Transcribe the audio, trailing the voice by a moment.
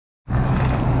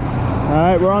All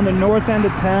right, we're on the north end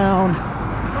of town.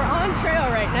 We're on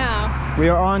trail right now. We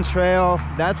are on trail.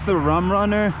 That's the Rum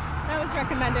Runner. That was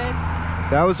recommended.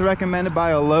 That was recommended by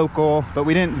a local, but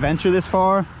we didn't venture this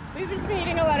far. We've just been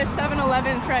eating a lot of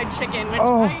 7-Eleven fried chicken, which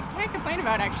I can't complain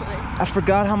about, actually. I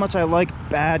forgot how much I like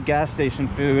bad gas station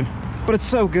food, but it's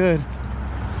so good.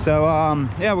 So,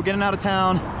 yeah, we're getting out of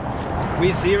town.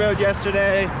 We zeroed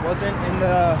yesterday. Wasn't in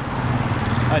the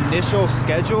initial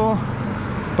schedule,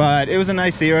 but it was a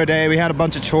nice zero day. We had a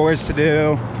bunch of chores to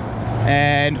do,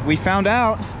 and we found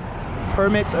out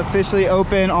permits officially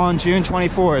open on June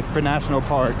 24th for national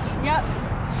parks. Yep.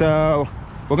 So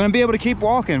we're gonna be able to keep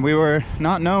walking. We were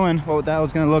not knowing what that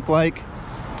was gonna look like,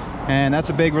 and that's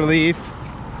a big relief.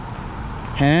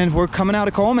 And we're coming out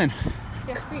of Coleman.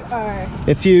 Yes, we are.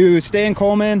 If you stay in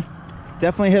Coleman,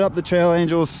 definitely hit up the Trail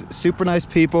Angels. Super nice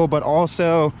people, but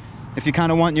also if you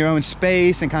kind of want your own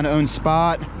space and kind of own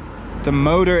spot, the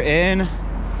Motor Inn,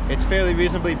 it's fairly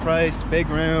reasonably priced, big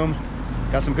room,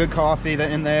 got some good coffee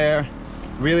in there,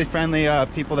 really friendly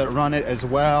people that run it as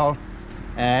well,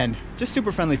 and just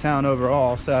super friendly town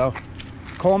overall. So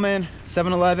Coleman,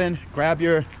 7-Eleven, grab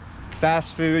your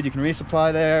fast food, you can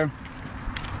resupply there.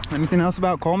 Anything else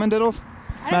about Coleman, Diddles?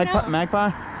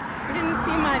 Magpie? We didn't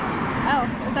see much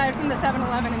else aside from the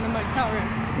 7-Eleven in the motel room.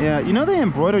 Yeah, you know they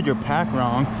embroidered your pack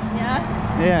wrong. Yeah?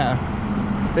 Yeah,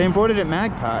 they embroidered it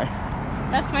Magpie.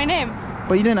 That's my name.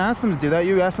 But you didn't ask them to do that.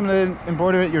 You asked them to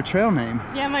embroider it your trail name.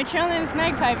 Yeah, my trail name's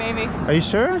Magpie, baby. Are you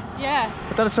sure? Yeah.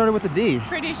 I thought it started with a D.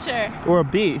 Pretty sure. Or a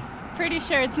B. Pretty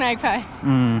sure it's Magpie.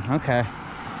 Okay.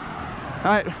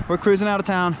 All right, we're cruising out of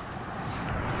town.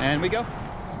 And we go.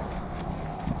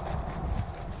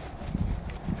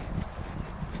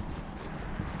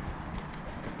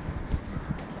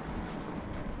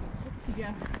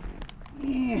 Yeah.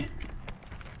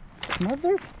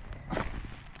 Mother.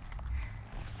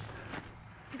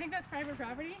 You think that's private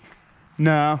property?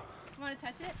 No. You want to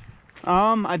touch it?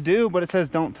 I do, but it says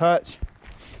don't touch.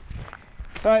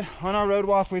 But on our road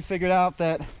walk, we figured out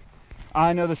that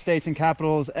I know the states and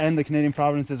capitals and the Canadian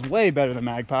provinces way better than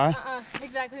Magpie.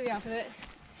 Exactly the opposite.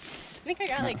 I think I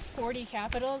got like 40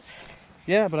 capitals.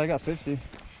 Yeah, but I got 50.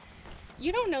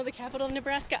 You don't know the capital of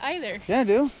Nebraska either. Yeah, I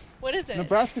do. What is it?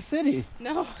 Nebraska City.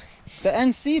 No. The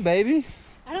NC, baby.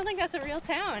 I don't think that's a real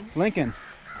town. Lincoln.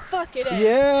 Fuck, it is.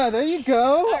 Yeah, there you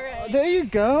go. All right. There you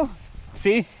go.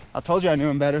 See, I told you I knew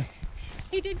him better.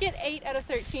 He did get 8 out of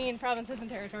 13 provinces and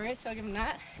territories, so I'll give him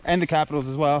that. And the capitals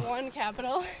as well. 1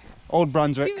 capital. Old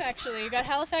Brunswick. 2 actually. You got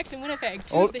Halifax and Winnipeg,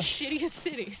 2 of the shittiest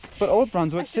cities. But Old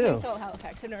Brunswick too. Insult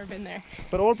Halifax. I've never been there.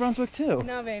 But Old Brunswick too.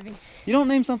 No, baby. You don't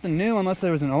name something new unless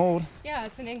there was an old. Yeah,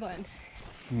 it's in England.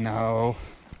 No.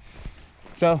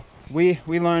 So we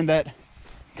learned that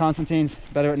Constantine's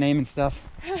better at naming stuff,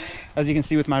 as you can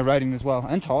see with my writing as well,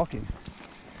 and talking.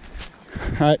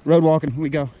 All right, road walking, here we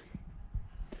go.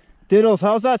 Diddles,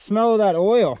 how's that smell of that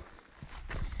oil?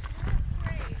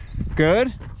 Great. Good?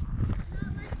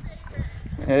 Not my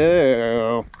favorite.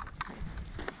 Ew.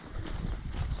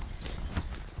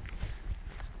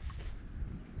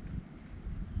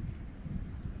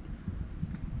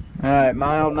 All right,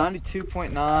 mile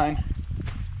 92.9.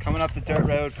 Coming up the dirt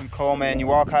road from Coleman. You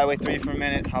walk Highway 3 for a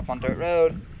minute, hop on dirt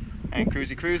road, and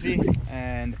cruisy.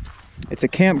 And it's a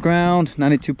campground,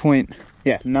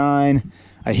 92.9.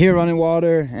 I hear running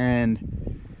water,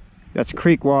 and that's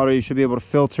creek water. You should be able to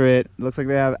filter it. It looks like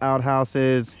they have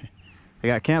outhouses. They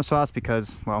got camp spots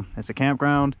because, well, it's a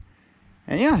campground.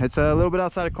 And yeah, it's a little bit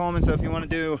outside of Coleman, so if you want to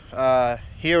do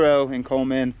Hero in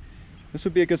Coleman, this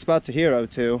would be a good spot to Hero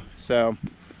too. So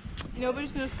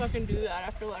Nobody's gonna fucking do that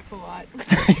after like a lot.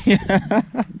 yeah.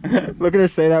 Look at her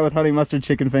say that with honey mustard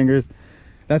chicken fingers.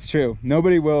 That's true.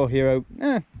 Nobody will Hero.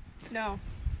 No.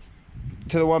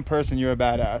 To the one person, you're a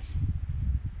badass.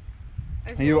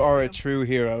 You are a true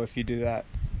hero if you do that.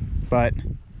 But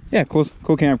yeah,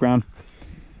 cool campground.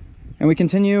 And we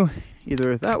continue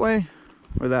either that way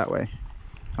or that way.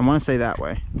 I want to say that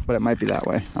way, but it might be that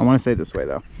way. I want to say this way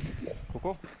though.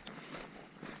 Cool.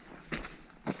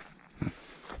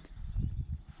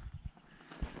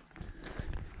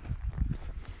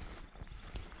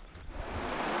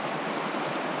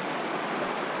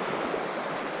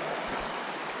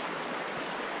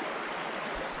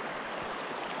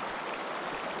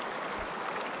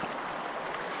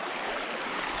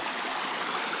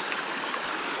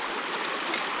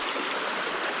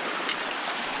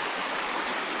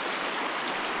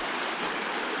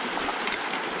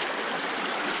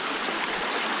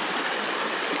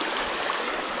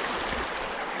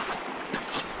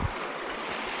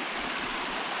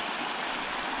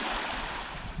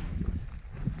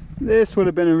 This would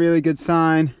have been a really good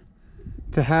sign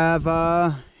to have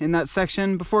in that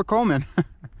section before Coleman.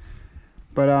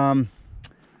 But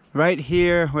right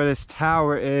here where this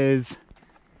tower is,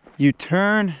 you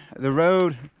turn, the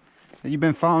road that you've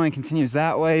been following continues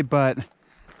that way, but I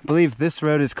believe this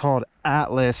road is called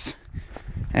Atlas,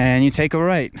 and you take a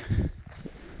right,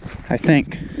 I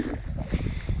think.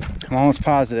 I'm almost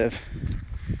positive.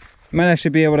 You might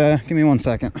actually be able to, give me 1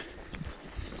 second.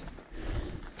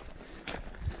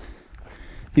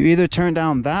 You either turn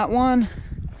down that one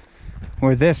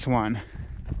or this one.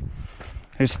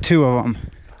 There's two of them.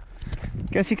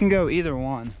 Guess you can go either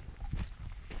one.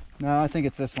 No, I think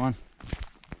it's this one.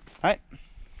 All right,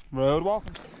 road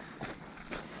walking.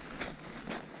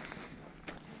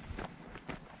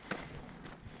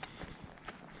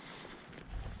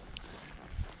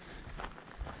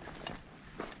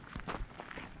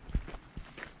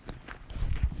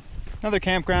 Another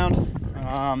campground,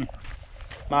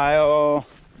 mile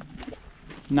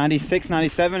 96,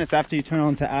 97. It's after you turn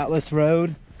onto Atlas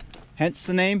Road, hence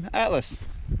the name Atlas.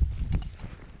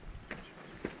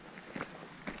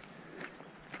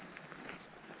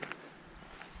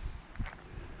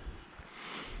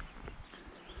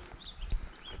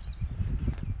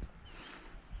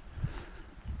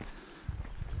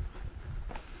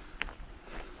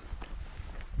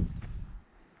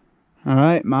 All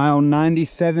right, mile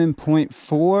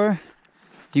 97.4.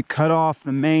 You cut off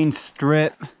the main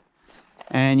strip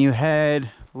and you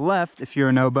head left if you're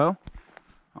an oboe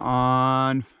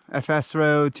on FS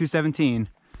Road 217.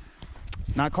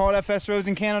 Not called FS roads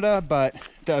in Canada, but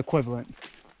the equivalent.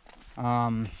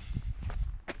 God,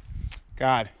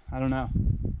 I don't know.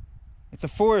 It's a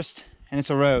forest and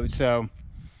it's a road, so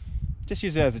just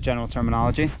use it as a general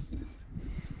terminology.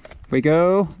 We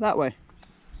go that way.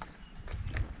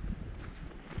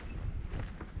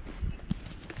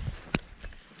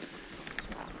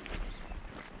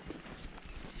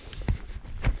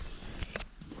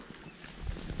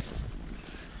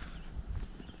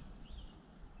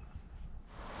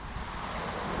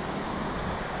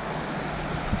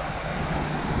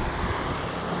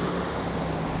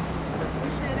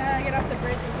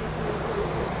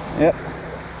 Yep. I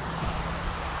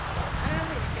don't know how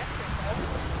to get to it though.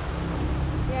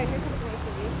 Yeah, here comes an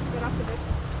ATV. Get off the bridge.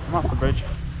 I'm off the bridge.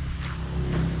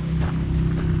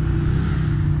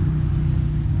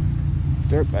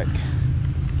 Dirt bike.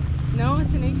 No,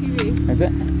 it's an ATV. Is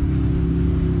it?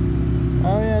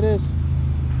 Oh yeah, it is.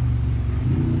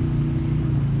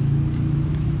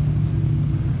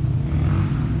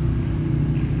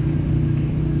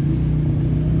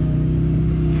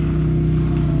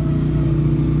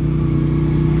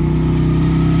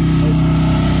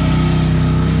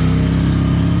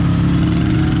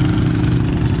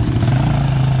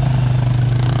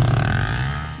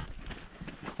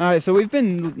 All right, so we've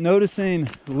been noticing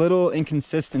little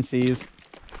inconsistencies.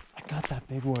 I got that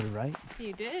big water right.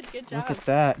 You did, good job. Look at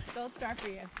that. Gold star for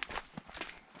you.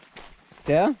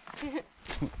 Yeah?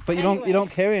 But you Anyway. don't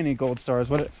carry any gold stars.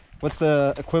 What's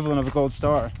the equivalent of a gold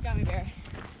star? Gummy bear.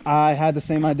 I had the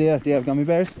same idea. Do you have gummy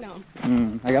bears?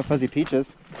 No. I got fuzzy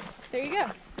peaches. There you go.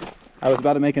 I was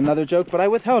about to make another joke, but I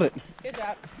withheld it. Good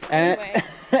job. And Anyway.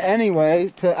 anyway,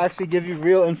 to actually give you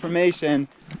real information,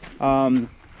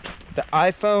 the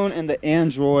iPhone and the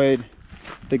Android,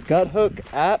 the gut hook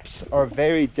apps are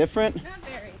very different. Not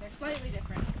very, they're slightly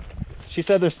different. She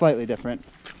said they're slightly different,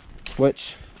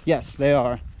 which, yes, they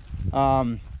are.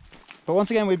 But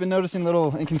once again, we've been noticing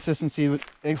little inconsistency.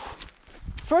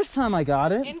 First time I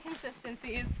got it.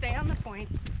 Inconsistencies, stay on the point.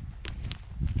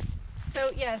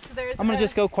 So, yes, there's I'm gonna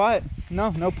just go quiet.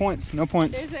 No points, no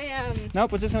points. There's a,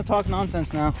 Nope, we're just gonna talk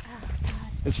nonsense now. oh, God.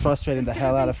 It's frustrating the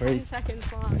hell out of her. 10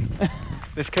 seconds long.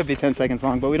 This could be 10 seconds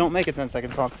long, but we don't make it 10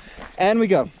 seconds long. And we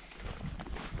go.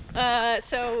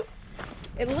 So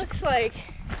it looks like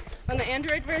on the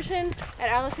Android version at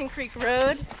Boulton Creek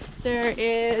Road, there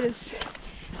is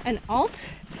an alt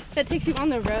that takes you on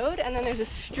the road, and then there's a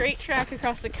straight track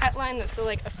across the cut line that's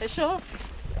like official.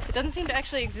 It doesn't seem to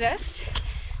actually exist.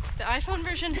 The iPhone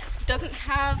version doesn't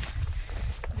have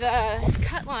the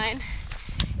cut line.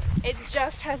 It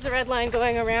just has the red line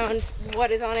going around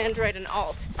what is on Android and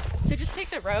alt. So just take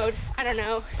the road, I don't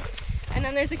know. And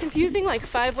then there's a confusing like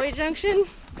 5-way junction.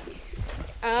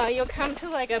 You'll come to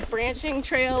like a branching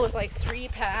trail with like 3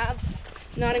 paths,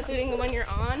 not including the one you're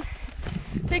on.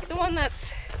 Take the one that's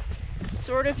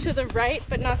sort of to the right,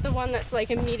 but not the one that's like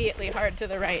immediately hard to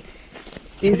the right.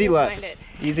 Easy You'll lefts. find it.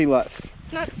 Easy lefts.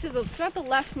 It's not the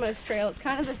leftmost trail, it's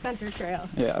kind of the center trail.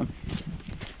 Yeah.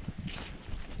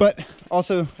 But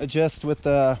also adjust with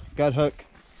the gut hook.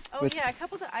 Oh yeah, a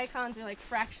couple of the icons are like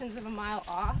fractions of a mile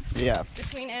off Yeah.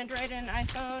 between Android and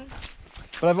iPhone.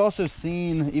 But I've also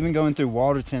seen, even going through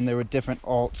Walterton, there were different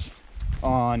alts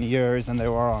on yours than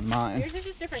there were on mine. Yours are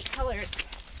just different colors.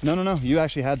 No, no, no. You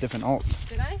actually had different alts.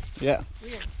 Did I? Yeah.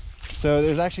 Weird. So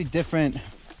there's actually different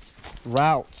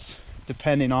routes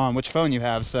depending on which phone you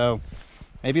have. So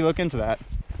maybe look into that.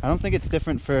 I don't think it's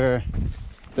different for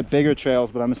the bigger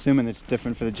trails, but I'm assuming it's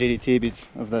different for the GDT because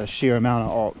of the sheer amount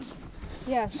of alts.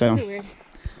 Yeah, it's so really weird.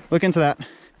 Look into that.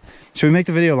 Should we make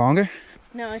the video longer?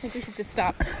 No, I think we should just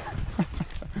stop.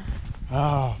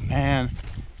 Oh man,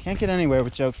 can't get anywhere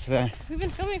with jokes today. We've been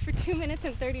filming for 2 minutes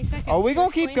and 30 seconds. Oh, we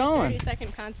gonna keep going.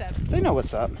 30-second concept. They know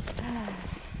what's up.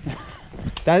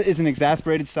 That is an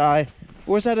exasperated sigh,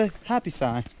 or is that a happy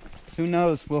sigh? Who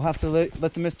knows? We'll have to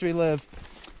let the mystery live.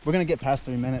 We're gonna get past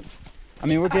 3 minutes. I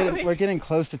mean, we're getting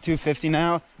close to 250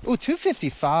 now. Ooh,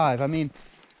 255. I mean,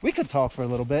 we could talk for a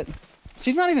little bit.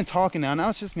 She's not even talking now. Now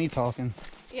it's just me talking.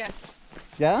 Yeah.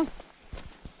 Yeah?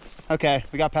 Okay,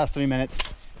 we got past 3 minutes.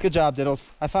 Good job, Diddles.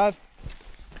 High five.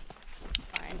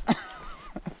 Fine.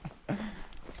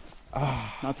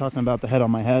 Oh, not talking about the head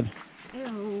on my head. Ew.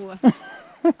 You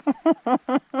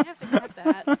have to cut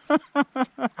that.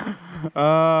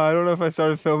 I don't know if I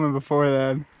started filming before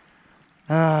then.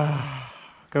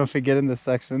 Gonna forget in this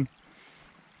section.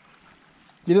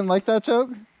 You didn't like that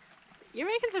joke? You're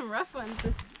making some rough ones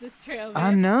this trail.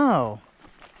 I know.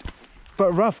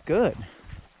 But rough good.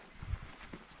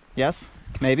 Yes?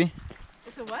 Maybe?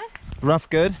 It's a what? Rough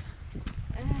good?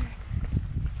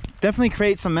 Definitely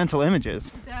create some mental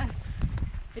images. It does.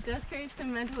 It does create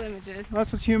some mental images. Well,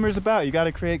 that's what humor is about. You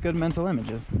gotta create good mental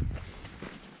images.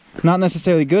 Not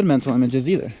necessarily good mental images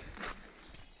either.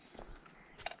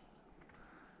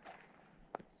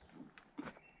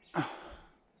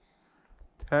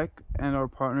 Tech and our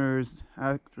partners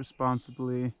act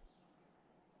responsibly.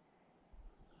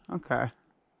 Okay.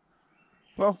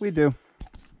 Well, we do.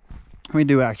 We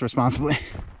do act responsibly.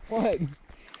 What?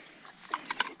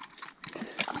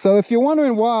 So if you're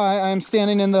wondering why I'm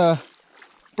standing in the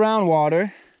brown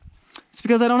water, it's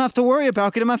because I don't have to worry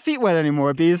about getting my feet wet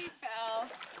anymore, bees.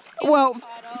 Fell. Well,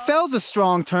 fell's a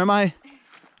strong term. I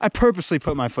purposely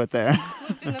put my foot there.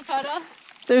 Slipped in the puddle?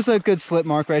 There's a good slip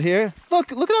mark right here.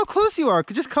 Look at how close you are.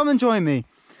 Just come and join me.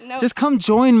 Nope. Just come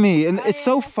join me. And it's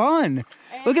so fun.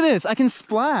 Look at this. I can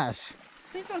splash.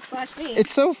 Please don't splash me.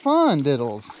 It's so fun,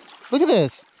 Diddles. Look at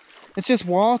this. It's just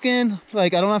walking.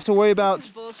 Like, I don't have to worry about... This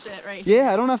is bullshit right here.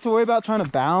 Yeah, I don't have to worry about trying to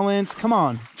balance. Come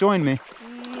on, join me.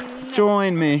 No.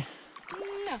 Join me.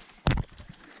 No.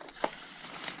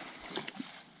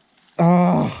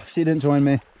 Oh, she didn't join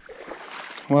me.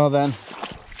 Well then.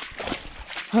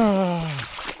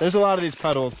 There's a lot of these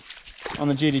puddles on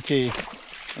the GDT.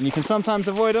 And you can sometimes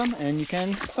avoid them, and you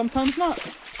can sometimes not.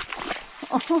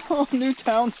 Oh,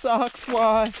 Newtown sucks.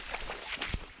 Why?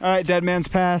 All right, Dead Man's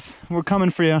Pass. We're coming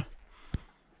for you.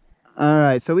 All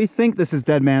right, so we think this is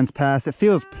Dead Man's Pass. It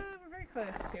feels... We're very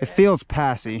close to it feels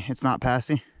passy. It's not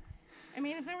passy. I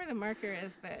mean, it's not where the marker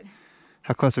is, but...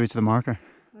 How close are we to the marker?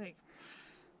 Like,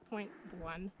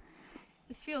 0.1.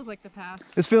 This feels like the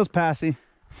pass. This feels passy.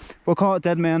 We'll call it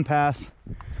Dead Man Pass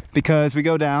because we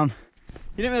go down.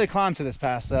 You didn't really climb to this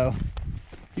pass, though.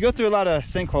 You go through a lot of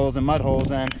sinkholes and mud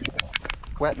holes and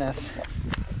wetness.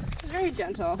 It's very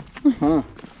gentle. Huh.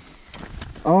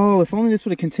 Oh, if only this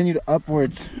would have continued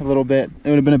upwards a little bit, it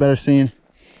would have been a better scene.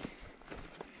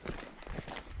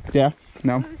 Yeah?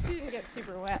 No? Well, this didn't get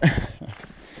super wet.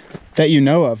 That you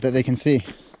know of, that they can see.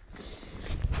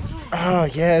 Oh,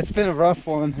 yeah, it's been a rough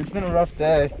one. It's been a rough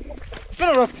day. It's been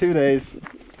a rough 2 days.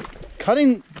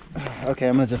 Cutting... Okay,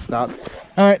 I'm gonna just stop.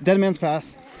 All right, Dead Man's Pass.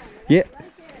 Yeah,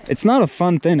 it's not a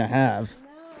fun thing to have.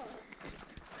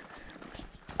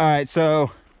 All right, so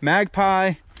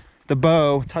Magpie, the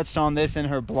bow, touched on this in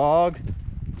her blog,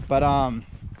 but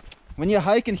when you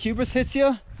hike and hubris hits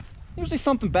you, usually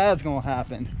something bad's gonna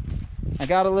happen. I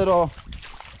got a little,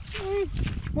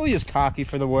 we'll use cocky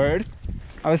for the word.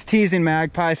 I was teasing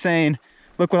Magpie saying,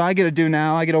 look what I get to do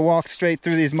now. I get to walk straight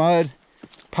through these mud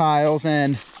piles,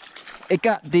 and it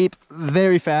got deep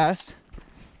very fast,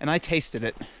 and I tasted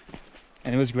it,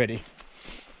 and it was gritty.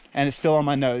 And it's still on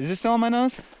my nose. Is it still on my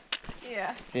nose?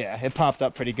 Yeah. Yeah, it popped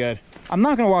up pretty good. I'm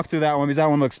not gonna walk through that one because that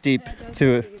one looks deep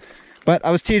too. But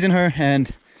I was teasing her, and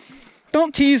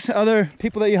don't tease other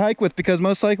people that you hike with because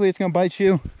most likely it's gonna bite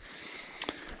you.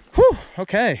 Whew,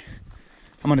 okay.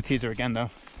 I'm gonna tease her again though.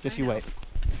 Just you wait.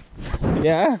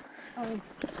 Yeah? Oh,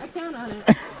 I count on it.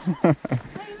 I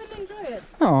even enjoy it.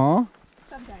 Aw.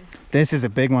 Sometimes. This is a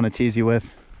big one to tease you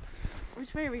with.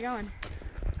 Which way are we going?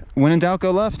 When in doubt,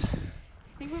 go left. I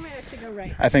think we might have to go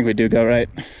right. I think we do go right.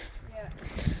 Yeah.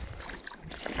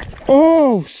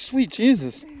 Oh, sweet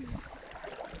Jesus.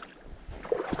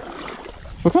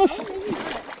 What kind of Oh, maybe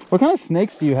not. what kind of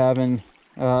snakes do you have in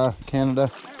Canada? I don't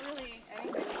really, I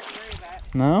think we need to worry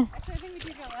about. No? Actually, I think we do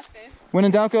go left, Dave. When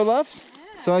in doubt, go left?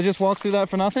 Yeah. So I just walk through that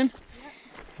for nothing?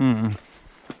 Yep.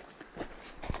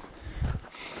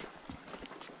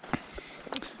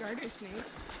 Garter snake.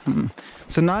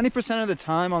 So 90% of the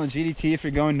time on the GDT, if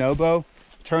you're going no-bow,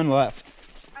 turn left.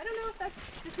 I don't know if that's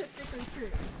statistically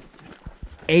true.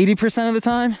 80% of the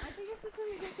time? I think it's just when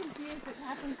we get confused, it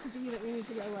happens to be that we need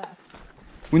to go left.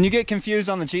 When you get confused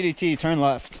on the GDT, turn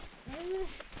left.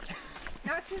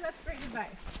 Not sure that's great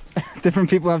advice. Different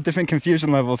people have different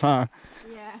confusion levels, huh?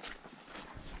 Yeah.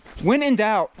 When in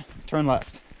doubt, turn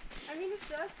left. I mean, it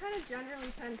does kind of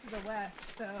generally tend to the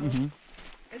west, so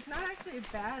it's not actually a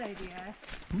bad idea.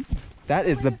 That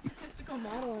is the... a statistical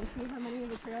model and see how many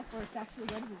of the trail forests actually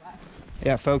go to the left.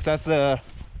 Yeah, folks, that's the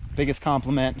biggest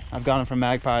compliment I've gotten from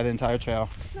Magpie the entire trail.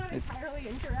 It's not entirely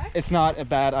incorrect. It's not a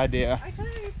bad idea. I tell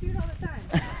you to do it all the time.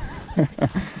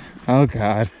 Oh,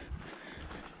 God.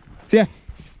 So, yeah,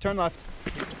 turn left.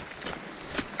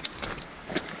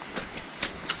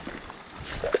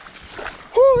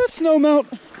 Oh, that snow melt.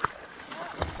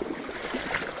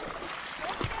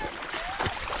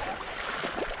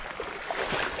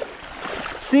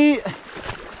 See,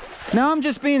 now I'm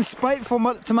just being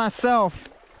spiteful to myself.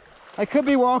 I could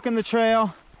be walking the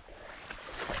trail.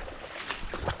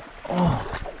 Oh.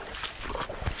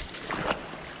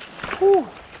 Whew.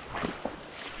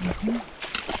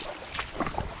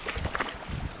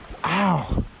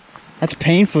 Ow. That's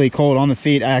painfully cold on the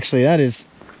feet, actually. That is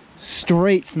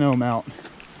straight snow melt.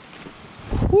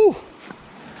 Whew.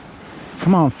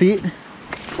 Come on, feet.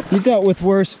 You dealt with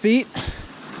worse feet.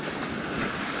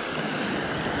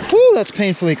 Whew, that's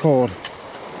painfully cold.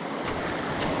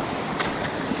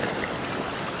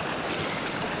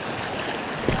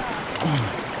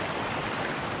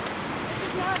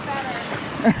 It's not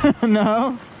better.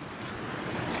 No?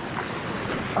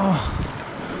 Oh.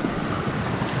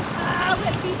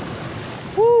 Wet feet.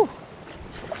 Whew.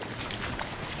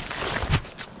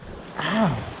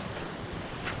 Ow.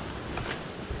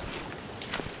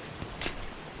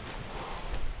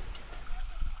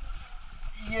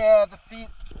 Yeah, the feet,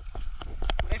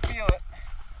 they feel it.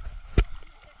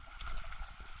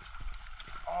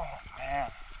 Oh,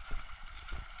 man.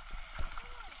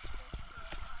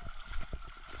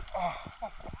 Oh.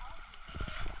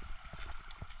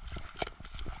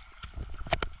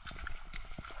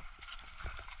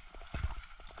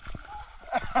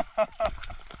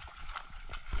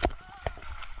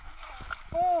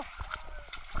 Oh.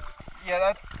 Yeah,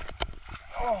 that.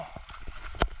 Oh.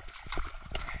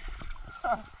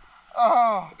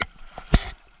 Oh.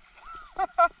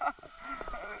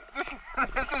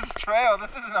 This is trail.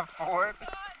 This isn't a fort.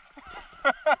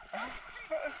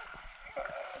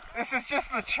 This is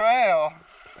just the trail.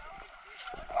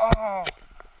 Oh.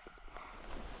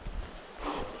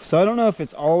 So I don't know if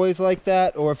it's always like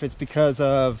that or if it's because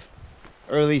of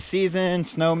early season,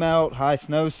 snow melt, high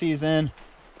snow season,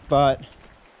 but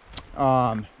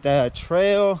the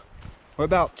trail, we're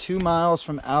about 2 miles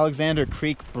from Alexander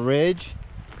Creek Bridge,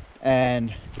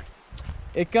 and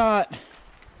it got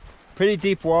pretty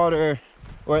deep water,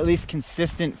 or at least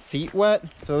consistent feet wet.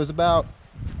 So it was about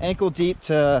ankle deep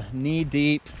to knee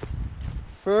deep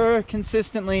for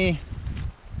consistently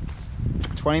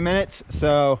 20 minutes.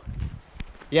 So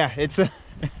yeah, it's a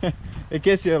it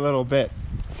gets you a little bit,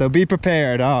 so be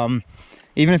prepared.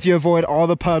 Even if you avoid all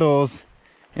the puddles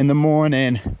in the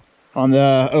morning on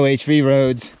the OHV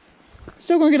roads,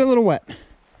 still gonna get a little wet.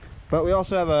 But we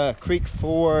also have a creek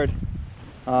ford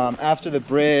after the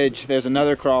bridge. There's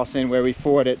another crossing where we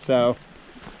ford it, so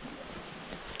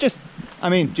just, I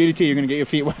mean, GDT, you're gonna get your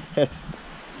feet wet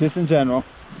just in general.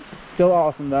 Still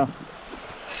awesome though,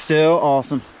 still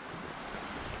awesome.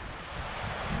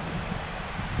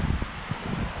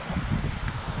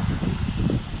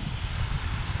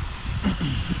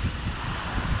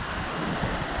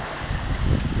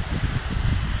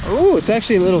 Oh, it's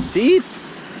actually a little deep.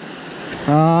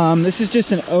 This is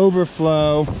just an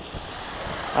overflow.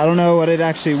 I don't know what it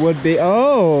actually would be.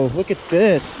 Oh, look at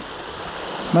this.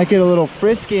 Might get a little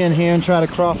frisky in here and try to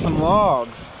cross some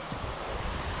logs.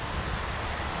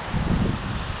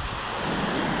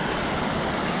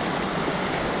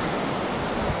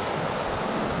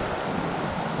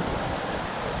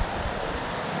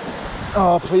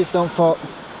 Oh, please don't fall.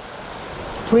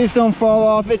 Please don't fall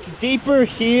off. It's deeper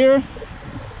here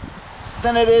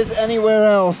than it is anywhere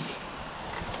else.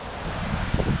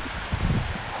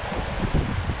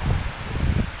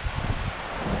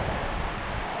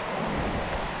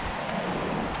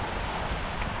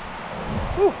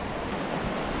 Whew.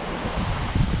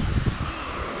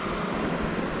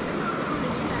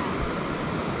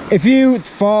 If you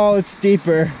fall, it's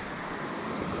deeper.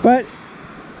 But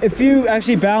if you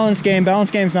actually balance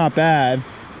game's not bad.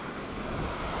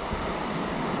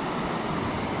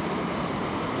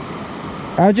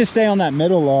 I would just stay on that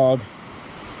middle log.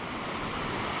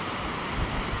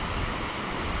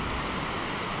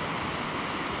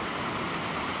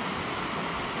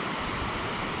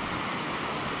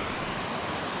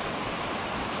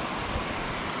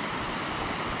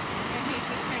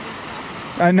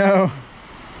 I know.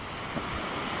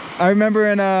 I remember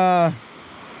in where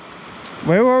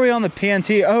were we on the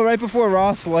PNT? Oh, right before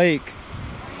Ross Lake.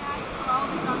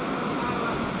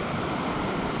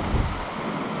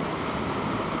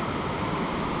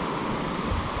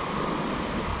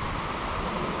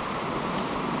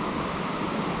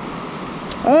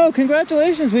 Oh,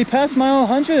 congratulations. We passed mile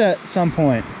 100 at some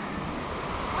point.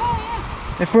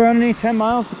 Oh, yeah. If we're underneath 10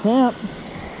 miles to camp.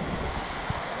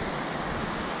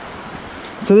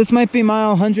 So this might be mile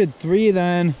 103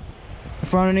 then.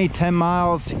 If we're underneath 10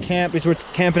 miles to camp, because we're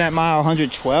camping at mile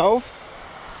 112.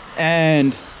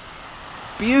 And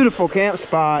beautiful camp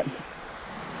spot.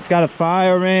 It's got a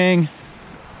fire ring.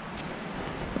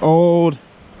 Old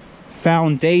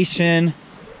foundation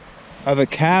of a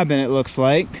cabin, it looks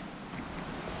like.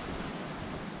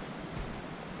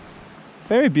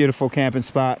 Very beautiful camping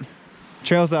spot.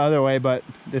 Trail's the other way, but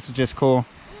this is just cool.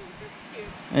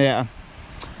 Yeah.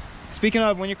 Speaking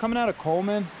of, when you're coming out of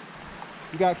Coleman,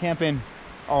 you got camping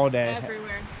all day.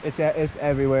 Everywhere. It's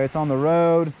everywhere. It's on the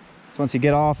road. So once you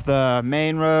get off the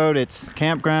main road, it's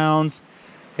campgrounds.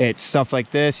 It's stuff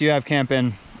like this. You have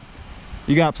camping.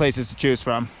 You got places to choose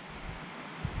from.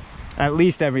 At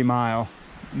least every mile.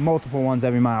 Multiple ones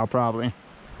every mile, probably.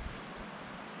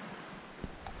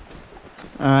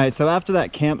 All right, so after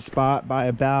that camp spot, by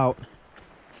about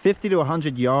 50 to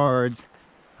 100 yards,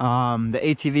 the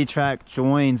ATV track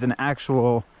joins an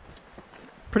actual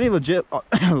pretty legit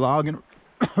logging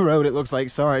road, it looks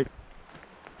like, sorry.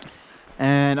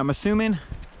 And I'm assuming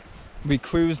we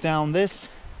cruise down this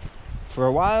for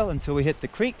a while until we hit the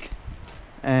creek.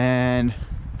 And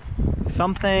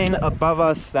something above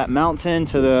us, that mountain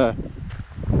to the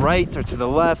right or to the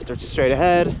left or to straight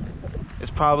ahead, is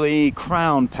probably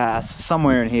Crown Pass,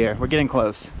 somewhere in here. We're getting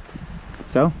close.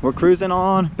 So we're cruising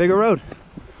on bigger road.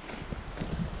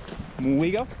 We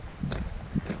go.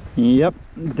 Yep,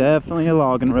 definitely a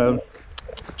logging road.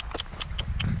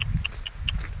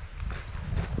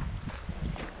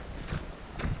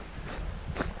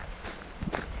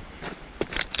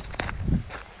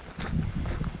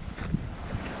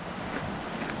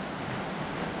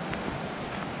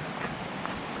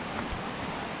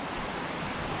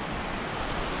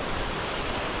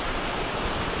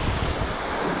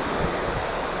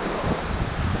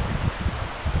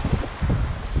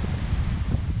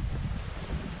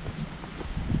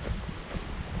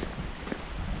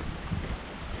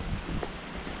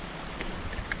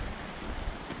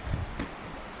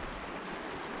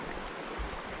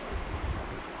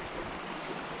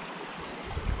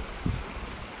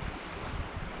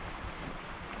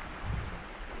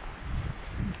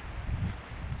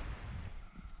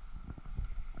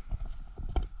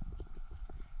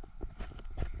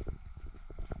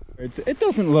 It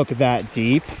doesn't look that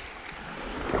deep.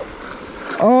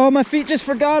 Oh, my feet just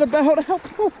forgot about how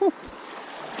cool. Woo!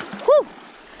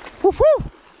 Woo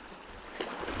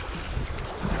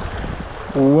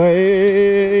woo!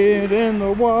 Wade in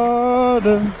the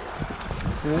water.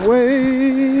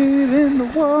 Wade in the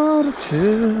water,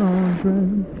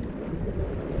 children.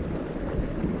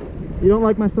 You don't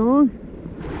like my song?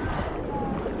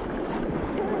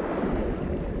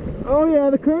 Oh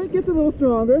yeah, the current gets a little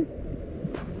stronger.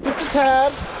 Just a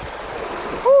tad.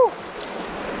 Woo!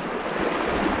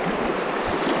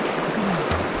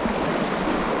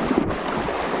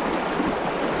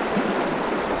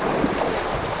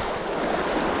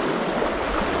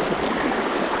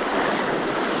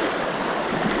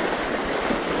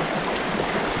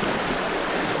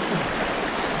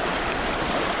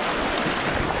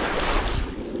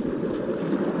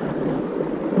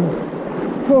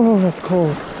 Oh, that's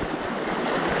cold.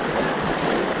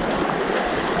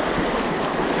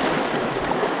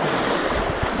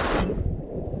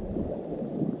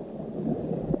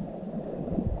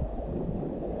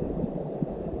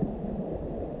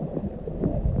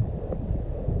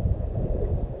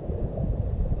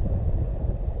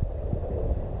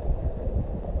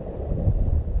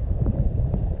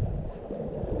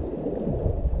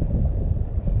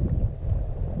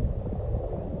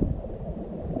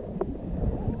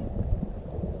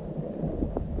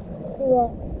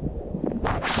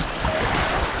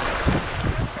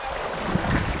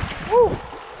 Woo.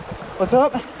 What's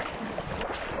up?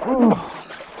 Oh.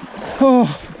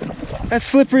 Oh, that's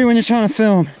slippery when you're trying to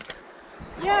film.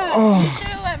 Yeah, oh. you should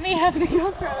have let me have the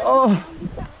GoPro. Oh,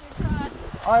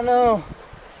 I know.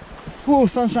 Ooh,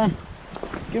 sunshine.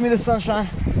 Give me the sunshine.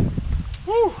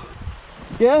 Woo.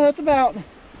 Yeah, that's about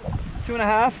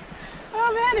 2.5.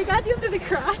 Oh man, I got you up to the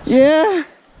crotch. Yeah.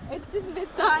 It's just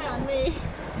mid-thigh on me.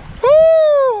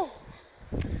 Woo.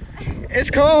 It's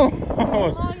cold.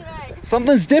 Long legs.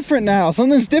 Something's different now.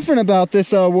 Something's different about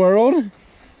this world.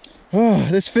 Oh,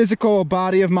 this physical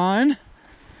body of mine.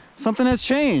 Something has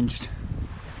changed.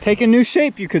 Taken new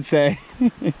shape, you could say.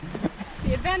 The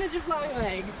advantage of long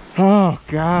legs. Oh,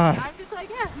 God. I'm just like,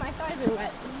 yeah, my thighs are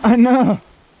wet. I know.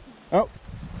 Oh.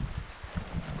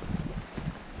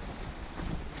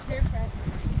 Clear cut.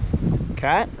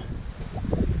 Cat? No,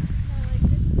 like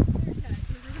this is a clear cut.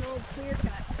 This is an old clear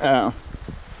cut. Oh.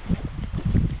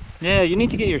 Yeah, you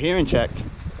need to get your hearing checked.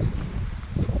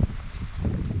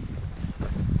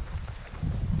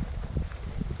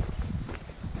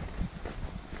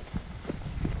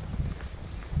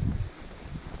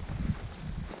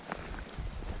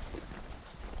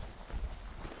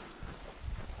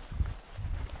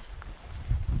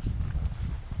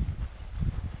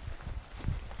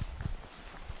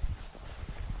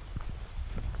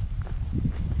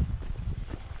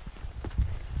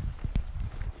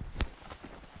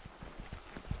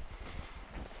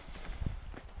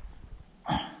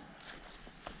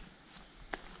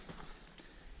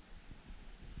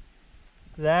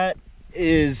 That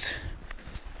is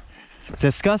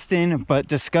disgusting, but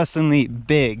disgustingly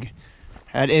big.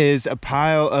 That is a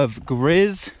pile of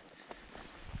grizz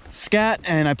scat,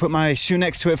 and I put my shoe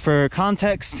next to it for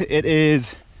context. It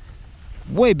is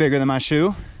way bigger than my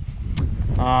shoe.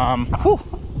 Whew,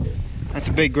 that's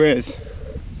a big grizz.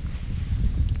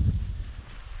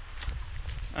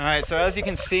 All right, so as you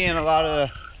can see in a lot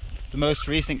of the most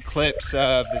recent clips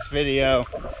of this video,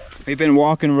 we've been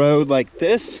walking road like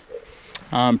this.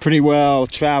 Pretty well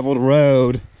traveled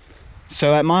road.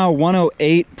 So at mile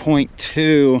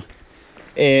 108.2,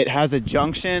 it has a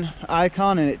junction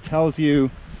icon and it tells you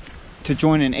to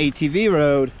join an ATV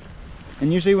road.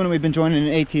 And usually when we've been joining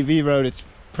an ATV road, it's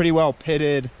pretty well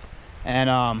pitted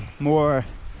and more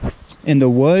in the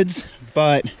woods.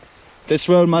 But this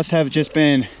road must have just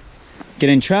been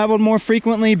getting traveled more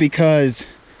frequently because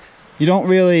you don't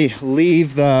really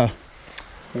leave the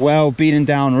well beaten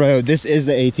down road. This is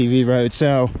the ATV road,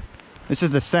 so this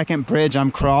is the second bridge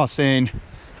I'm crossing.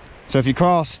 So if you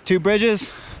cross 2 bridges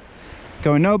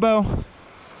going Nobo,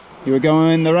 you were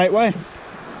going the right way.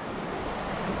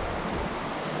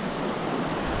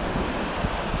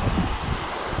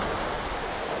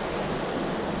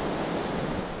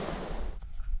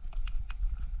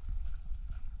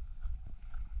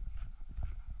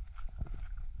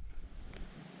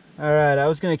 All right, I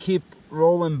was gonna keep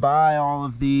rolling by all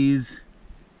of these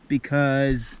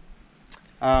because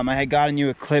I had gotten you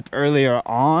a clip earlier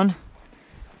on,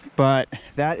 but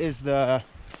that is the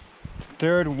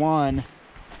 3rd one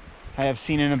I have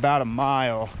seen in about a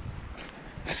mile.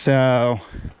 So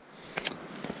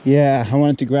yeah, I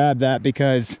wanted to grab that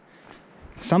because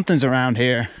something's around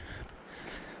here.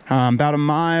 About 1.5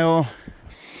 miles,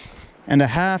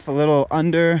 a little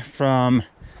under from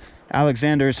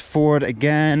Alexander's Ford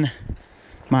again.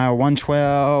 Mile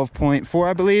 112.4,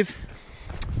 I believe,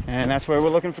 and that's where we're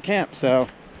looking for camp. So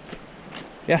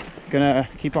yeah, gonna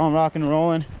keep on rocking and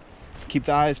rolling, keep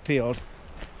the eyes peeled.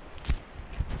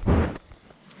 All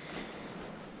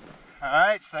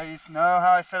right, so you know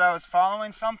how I said I was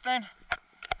following something?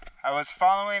 I was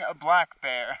following a black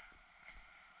bear,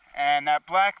 and that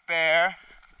black bear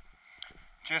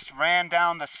just ran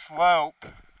down the slope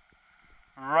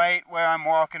right where I'm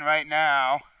walking right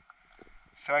now.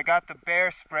 So I got the bear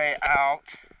spray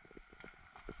out,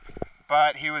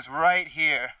 but he was right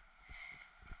here.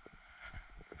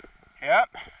 Yep.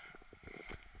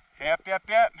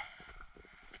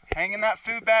 Hanging that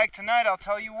food bag tonight, I'll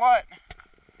tell you what.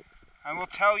 I will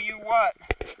tell you what.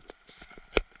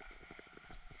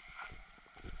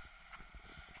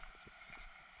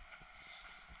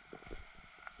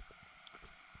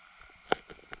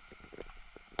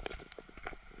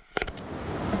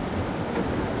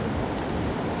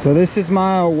 So this is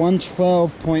mile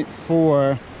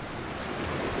 112.4,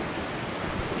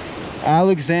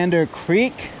 Alexander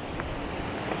Creek,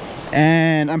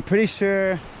 and I'm pretty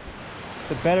sure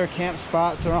the better camp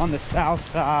spots are on the south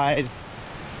side.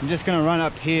 I'm just gonna run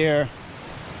up here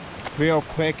real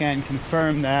quick and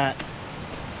confirm that.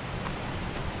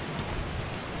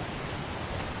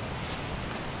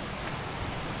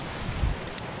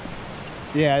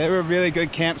 Yeah, there were really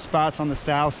good camp spots on the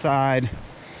south side.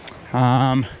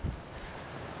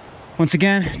 One Once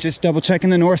again, just double checking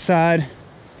the north side.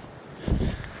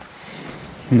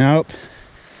 Nope.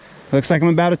 Looks like I'm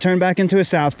about to turn back into a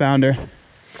southbounder.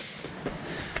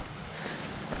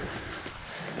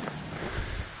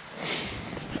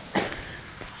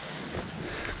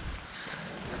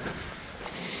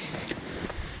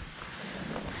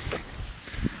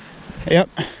 Yep.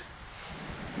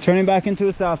 Turning back into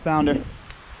a southbounder. All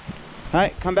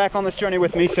right, come back on this journey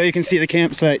with me so you can see the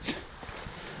campsites.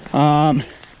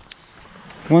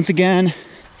 Once again,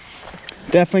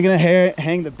 definitely gonna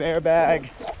hang the bear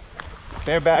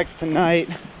bags tonight,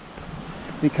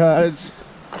 because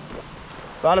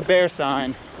a lot of bear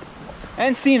sign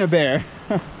and seen a bear.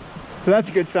 So that's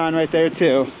a good sign right there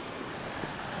too.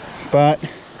 But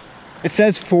it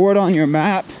says Ford on your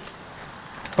map,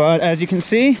 but as you can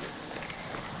see,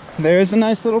 there's a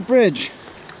nice little bridge.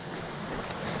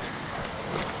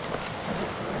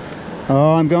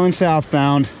 Oh, I'm going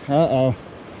southbound. Uh-oh.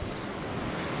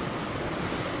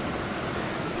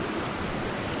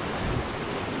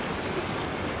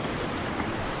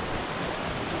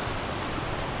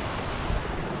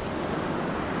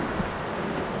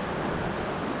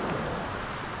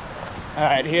 All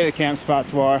right, here the camp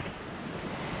spots are.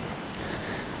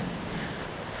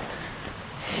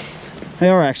 They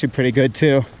are actually pretty good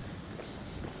too.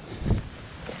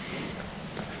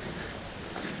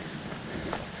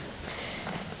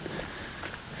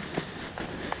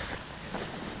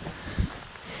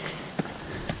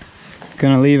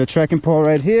 Gonna leave a trekking pole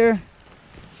right here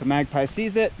so Magpie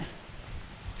sees it.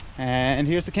 And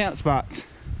here's the camp spots.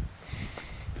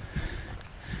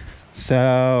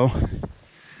 So,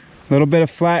 a little bit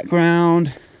of flat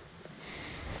ground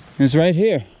is right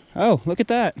here. Oh, look at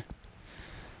that.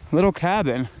 Little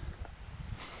cabin.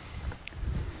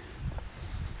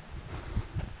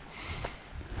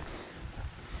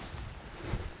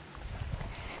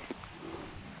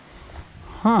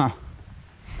 Huh.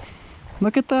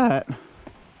 Look at that.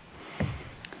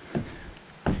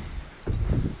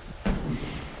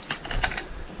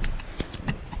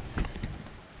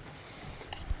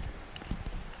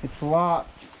 It's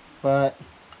locked, but I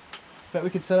bet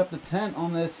we could set up the tent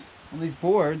on these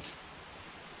boards.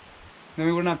 Then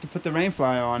we wouldn't have to put the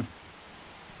rainfly on.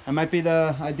 That might be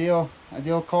the ideal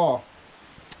call.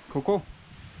 Cool, cool.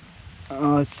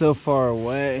 Oh, it's so far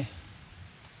away.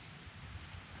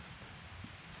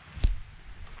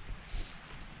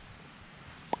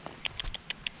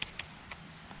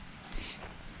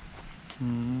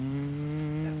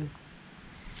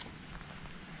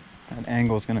 That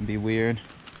angle is gonna be weird.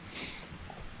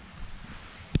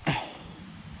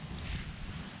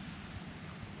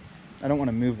 I don't want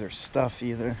to move their stuff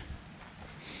either.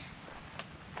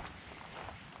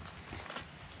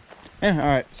 Yeah, all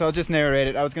right, so I'll just narrate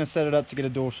it. I was gonna set it up to get a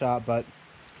dual shot, but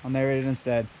I'll narrate it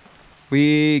instead.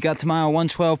 We got to mile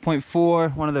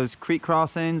 112.4, one of those creek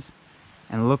crossings,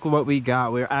 and look what we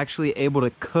got. We were actually able to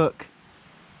cook.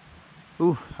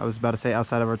 Ooh, I was about to say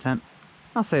outside of our tent.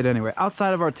 I'll say it anyway,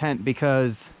 outside of our tent,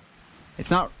 because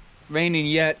it's not raining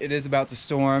yet. It is about to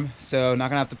storm, so not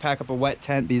gonna have to pack up a wet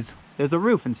tent because there's a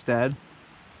roof instead.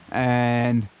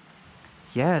 And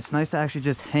yeah, it's nice to actually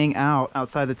just hang out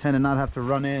outside the tent and not have to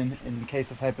run in case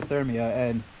of hypothermia.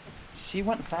 And she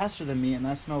went faster than me, and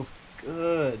that smells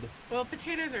good. Well,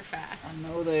 potatoes are fast. I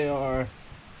know they are.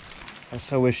 I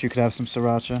so wish you could have some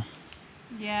sriracha.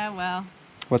 Yeah, well.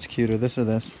 What's cuter, this or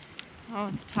this? Oh,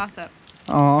 it's a toss-up.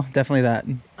 Oh, definitely that.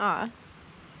 Aw.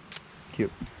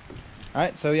 Cute. All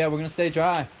right, so yeah, we're gonna stay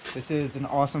dry. This is an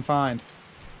awesome find.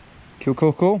 Cool,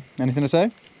 cool, cool. Anything to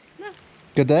say? No.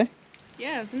 Good day?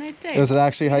 Yeah, it was a nice day. Was it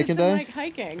actually hiking day? Like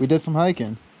hiking. We did some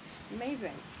hiking.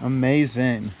 Amazing.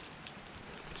 Amazing.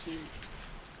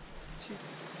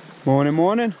 Morning,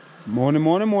 morning. Morning,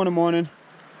 morning, morning, morning.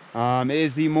 It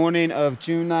is the morning of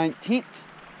June 19th,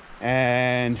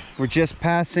 and we're just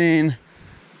passing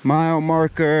mile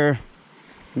marker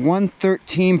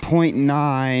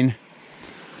 113.9.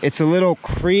 It's a little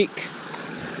creek.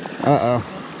 Uh-oh.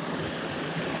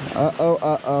 Uh-oh,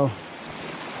 uh-oh.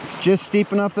 It's just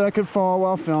steep enough that I could fall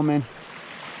while filming.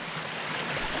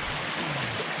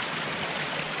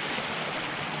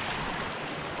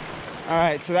 All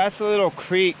right, so that's the little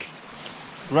creek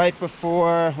right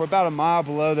before, we're about a mile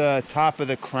below the top of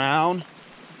the crown.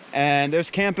 And there's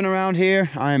camping around here.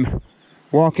 I'm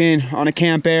walking on a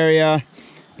camp area,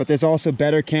 but there's also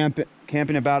better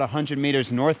camping about 100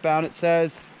 meters northbound, it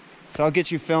says. So I'll get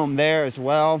you filmed there as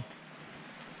well.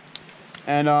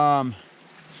 And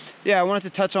yeah, I wanted to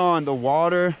touch on the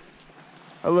water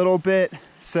a little bit.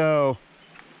 So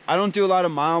I don't do a lot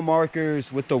of mile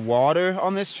markers with the water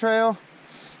on this trail.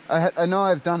 I know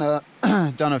I've done a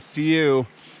done a few,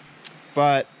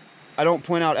 but I don't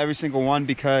point out every single one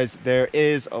because there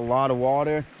is a lot of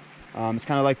water. It's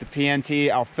kind of like the PNT.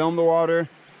 I'll film the water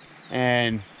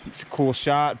and it's a cool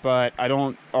shot, but I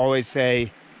don't always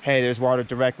say, hey, there's water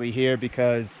directly here,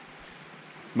 because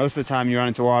most of the time you run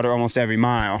into water almost every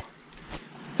mile.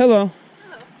 Hello.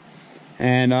 Hello.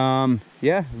 And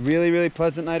yeah, really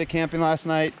pleasant night of camping last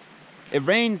night. It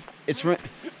rains.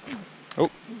 Oh.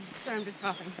 Sorry, I'm just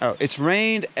coughing. Oh, it's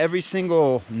rained every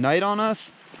single night on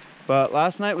us, but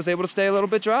last night was able to stay a little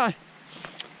bit dry.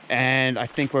 And I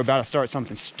think we're about to start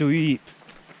something steep.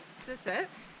 Is this it?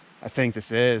 I think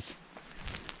this is.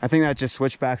 I think that just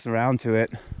switchbacks around to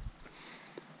it.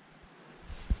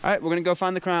 All right, we're gonna go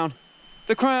find the crown.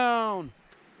 The crown!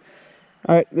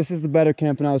 All right, this is the better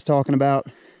camping I was talking about.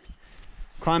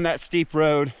 Climb that steep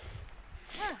road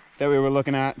that we were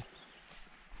looking at.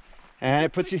 And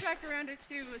it puts you... back around it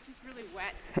too, it's just really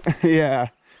wet. Yeah.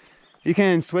 You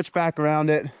can switch back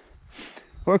around it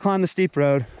or climb the steep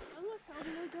road. Oh look, all the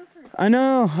little gophers. I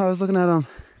know, I was looking at them.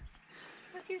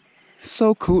 So cute.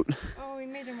 So cute. Oh, we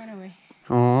made them run away.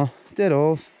 Aw,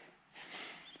 diddles.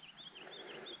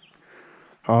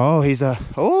 Oh, he's a...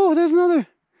 Oh, there's another.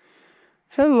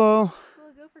 Hello.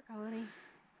 Little gopher colony.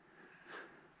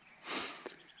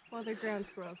 Well, they're ground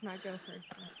squirrels, not gophers.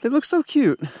 But... They look so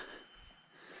cute.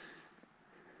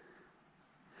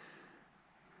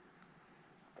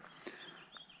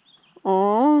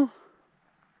 Aw.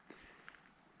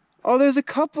 Oh, there's a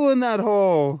couple in that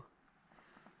hole.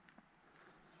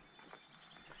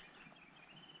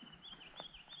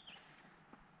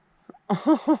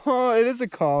 Oh, it is a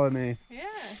colony. Yeah.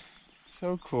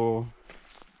 So cool.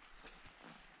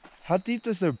 How deep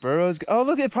does their burrows go? Oh,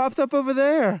 look, it popped up over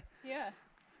there. Yeah.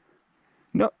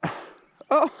 No.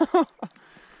 Oh.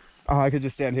 Oh, I could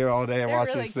just stand here all day and They're watch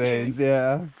really these things. cute.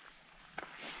 Yeah.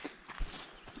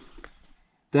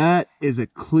 That is a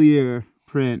clear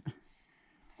print.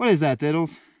 What is that,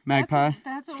 Diddles? Magpie?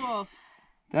 That's a wolf.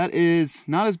 That is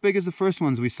not as big as the first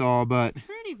ones we saw, but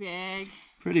Pretty big.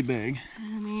 pretty big.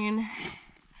 I mean,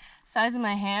 size of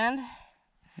my hand.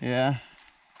 Yeah.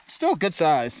 Still good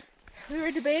size. We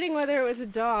were debating whether it was a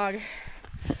dog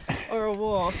or a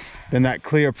wolf. Then that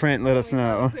clear print let us We saw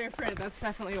the know. clear print, that's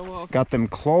definitely a wolf. Got them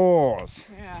claws.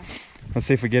 Yeah. Let's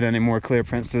see if we get any more clear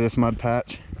prints through this mud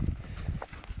patch.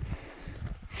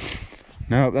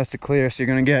 Nope, that's the clearest you're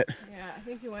gonna get. Yeah, I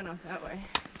think he went off that way.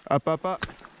 Up, up, up.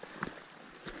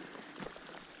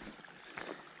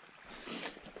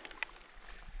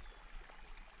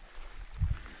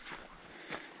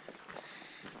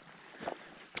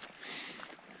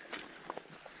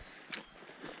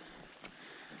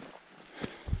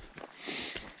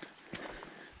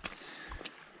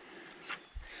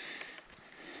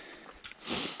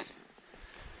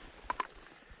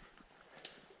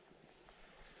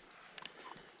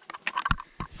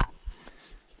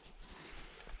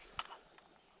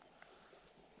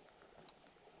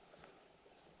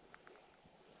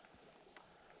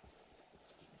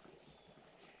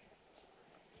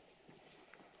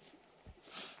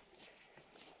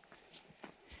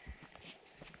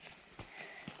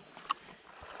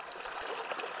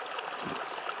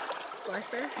 Black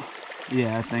bear?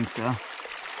 Yeah, I think so. Yeah,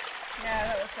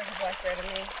 that looks like a black bear to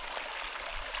me.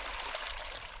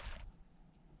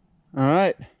 All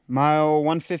right, mile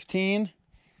 115.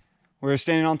 We're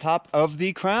standing on top of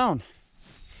the crown.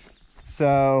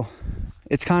 So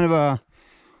it's kind of a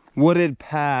wooded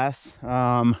pass,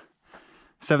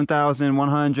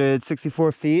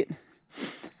 7,164 feet.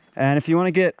 And if you want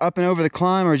to get up and over the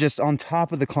climb or just on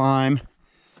top of the climb,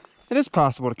 it is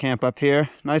possible to camp up here.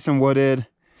 Nice and wooded.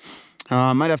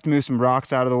 Might have to move some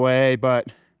rocks out of the way, but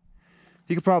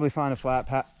you could probably find a flat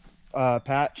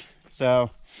patch.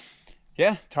 So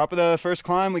yeah, top of the first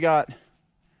climb, we got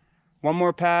one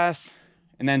more pass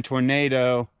and then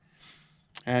tornado.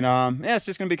 And yeah, it's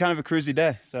just gonna be kind of a cruisy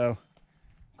day. So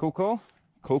cool.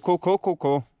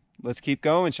 Let's keep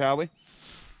going, shall we?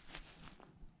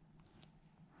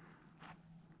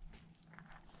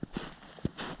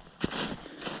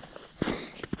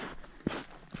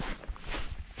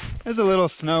 There's a little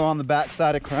snow on the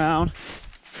backside of Crown.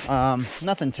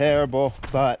 Nothing terrible,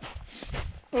 but a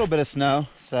little bit of snow,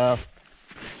 so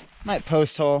might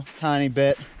post hole a tiny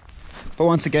bit. But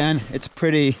once again, it's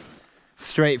pretty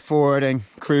straightforward and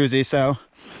cruisy, so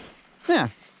yeah,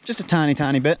 just a tiny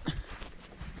bit.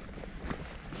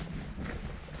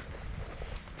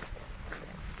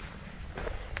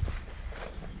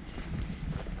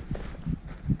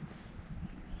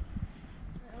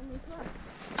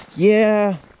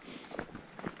 Yeah,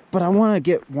 but I want to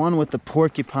get one with the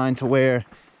porcupine to where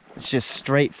it's just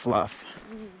straight fluff.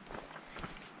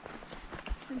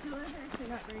 Until they're actually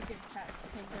not very good pets. I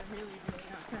think they're really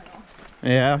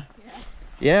Yeah.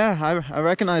 Yeah, I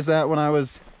recognized that when I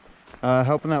was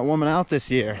helping that woman out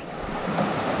this year.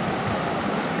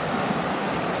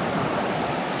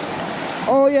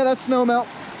 Oh yeah, that's snow melt.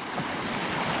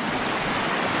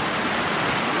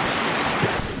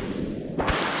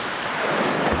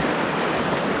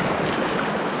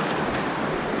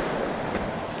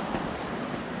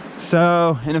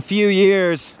 So in a few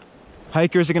years,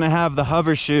 hikers are gonna have the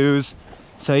hover shoes,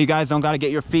 so you guys don't gotta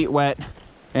get your feet wet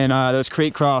in those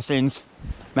creek crossings.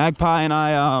 Magpie and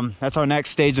I, that's our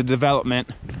next stage of development,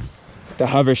 the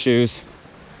hover shoes.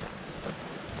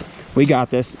 We got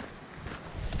this.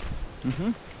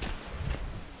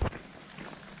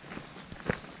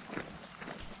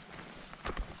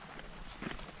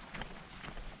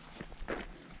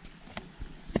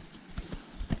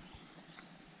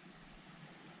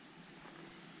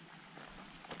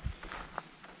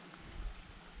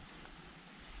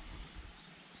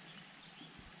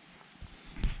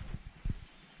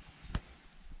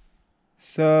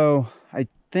 So I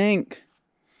think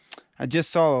I just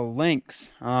saw a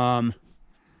lynx.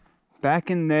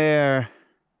 Back in there,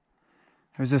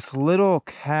 there's this little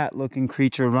cat looking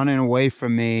creature running away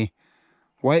from me.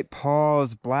 White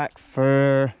paws, black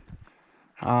fur,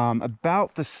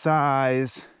 about the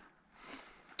size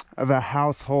of a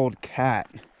household cat.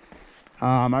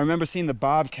 I remember seeing the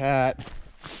bobcat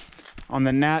on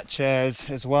the Natchez,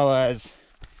 as well as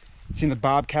seeing the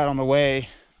bobcat on the way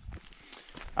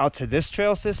out to this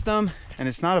trail system, and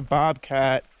it's not a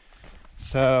bobcat,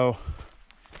 so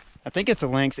I think it's a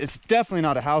lynx. It's definitely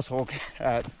not a household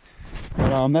cat,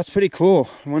 but that's pretty cool.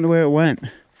 I wonder where it went.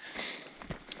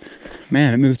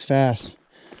 Man, it moved fast.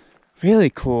 Really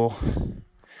cool.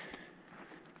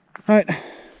 All right,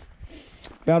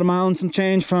 about a mile and some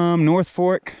change from North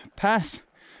Fork Pass.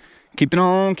 Keeping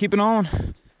on, keeping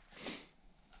on.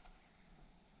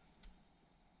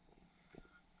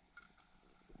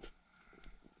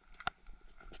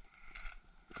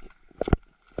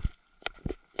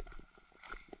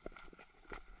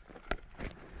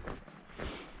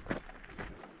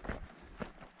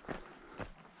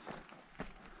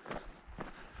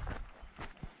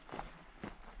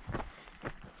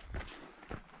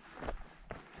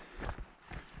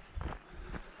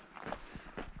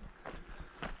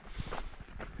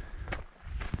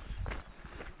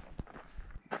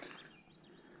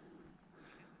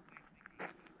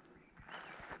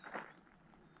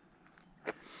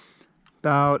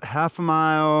 About half a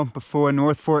mile before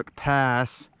North Fork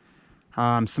Pass.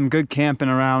 Some good camping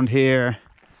around here.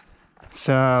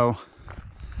 So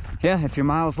yeah, if your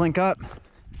miles link up,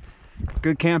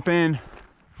 good camping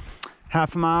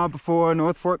half a mile before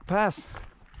North Fork Pass.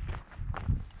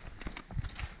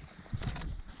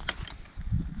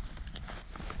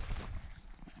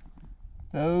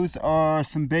 Those are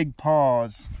some big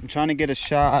paws. I'm trying to get a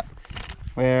shot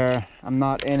where I'm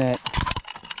not in it.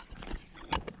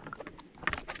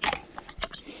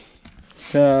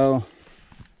 So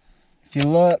if you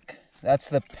look, that's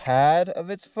the pad of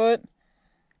its foot,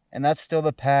 and that's still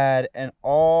the pad, and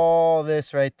all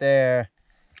this right there,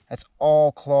 that's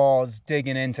all claws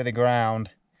digging into the ground.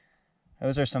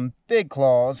 Those are some big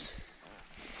claws.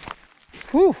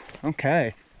 Whew,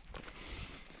 okay.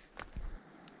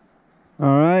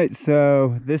 All right,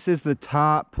 so this is the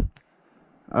top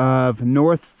of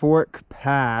North Fork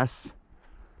Pass,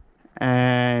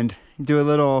 and you do a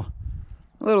little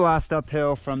last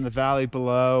uphill from the valley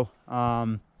below.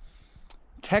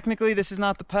 Technically this is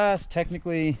not the pass.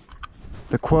 Technically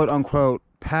the quote-unquote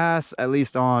pass, at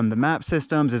least on the map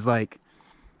systems, is like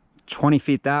 20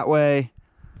 feet that way,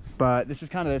 but this is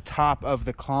kind of the top of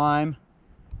the climb.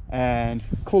 And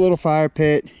cool little fire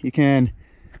pit. You can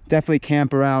definitely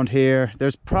camp around here.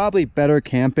 There's probably better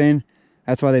camping,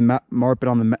 that's why they mark it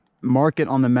on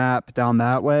the map down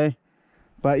that way,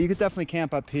 but you could definitely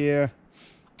camp up here.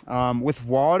 With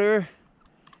water,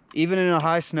 even in a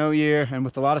high snow year and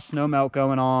with a lot of snow melt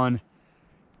going on,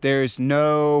 there's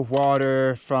no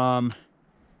water from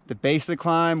the base of the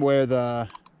climb where the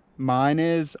mine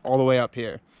is all the way up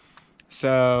here.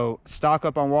 So stock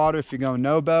up on water if you're going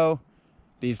no-bow.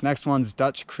 These next ones,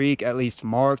 Dutch Creek, at least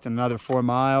marked another 4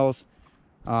 miles,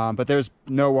 but there's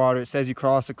no water. It says you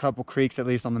cross a couple creeks at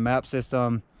least on the map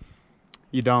system.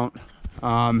 You don't,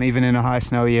 even in a high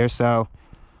snow year. So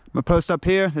I'm gonna post up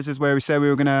here. This is where we said we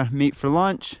were gonna meet for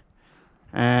lunch,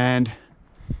 and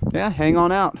yeah, hang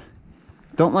on out.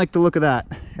 Don't like the look of that.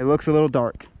 It looks a little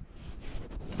dark,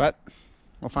 but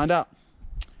we'll find out.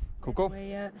 Cool, cool.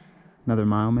 Another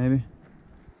mile maybe.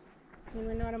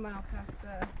 We're not a mile past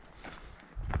the.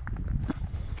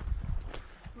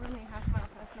 We're only a half mile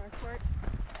past North Fork.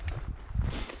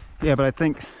 Yeah, but I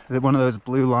think that one of those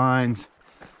blue lines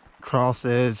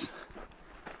crosses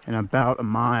in about a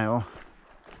mile.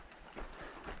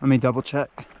 Let me double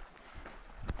check.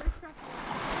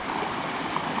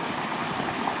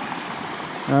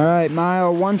 All right,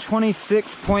 mile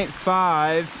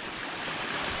 126.5.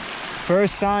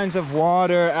 First signs of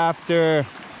water after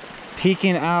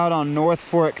peeking out on North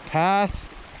Fork Pass.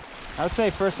 I would say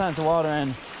first signs of water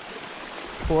in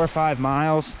 4 or 5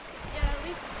 miles. Yeah, at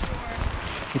least 4.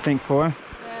 You think 4? Yeah.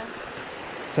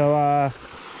 So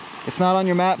it's not on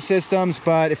your map systems,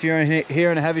 but if you're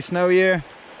here in a heavy snow year,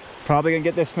 probably gonna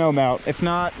get this snow melt. If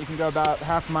not, you can go about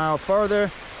half a mile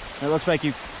further. It looks like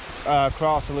you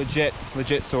cross a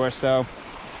legit source. So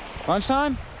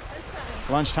lunchtime?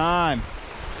 Lunchtime.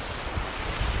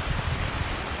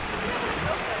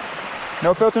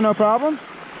 No filter, no problem?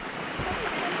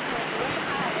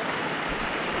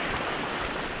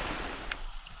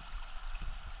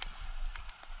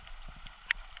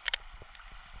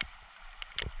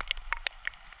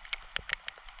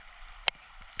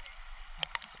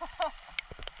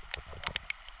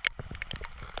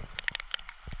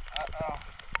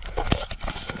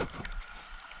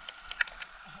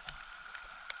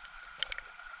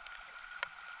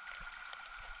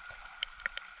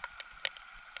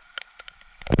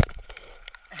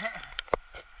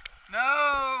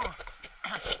 No!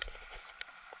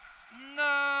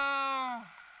 No!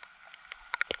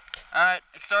 Alright,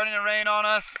 it's starting to rain on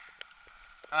us.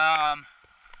 And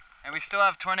we still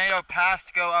have Tornado Pass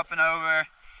to go up and over.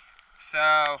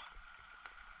 So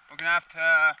we're gonna have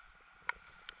to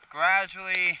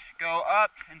gradually go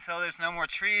up until there's no more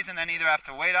trees, and then either have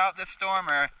to wait out this storm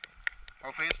or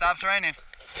hopefully it stops raining.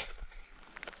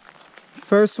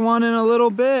 First one in a little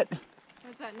bit.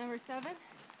 What's that, number 7?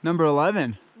 Number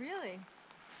 11. Really?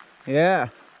 Yeah.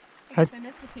 I guess I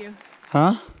missed a few.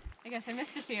 Huh? I guess I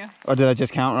missed a few. Or did I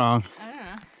just count wrong? I don't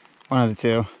know. One of the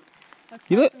two. Let's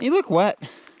You look wet.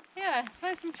 Yeah, let's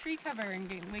find some tree cover and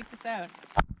wait this out.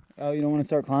 Oh, you don't want to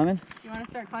start climbing? You want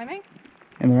to start climbing?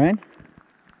 In the rain?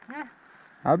 Yeah.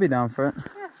 I'll be down for it.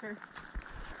 Yeah, sure.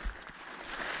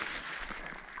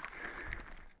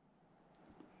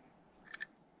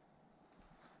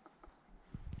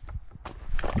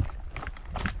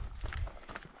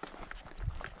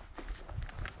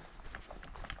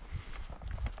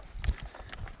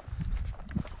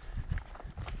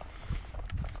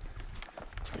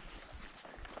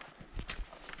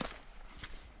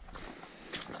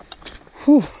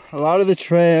 Whew, a lot of the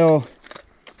trail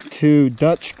to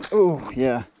Dutch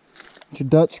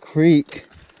Creek,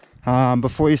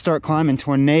 before you start climbing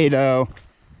Tornado,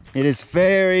 it is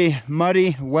very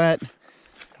muddy, wet,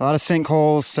 a lot of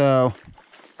sinkholes, so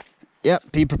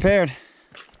yep, be prepared.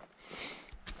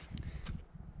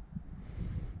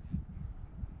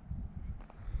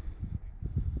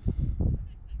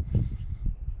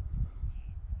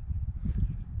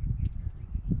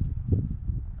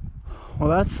 Well,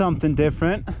 that's something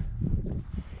different. Came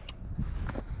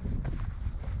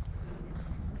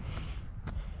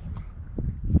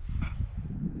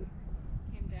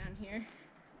down here.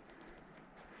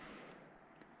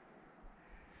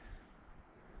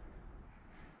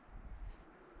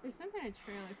 There's some kind of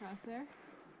trail across there.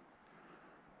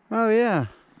 Oh yeah.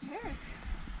 Cheers.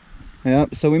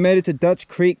 Yep, so we made it to Dutch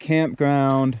Creek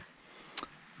Campground,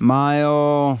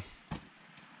 mile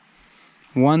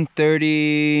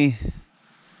 132.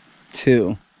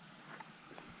 Yeah,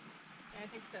 I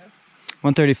think so.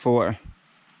 134.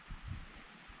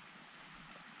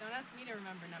 Don't ask me to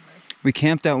remember numbers. We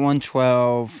camped at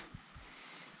 112.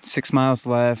 6 miles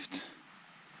left.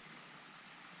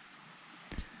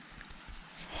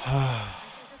 I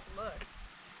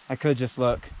could just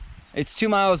look. It's 2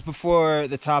 miles before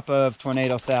the top of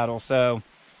Tornado Saddle, so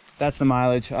that's the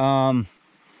mileage. And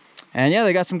yeah,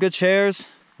 they got some good chairs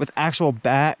with actual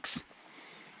backs.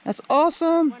 That's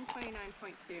awesome.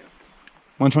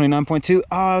 129.2. 129.2.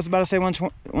 Oh, I was about to say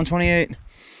 128.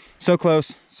 So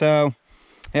close. So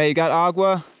yeah, you got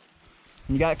agua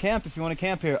and you got camp if you want to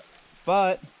camp here.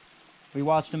 But we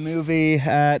watched a movie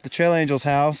at the Trail Angels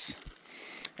house,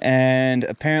 and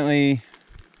apparently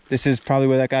this is probably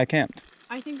where that guy camped.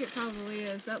 I think it probably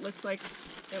is. That looks like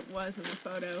it was in the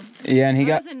photo. Yeah, and he That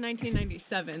got... was in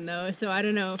 1997 though, so I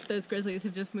don't know if those grizzlies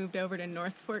have just moved over to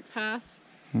North Fork Pass.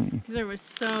 Because there was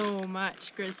so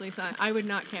much grizzly sign. I would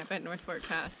not camp at North Fork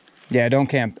Pass. Yeah, don't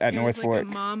camp at North There's Fork.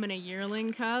 like a mom and a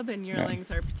yearling cub, and yearlings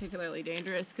are particularly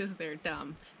dangerous because they're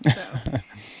dumb. So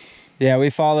Yeah, we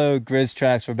followed Grizz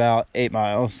tracks for about 8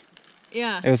 miles.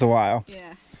 yeah. It was a while.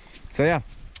 Yeah. So yeah,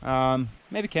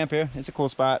 maybe camp here. It's a cool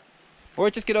spot. Or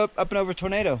just get up and over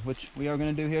Tornado, which we are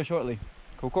going to do here shortly.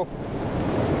 Cool, cool.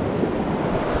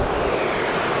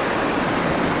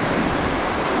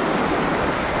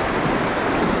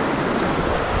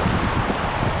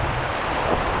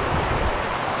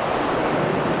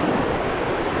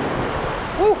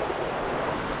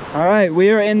 right,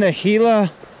 we are in the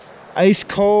Gila Ice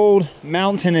Cold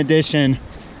Mountain Edition.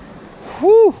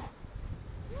 Whew!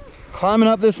 Climbing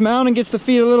up this mountain gets the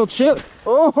feet a little chill.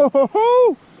 Oh, ho, ho,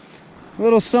 ho. A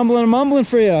little stumbling and mumbling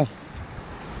for you.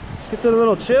 Gets it a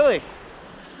little chilly.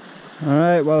 All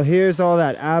right, well, here's all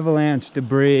that avalanche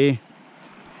debris,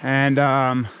 and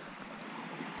I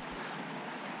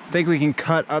think we can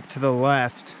cut up to the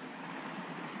left.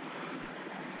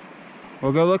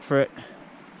 We'll go look for it.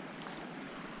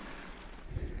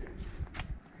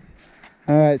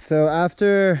 All right, so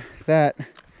after that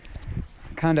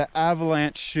kind of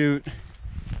avalanche chute,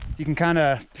 you can kind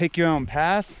of pick your own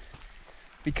path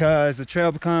because the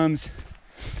trail becomes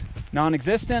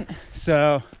non-existent.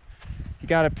 So you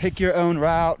got to pick your own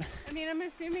route. I mean, I'm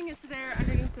assuming it's there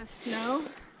underneath the snow,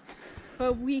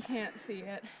 but we can't see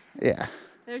it. Yeah.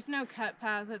 There's no cut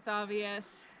path that's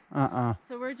obvious.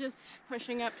 So we're just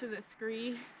pushing up to the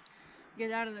scree,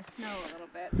 get out of the snow a little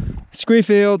bit. Scree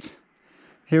fields,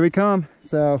 here we come.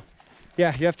 So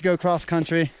yeah, you have to go cross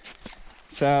country.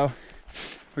 So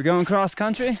we're going cross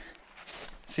country,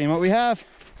 seeing what we have.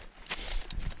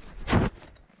 Well,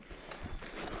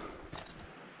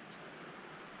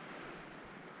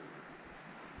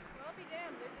 I'll be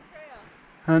damned, there's a trail.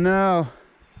 I know.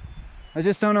 I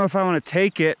just don't know if I want to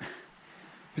take it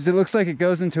because it looks like it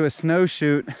goes into a snow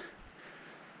chute. Nothing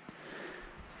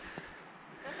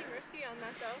risky on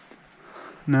that though.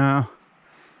 No.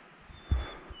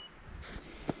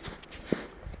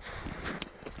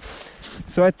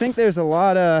 So I think there's a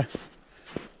lot of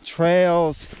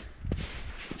trails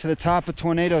to the top of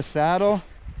Tornado Saddle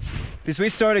because we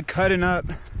started cutting up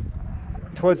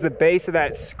towards the base of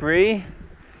that scree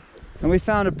and we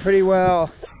found a pretty well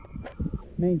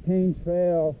maintained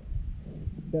trail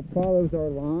that follows our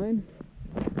line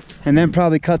and then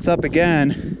probably cuts up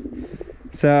again.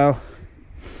 So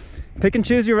pick and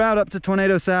choose your route up to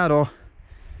Tornado Saddle.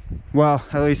 Well,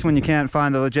 at least when you can't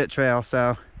find the legit trail.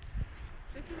 So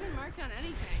this isn't marked on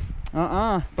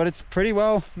anything. but it's pretty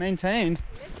well maintained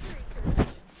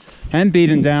and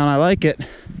beaten down. I like it.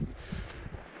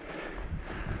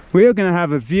 We are gonna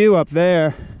have a view up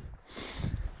there.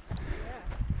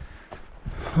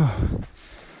 Yeah.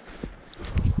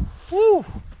 Woo!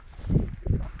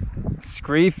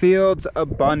 Scree fields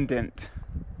abundant.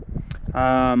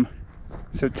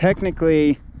 So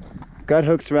technically Gut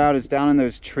Hook's route is down in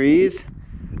those trees,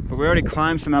 but we already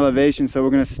climbed some elevation, so we're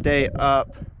gonna stay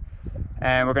up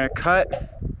and we're gonna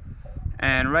cut,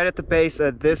 and right at the base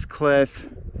of this cliff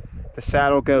the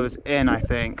saddle goes in, I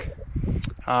think.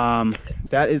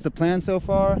 That is the plan so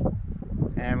far,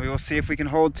 and we will see if we can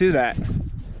hold to that.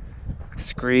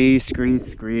 Scree, scree,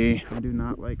 scree. I do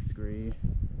not like scree.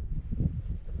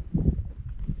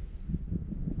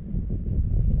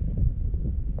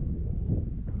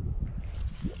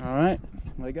 All right,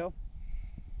 let go.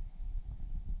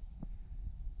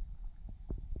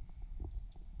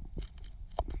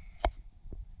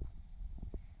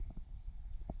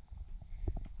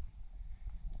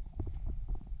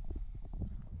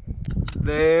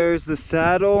 There's the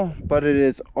saddle, but it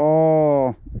is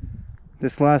all,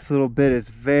 this last little bit is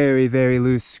very, very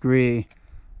loose scree.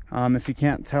 If you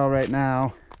can't tell right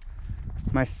now,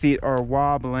 my feet are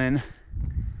wobbling.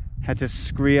 Had to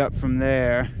scree up from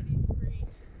there.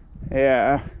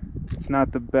 Yeah, it's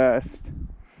not the best,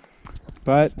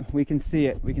 but we can see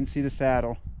it. We can see the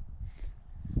saddle.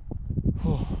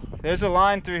 Whew. There's a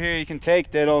line through here you can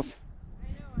take, Diddles.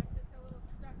 I know, I'm just a little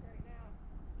stuck right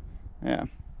now. Yeah.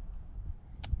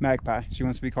 Magpie. She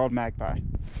wants to be called Magpie.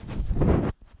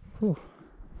 Whew.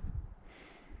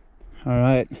 All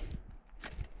right.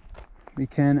 We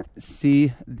can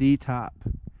see the top.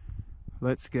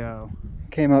 Let's go.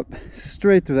 Came up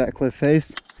straight through that cliff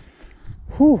face.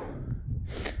 Whew.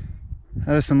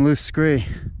 That is some loose scree.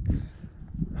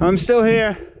 I'm still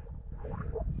here.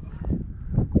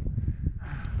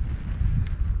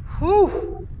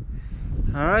 Whew.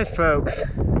 All right, folks.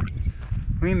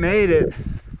 We made it.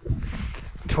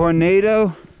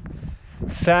 Tornado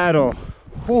Saddle.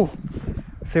 Whew.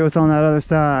 See what's on that other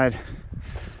side.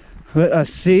 Let us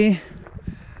see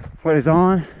what is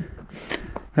on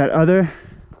that other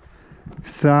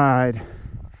side.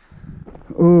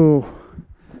 Ooh,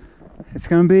 it's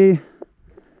gonna be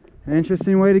an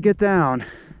interesting way to get down.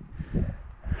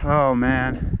 Oh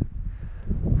man.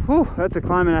 Whew, that's a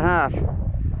climb and a half.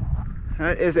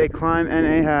 That is a climb and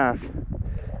a half.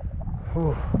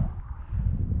 Whew.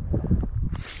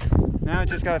 Now I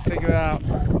just gotta figure out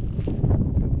the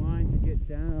line to get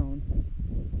down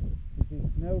to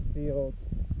these snow fields.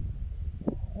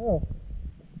 Oh,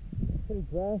 pretty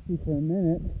grassy for a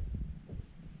minute.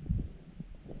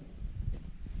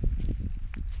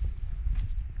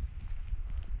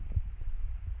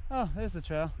 Oh, there's the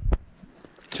trail.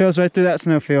 Trail's right through that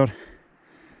snowfield.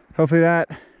 Hopefully that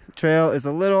trail is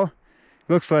a little,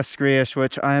 looks less scree-ish,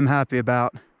 which I am happy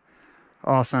about.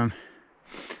 Awesome.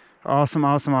 Awesome,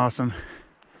 awesome, awesome.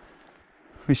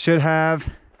 We should have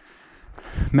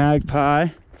Magpie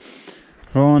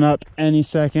rolling up any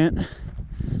second.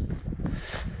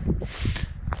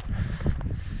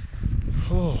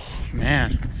 Oh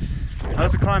man, that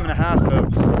was a climb and a half,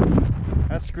 folks.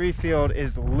 That scree field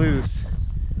is loose.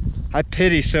 I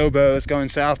pity Sobos going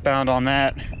southbound on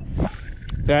that.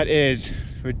 That is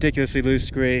ridiculously loose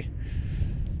scree.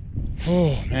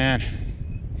 Oh man.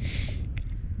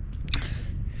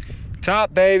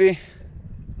 Top, baby.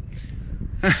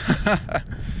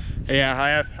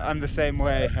 Yeah, I'm the same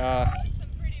way. That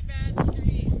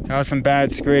was some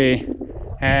bad scree,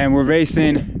 and we're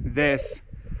racing this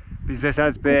because this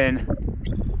has been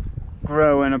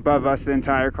growing above us the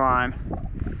entire climb.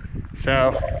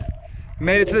 So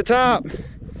made it to the top.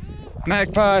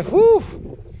 Magpie, whoo!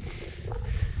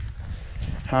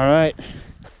 All right,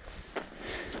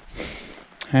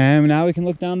 and now we can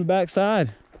look down the back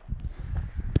side.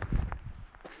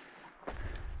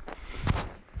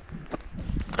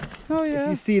 Oh yeah. If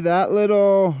you see that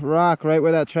little rock right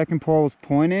where that trekking pole is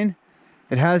pointing,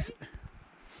 it has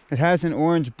an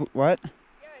orange what? Yeah,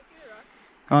 I see the rock.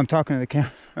 Oh, I'm talking to the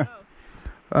camera.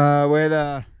 Oh. Where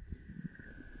the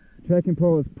trekking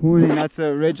pole is pointing, that's the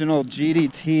original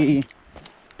GDT,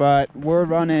 but we're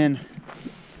running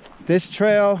this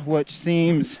trail, which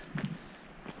seems,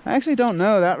 I actually don't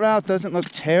know, that route doesn't look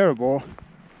terrible.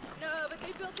 No, but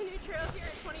they built a new trail here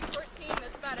in 2014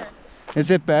 that's better.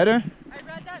 Is it better?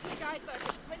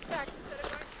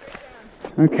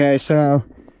 Okay, so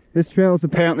this trail is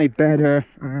apparently better.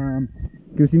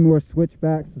 Gives you more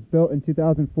switchbacks. It was built in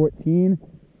 2014.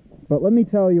 But let me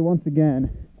tell you once again,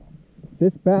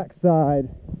 this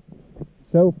backside,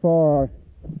 so far,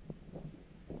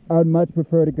 I would much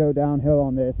prefer to go downhill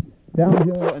on this.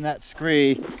 Downhill in that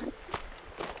scree,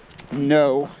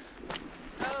 no.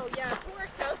 Oh yeah, poor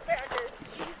southbounders,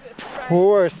 Jesus Christ.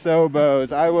 Poor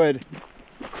Sobos, I would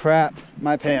crap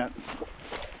my pants.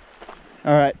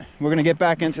 All right, we're gonna get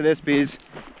back into this because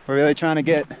we're really trying to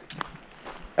get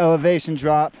elevation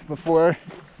drop before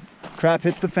crap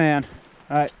hits the fan.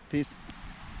 All right, peace.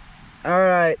 All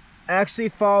right, actually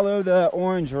follow the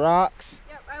orange rocks.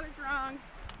 Yep, I was wrong.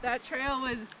 That trail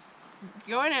was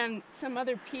going on some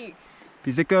other peak.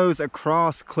 Because it goes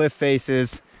across cliff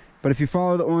faces, but if you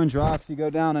follow the orange rocks, you go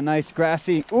down a nice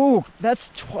grassy, ooh, that's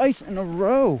twice in a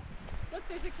row. Look,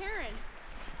 there's a cairn.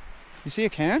 You see a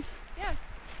cairn? Yeah.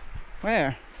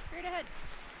 Where? Straight ahead.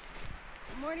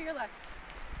 More to your left.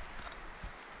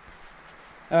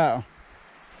 Oh.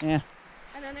 Yeah.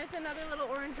 And then there's another little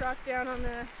orange rock down on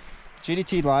the...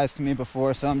 GDT lies to me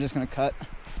before, so I'm just gonna cut.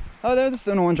 Oh, there's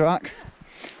an orange rock.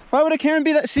 Why would a cairn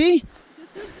be that? See?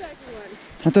 This is the second one.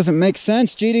 That doesn't make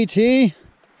sense, GDT.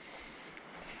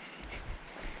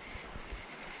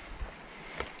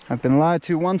 I've been lied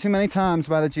to one too many times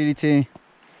by the GDT.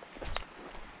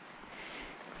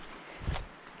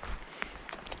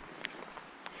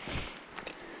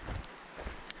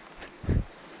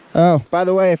 Oh, by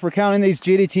the way, if we're counting these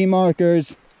GDT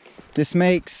markers, this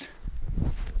makes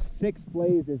 6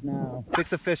 blazes now.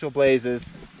 6 official blazes.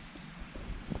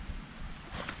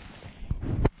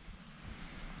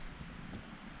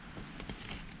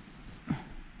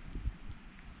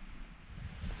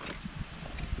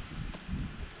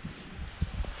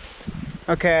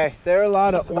 Okay, there are a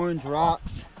lot of orange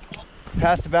rocks.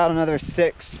 Passed about another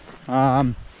 6,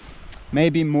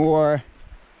 maybe more,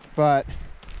 but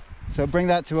so bring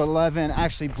that to 11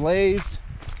 actually blazed,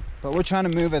 but we're trying to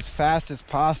move as fast as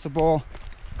possible,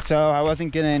 so I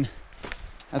wasn't getting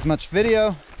as much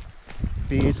video.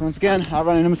 These, once again, I'll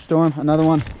run into a storm, another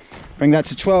one. Bring that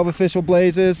to 12 official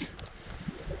blazes,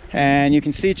 and you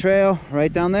can see trail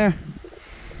right down there.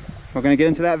 We're gonna get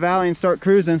into that valley and start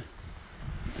cruising.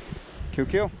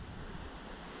 QQ.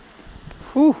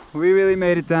 Whew, we really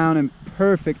made it down in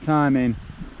perfect timing.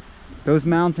 Those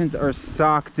mountains are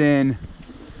socked in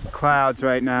clouds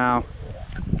right now.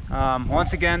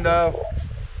 Once again though,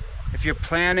 if you're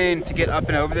planning to get up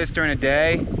and over this during a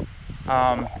day,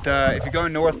 if you're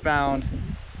going northbound,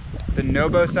 the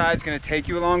Nobo side is going to take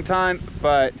you a long time,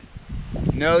 but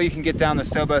no, you can get down the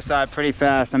Sobo side pretty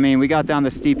fast. I mean, we got down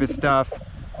the steepest stuff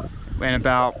in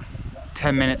about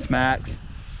 10 minutes max,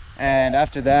 and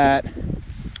after that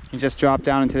you just drop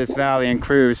down into this valley and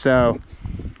cruise. So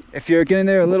if you're getting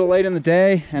there a little late in the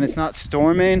day and it's not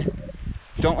storming,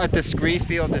 don't let the scree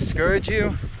field discourage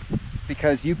you,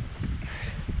 because I'm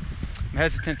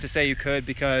hesitant to say you could,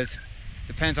 because it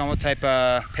depends on what type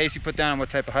of pace you put down and what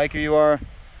type of hiker you are.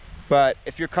 but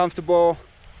if you're comfortable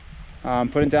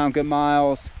putting down good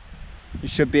miles, you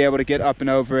should be able to get up and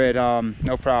over it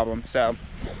no problem. So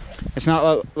it's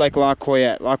not like La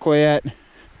Coyette. La Coyette,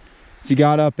 if you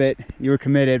got up it, you were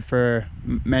committed for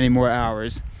many more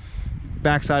hours.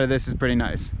 Backside of this is pretty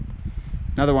nice.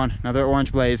 Another one, another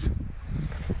orange blaze.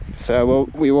 So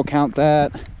we will count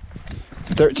that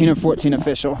 13 or 14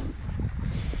 official.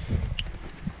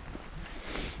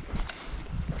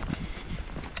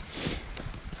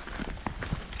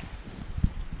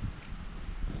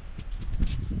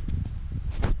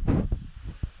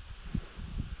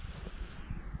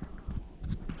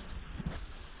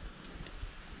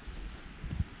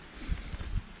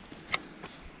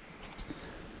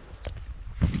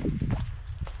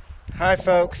 Hi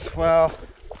folks, well,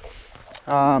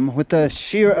 with the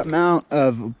sheer amount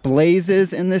of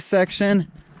blazes in this section,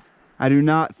 I do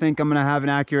not think I'm gonna have an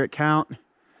accurate count.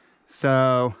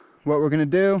 So what we're gonna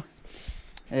do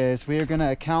is we are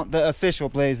gonna count the official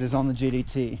blazes on the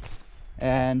GDT,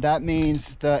 and that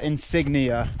means the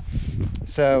insignia.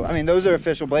 So I mean, those are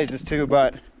official blazes too,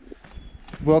 but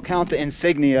we'll count the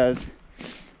insignias,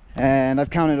 and I've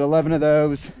counted 11 of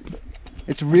those.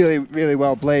 It's really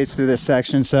well blazed through this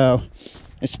section, so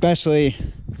especially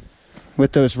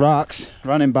with those rocks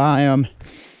running by them,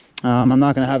 I'm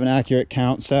not going to have an accurate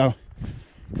count. So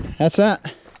that's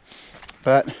that,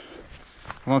 but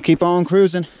we'll keep on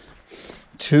cruising.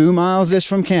 2 miles-ish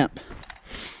from camp.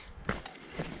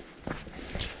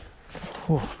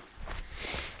 Whew.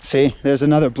 See, there's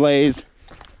another blaze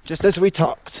just as we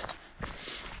talked.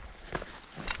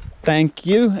 Thank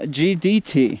you,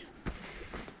 GDT.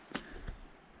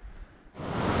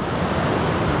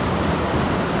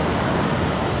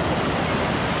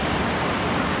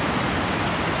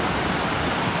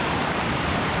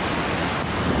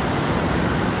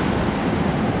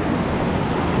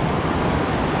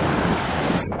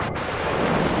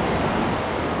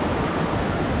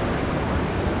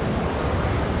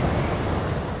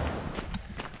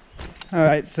 All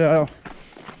right, so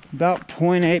about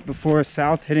 0.8 before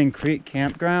South Hidden Creek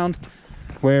campground,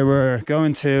 where we're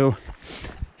going to,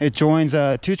 it joins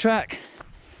a 2-track.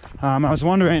 I was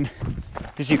wondering,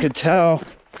 as you could tell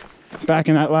back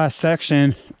in that last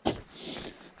section,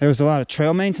 there was a lot of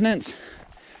trail maintenance.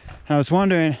 I was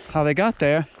wondering how they got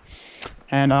there,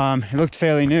 and it looked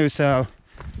fairly new, so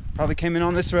probably came in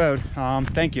on this road.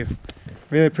 Thank you,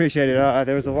 really appreciate it.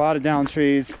 There was a lot of down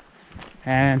trees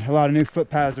and a lot of new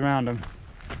footpaths around them.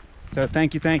 So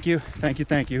thank you,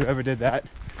 whoever did that.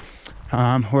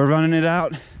 We're running it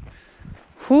out.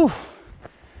 Whew,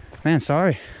 man,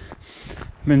 sorry.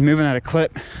 I've been moving at a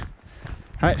clip.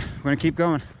 All right, we're gonna keep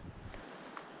going.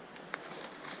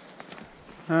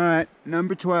 All right,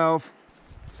 number 12.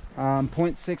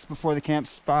 0.6 before the camp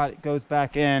spot, it goes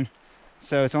back in.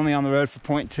 So it's only on the road for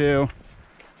 0.2.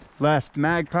 Left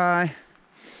magpie,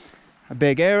 a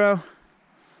big arrow.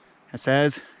 It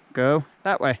says, go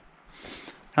that way.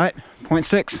 All right,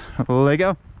 0.6, let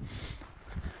go.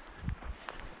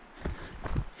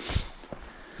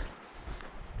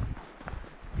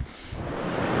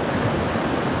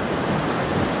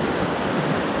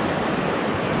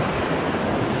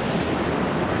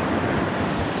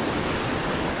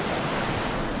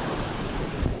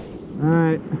 All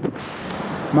right,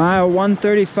 mile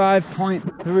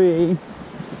 135.3.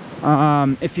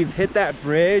 If you've hit that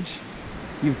bridge,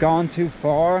 you've gone too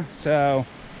far. So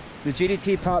the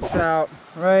GDT pops out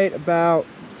right about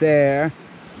there,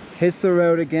 hits the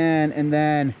road again, and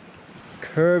then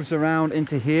curves around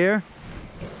into here.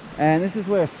 And this is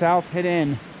where South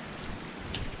Hidden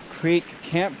Creek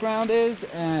campground is,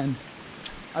 and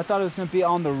I thought it was going to be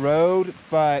on the road,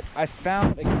 but I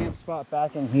found a camp spot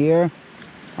back in here.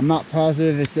 I'm not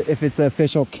positive if it's the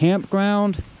official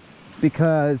campground,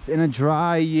 because in a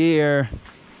dry year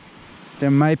there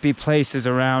might be places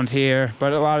around here,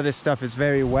 but a lot of this stuff is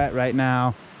very wet right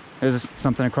now. There's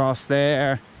something across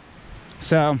there.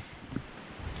 So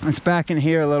it's back in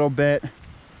here a little bit.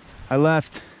 I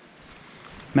left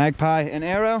magpie and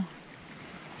arrow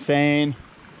saying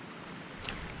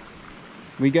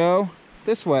we go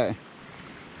this way,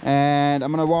 and I'm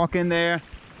gonna walk in there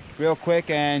real quick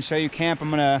and show you camp.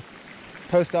 I'm gonna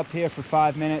post up here for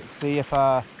 5 minutes, see if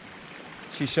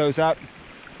she shows up.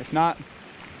 If not,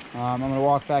 I'm gonna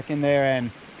walk back in there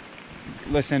and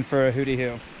listen for a hootie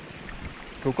hoo.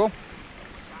 Cool.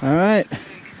 All right,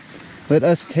 let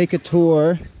us take a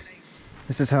tour.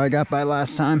 This is how I got by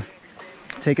last time.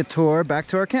 Take a tour back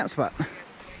to our camp spot.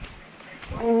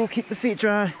 Oh, keep the feet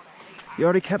dry. You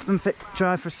already kept them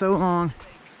dry for so long.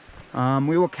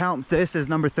 We will count this as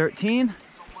number 13,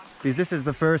 because this is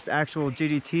the first actual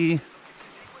GDT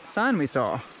sign we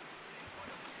saw.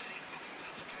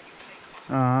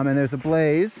 And there's a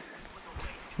blaze.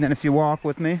 And then if you walk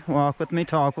with me,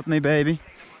 talk with me, baby.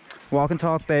 Walk and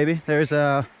talk, baby. There's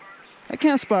a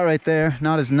camp spot right there.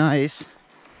 Not as nice.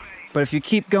 But if you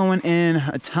keep going in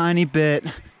a tiny bit,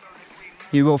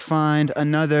 you will find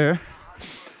another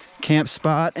camp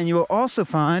spot. And you will also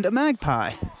find a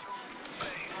magpie.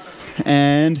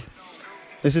 And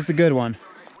this is the good one.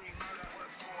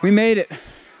 We made it.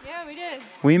 Yeah, we did.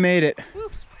 We made it. Woo.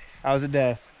 That was a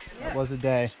day. Yeah. That was a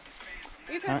day.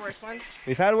 We've had worse ones.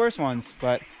 We've had worse ones,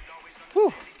 but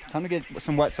whew, time to get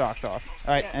some wet socks off.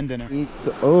 All right, and dinner.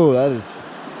 Oh, that is...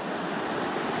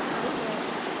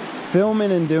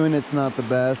 Filming and doing it's not the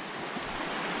best.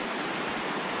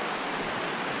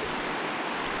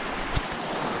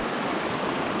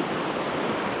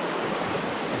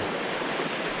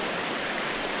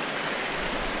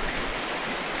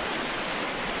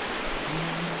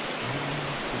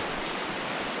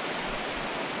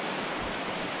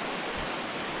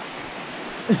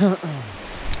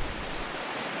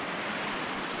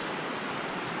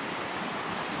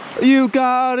 You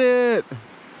got it.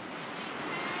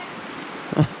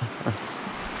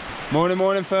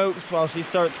 Morning, folks. While she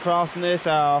starts crossing this,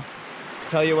 I'll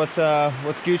tell you what's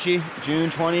Gucci. June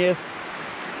 20th,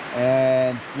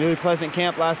 and really pleasant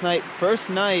camp last night. First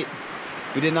night,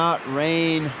 we did not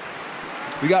rain.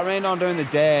 We got rained on during the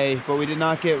day, but we did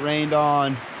not get rained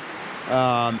on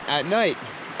at night.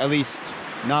 At least,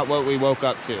 not what we woke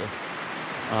up to.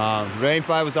 Rain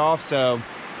fly was off, so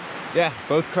yeah,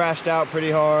 both crashed out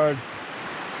pretty hard.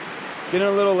 Getting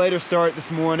a little later start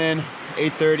this morning,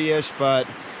 8:30ish, but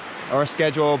our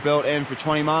schedule built in for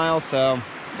 20 miles, so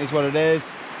is what it is.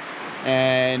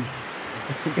 And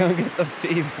gonna get the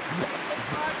feet.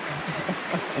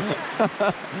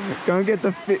 Gonna get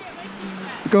the feet.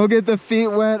 Go get the feet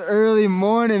wet early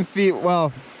morning feet.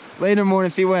 Well, later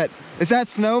morning feet wet. Is that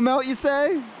snow melt, you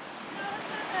say? No, it's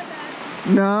not that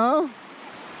bad. No?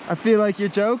 I feel like you're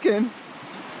joking.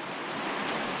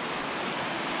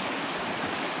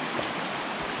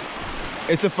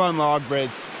 It's a fun log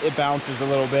bridge. It bounces a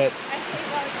little bit. I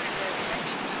hate log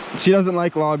bridges. She doesn't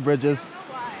like log bridges. I don't know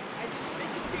why. They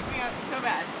just creep me out so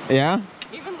bad. Yeah?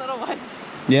 Even little ones.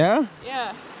 Yeah?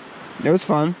 Yeah. It was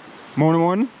fun. Morning.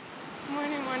 Morning.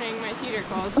 My teeter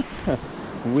called.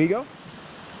 We go.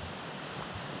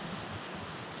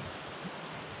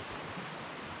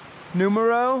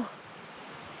 Numero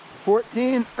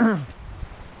 14.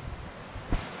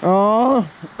 Oh.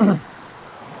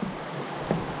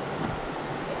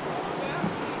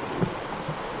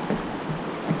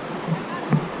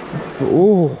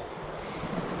 Ooh.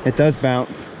 It does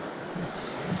bounce.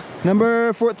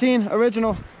 Number 14,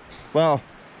 original. Well,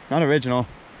 not original.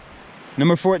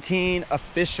 Number 14,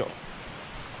 official.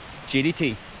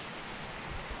 GDT.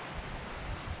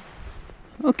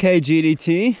 Okay,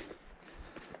 GDT.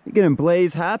 You're getting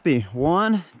blaze happy.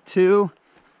 1, 2,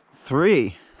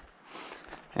 3.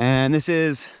 And this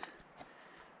is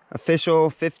official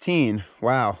 15.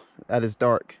 Wow, that is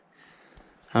dark.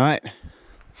 All right.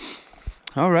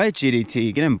 All right,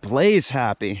 GDT, getting blaze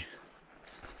happy.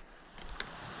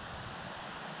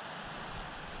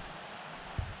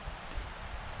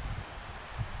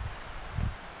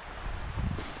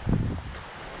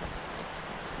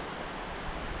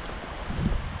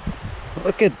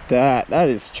 Look at that. That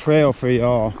is trail for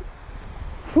y'all.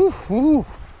 Whew, whew.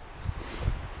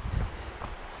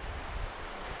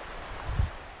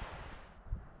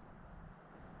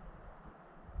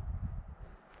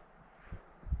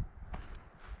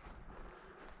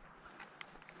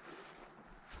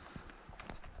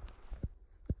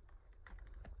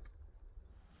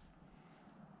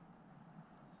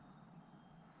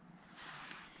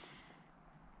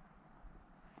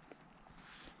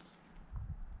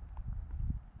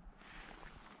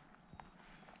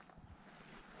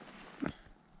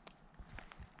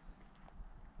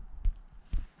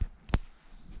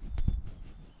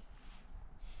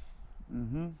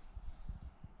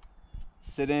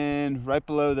 Sitting right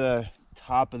below the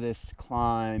top of this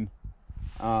climb.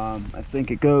 I think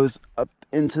it goes up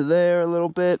into there a little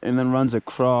bit and then runs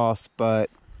across, but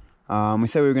we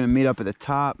said we were going to meet up at the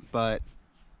top, but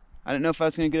I didn't know if I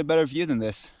was going to get a better view than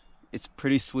this. It's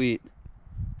pretty sweet.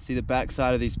 See the back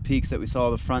side of these peaks that we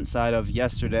saw the front side of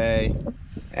yesterday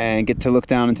and get to look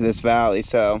down into this valley.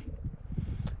 So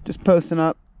just posting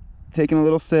up, taking a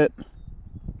little sit.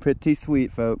 Pretty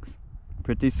sweet, folks.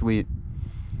 Pretty sweet.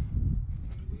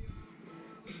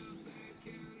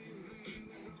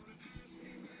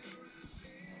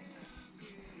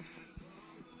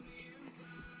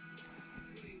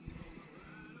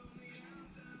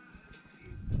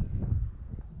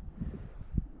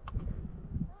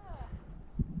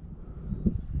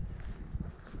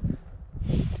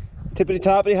 Tippity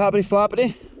toppity hoppity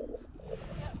floppity.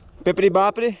 Bippity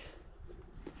boppity.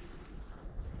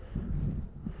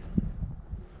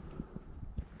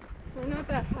 We're not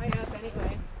that high up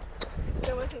anyway.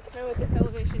 There wasn't snow at this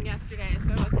elevation yesterday, so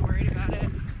I wasn't worried about it.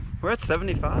 We're at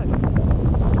 75.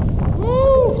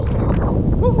 Woo!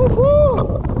 Woo, woo, woo!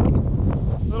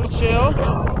 Little chill.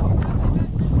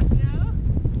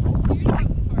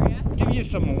 Give you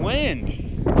some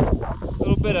wind. A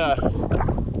little bit of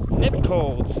nip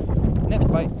colds, nip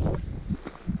bites.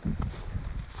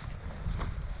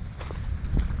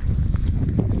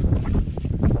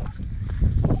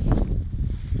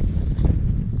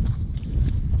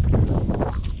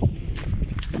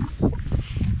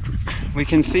 We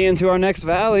can see into our next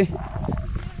valley.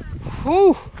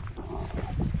 Whew.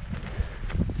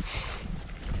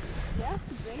 Yes,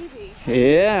 baby.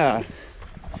 Yeah.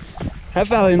 That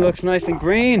valley looks nice and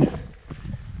green.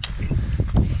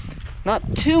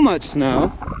 Not too much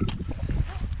snow.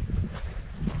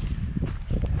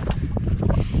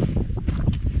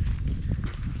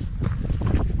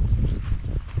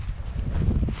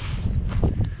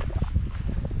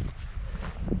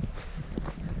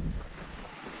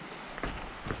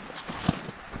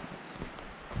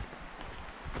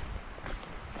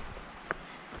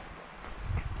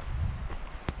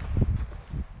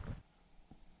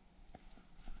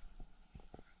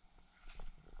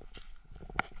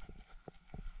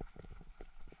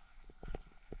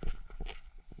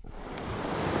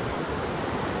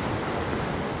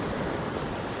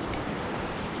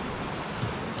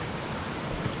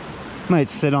 Might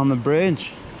sit on the bridge.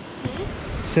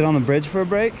 Hmm? Sit on the bridge for a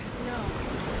break?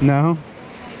 No. No?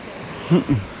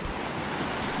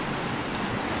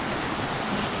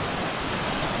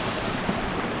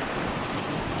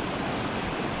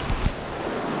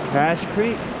 Cache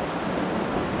Creek?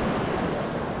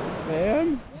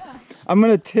 Van? Yeah. I'm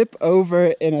gonna tip over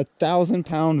in a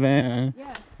 1,000-pound van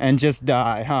Yeah. and just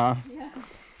die, huh? Yeah.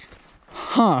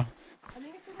 Huh. I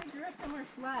think it's because I grew up somewhere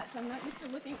flat, so I'm not used to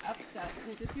looking up stuff,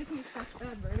 and it just gives me such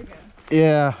bad vertigo.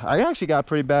 Yeah, I actually got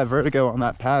pretty bad vertigo on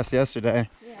that pass yesterday.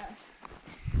 Yeah.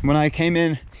 When I came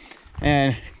in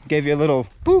and gave you a little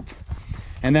boop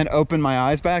and then opened my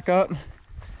eyes back up,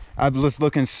 I was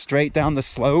looking straight down the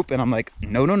slope and I'm like,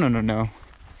 no, no, no, no, no.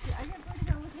 Yeah, I get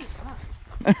vertigo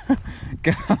looking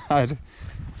up. God,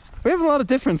 we have a lot of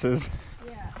differences.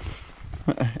 Yeah.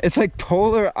 It's like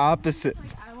polar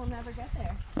opposites. Like, I will never get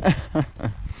there.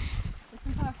 It's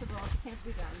impossible. It can't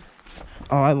be done.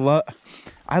 Oh,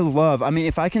 I mean,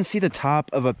 if I can see the top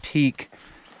of a peak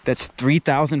that's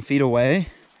 3,000 feet away,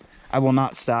 I will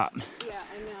not stop. Yeah,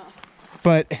 I know.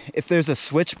 But if there's a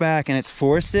switchback and it's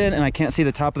forested and I can't see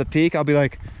the top of the peak, I'll be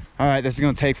like, all right, this is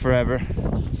gonna take forever.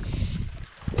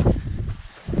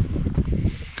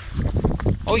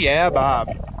 Oh yeah, Bob.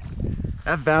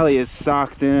 That valley is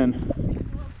socked in.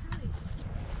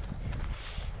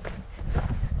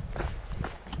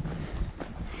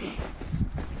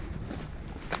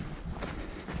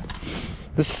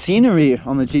 The scenery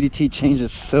on the GDT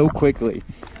changes so quickly.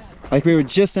 Like we were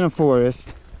just in a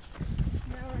forest.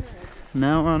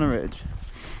 Now we're on a ridge.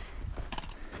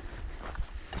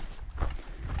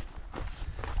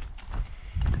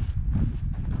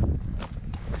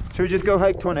 Should we just go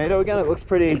hike Tornado again? It looks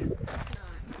pretty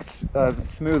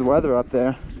smooth weather up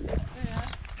there.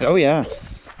 Oh yeah.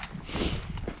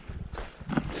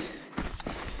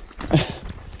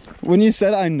 When you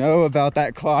said I know about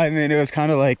that climbing, it was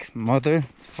kind of like,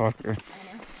 motherfucker.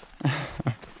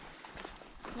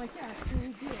 Like, yeah,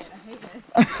 you do it. I hate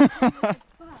it. Like,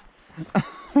 fuck.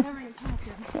 Never gonna talk to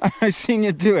him. I seen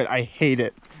you do it. I hate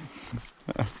it.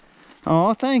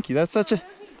 Oh, thank you. That's such a...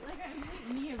 Like, I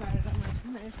hate me about it. I'm like,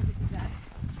 I'm not supposed to do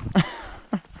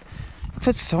that.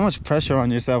 Put so much pressure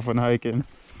on yourself when hiking.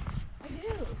 I do,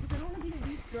 because I don't want to be the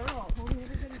weak girl holding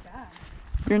everybody back.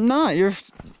 You're not.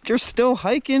 You're still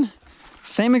hiking.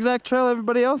 Same exact trail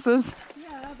everybody else is.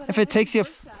 Yeah, but If it takes you...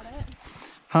 worse at it.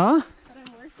 Huh? But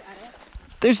I'm worse at it.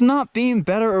 There's not being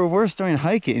better or worse during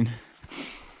hiking.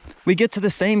 We get to the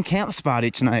same camp spot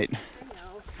each night. I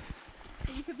know.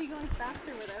 But you could be going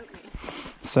faster without me.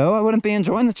 So I wouldn't be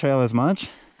enjoying the trail as much.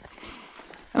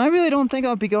 And I really don't think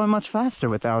I'd be going much faster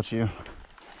without you. I'm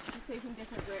taking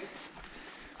different breaks.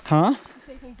 Huh? I'm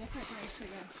taking different breaks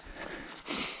again.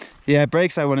 Yeah,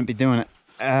 breaks I wouldn't be doing it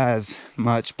as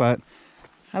much, but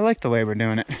I like the way we're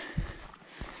doing it. Well,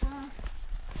 as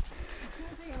soon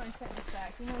as I get my fitness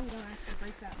back, you know we don't actually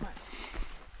break that much.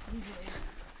 Usually.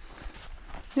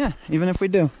 Yeah, even if we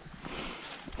do.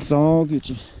 It's all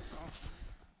Gucci.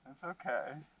 That's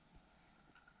okay.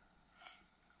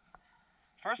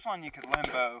 First one you could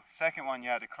limbo, second one you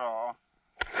had to crawl.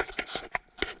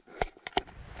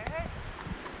 Hey.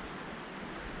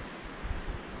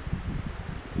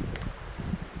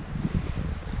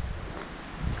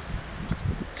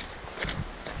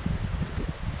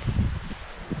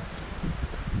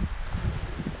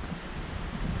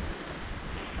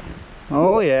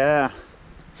 Oh yeah.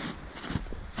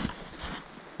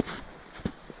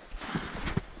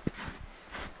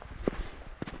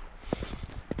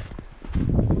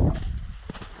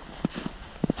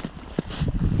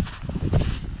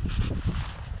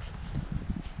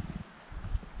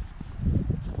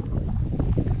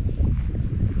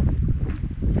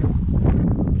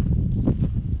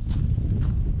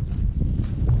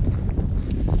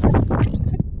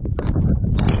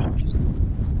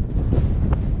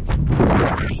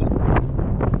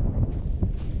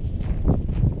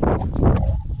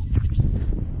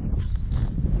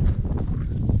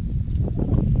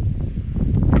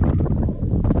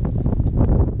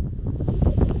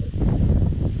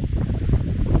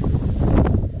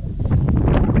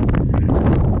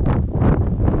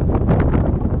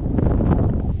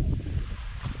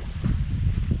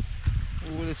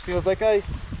 Feels like ice.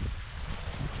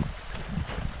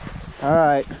 All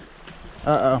right.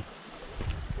 Uh-oh.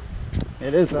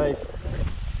 It is ice.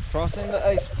 Crossing the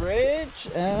ice bridge,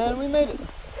 and we made it.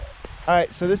 All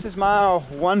right, so this is mile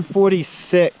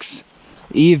 146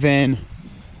 even,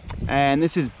 and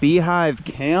this is Beehive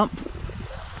Camp.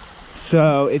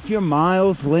 So if your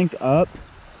miles link up,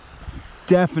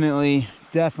 definitely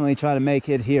try to make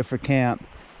it here for camp.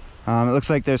 It looks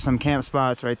like there's some camp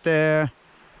spots right there.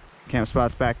 Camp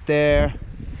spots back there.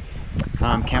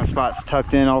 Camp spots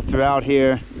tucked in all throughout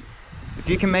here. If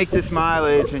you can make this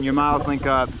mileage and your miles link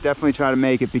up, definitely try to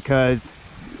make it, because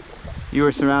you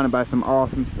are surrounded by some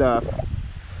awesome stuff.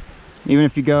 Even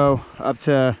if you go up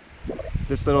to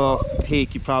this little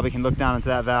peak, you probably can look down into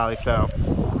that valley. So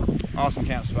awesome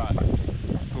camp spot.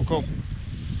 Cool.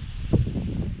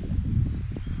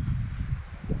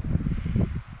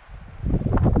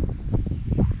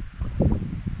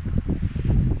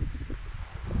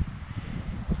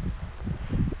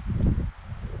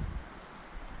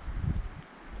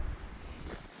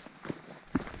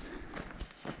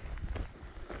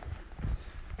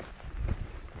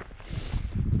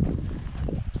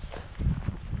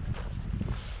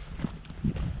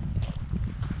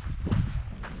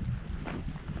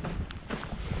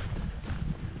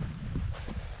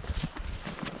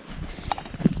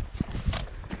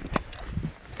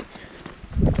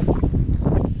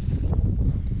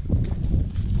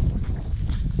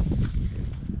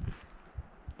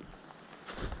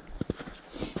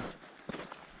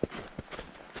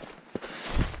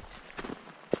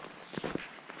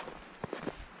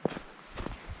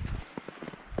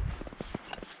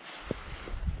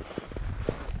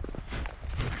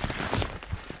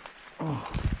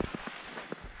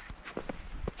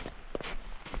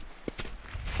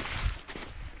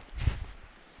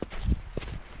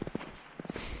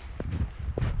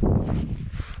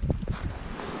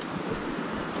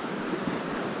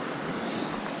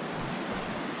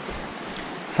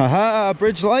 Haha,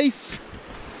 bridge life.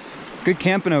 Good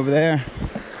camping over there.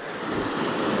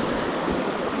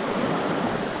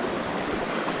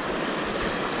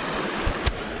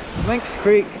 Lynx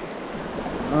Creek.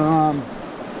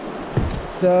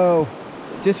 So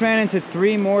just ran into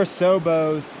 3 more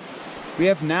Sobos. We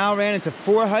have now ran into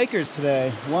 4 hikers today.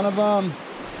 One of them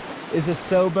is a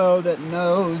Sobo that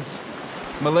knows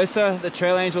Melissa, the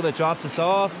trail angel that dropped us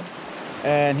off,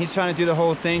 and he's trying to do the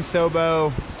whole thing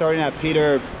Sobo, starting at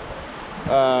Peter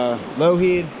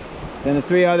Lougheed. Then the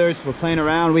 3 others were playing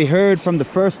around. We heard from the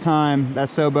first time that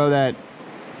Sobo that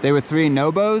they were 3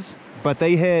 Nobos, but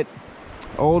they hit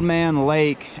Old Man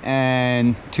Lake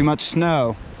and too much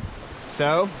snow.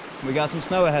 So we got some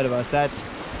snow ahead of us. That's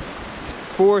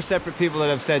 4 separate people that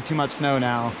have said too much snow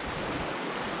now.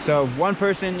 So 1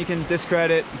 person you can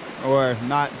discredit or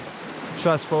not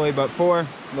trust fully, but 4 a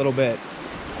little bit.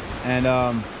 And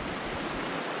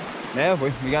yeah,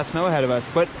 we got snow ahead of us,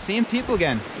 but seeing people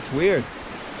again, it's weird.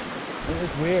 It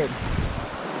is weird.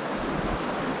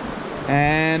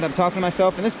 And I'm talking to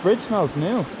myself, and this bridge smells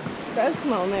new. It does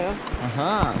smell new.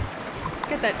 Uh-huh.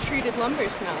 Get that treated lumber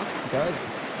smell. It does.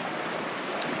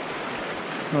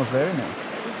 It smells very new.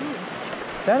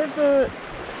 That is the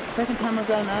second time I've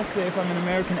gotten asked today if I'm an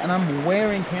American, and I'm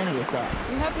wearing Canada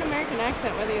socks. You have an American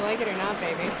accent whether you like it or not,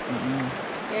 baby.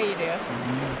 Yeah, you do.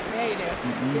 Yeah, you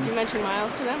do. Did you mention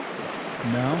miles to them?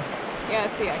 No. Yeah,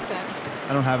 it's the accent.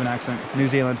 I don't have an accent. New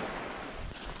Zealand.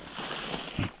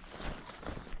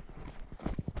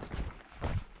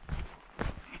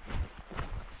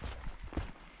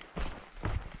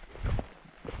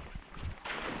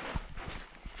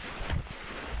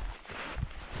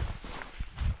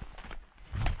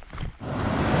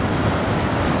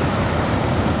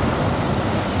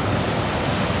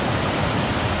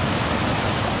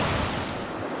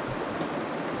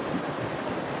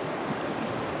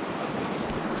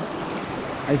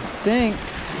 I think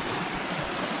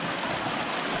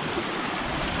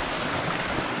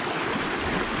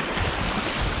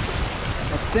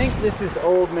this is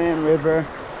Old Man River.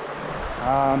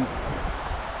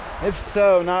 If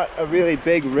so, not a really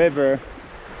big river,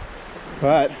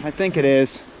 but I think it is.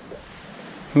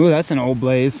 Ooh, that's an old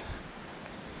blaze.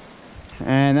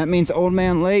 And that means Old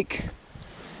Man Lake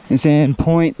is in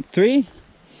 0.3.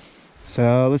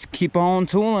 So let's keep on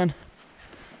tooling.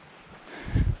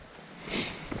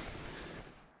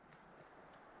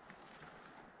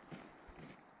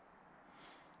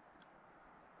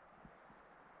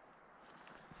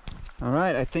 All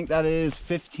right, I think that is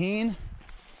 15,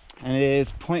 and it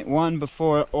is 0.1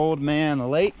 before Old Man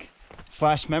Lake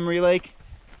 / Memory Lake.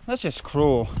 That's just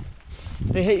cruel.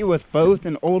 They hit you with both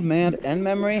an Old Man and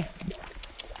Memory.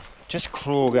 Just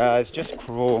cruel, guys, just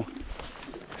cruel.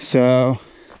 So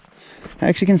I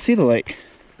actually can see the lake.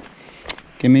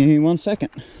 Give me 1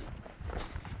 second.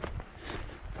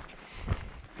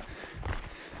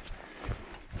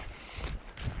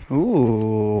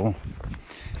 Ooh.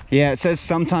 Yeah, it says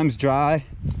sometimes dry.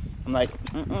 I'm like,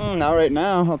 not right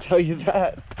now, I'll tell you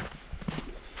that.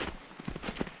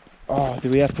 Oh, do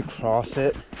we have to cross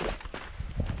it?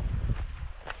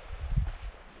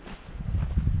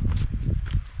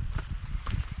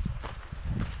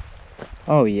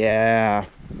 Oh yeah.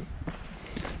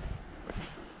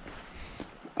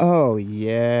 Oh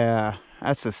yeah,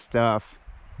 that's the stuff.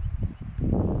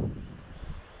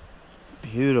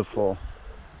 Beautiful.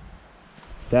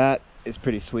 That is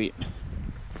pretty sweet.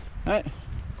 All right, I'm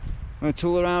gonna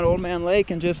tool around Old Man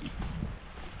Lake and just,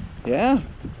 yeah,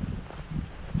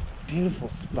 beautiful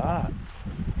spot.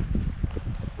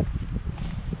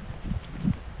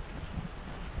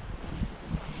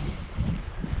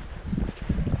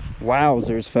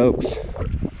 Wowzers, folks.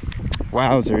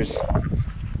 Wowzers.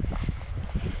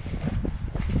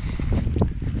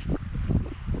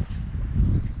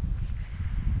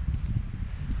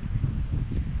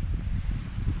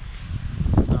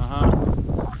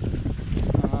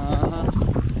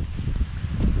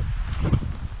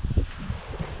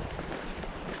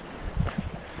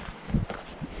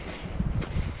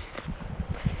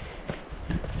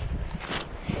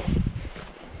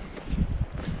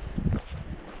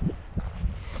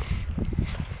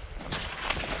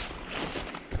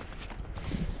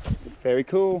 Very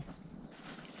cool.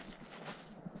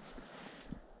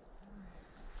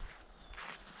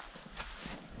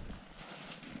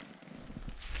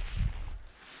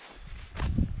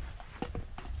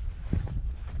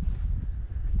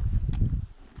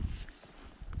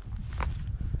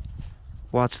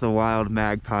 Watch the wild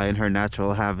magpie in her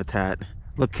natural habitat.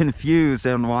 Look confused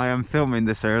on why I'm filming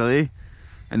this early.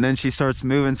 And then she starts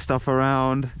moving stuff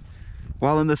around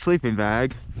while in the sleeping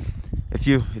bag.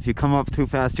 If you come up too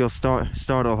fast, you'll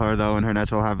startle her though in her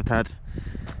natural habitat.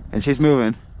 And she's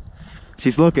moving.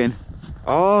 She's looking.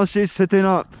 Oh, she's sitting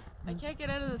up. I can't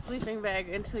get out of the sleeping bag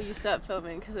until you stop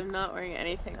filming because I'm not wearing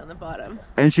anything on the bottom.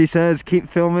 And she says, keep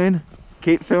filming.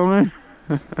 Keep filming.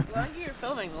 The longer you're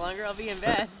filming, the longer I'll be in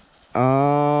bed.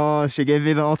 Oh, she gave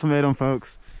me the ultimatum,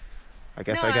 folks. I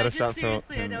guess No, I gotta stop filming.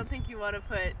 Seriously, I don't think you want to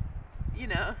put, you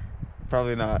know.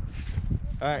 Probably not.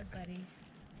 Alright. Buddy.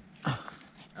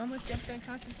 Almost stepped on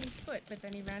Constantine's foot, but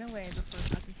then he ran away before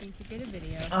Constantine could get a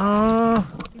video. Oh.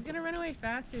 He's gonna run away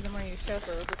faster the more you show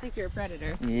for. I think you're a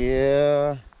predator.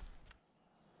 Yeah.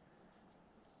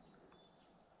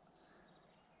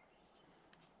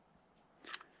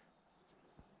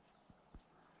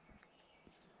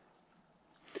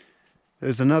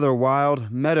 There's another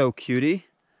wild meadow cutie,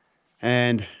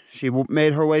 and she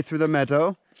made her way through the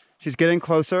meadow. She's getting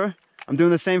closer. I'm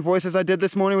doing the same voice as I did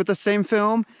this morning with the same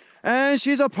film, and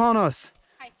she's upon us.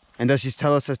 Hi. And does she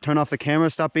tell us to turn off the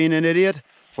camera, stop being an idiot,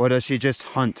 or does she just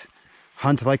hunt?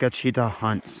 Hunt like a cheetah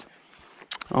hunts.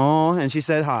 Oh, and she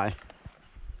said hi.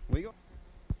 We go.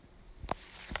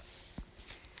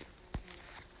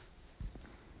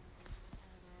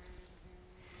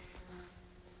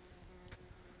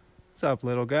 What's up,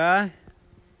 little guy?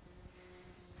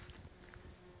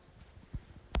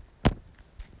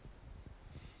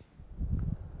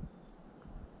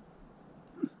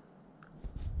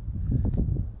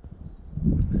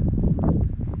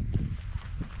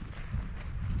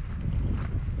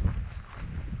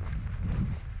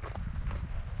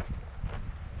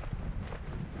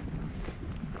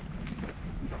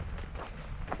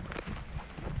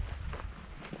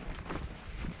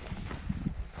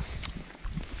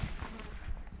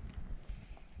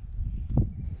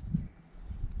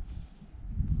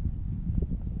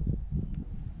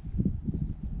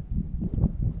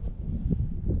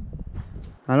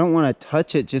 I don't want to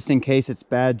touch it just in case it's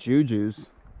bad jujus.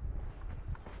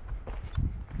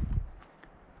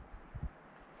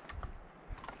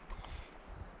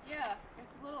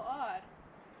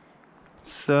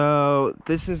 So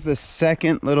this is the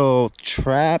second little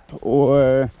trap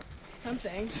or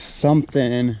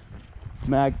something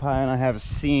Magpie and I have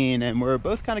seen, and we're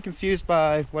both kind of confused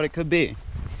by what it could be.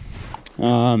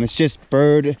 It's just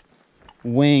bird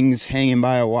wings hanging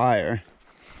by a wire.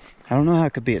 I don't know how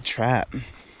it could be a trap.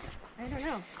 I don't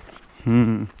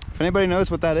know. If anybody knows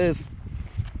what that is,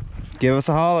 give us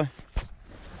a holler.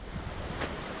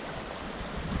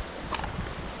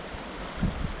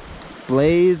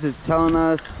 Blaze is telling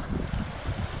us,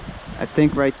 I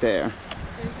think right there.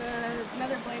 There's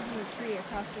another blaze in the tree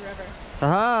across the river.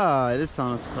 Aha, it is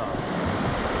telling us across.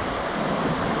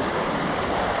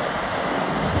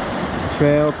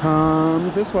 Trail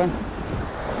comes this way.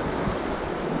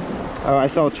 Oh, I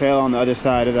saw a trail on the other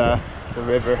side of the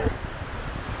river.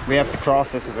 We have to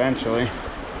cross this eventually.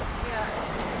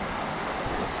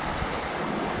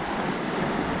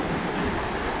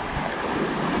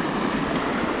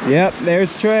 Yep,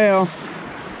 there's trail.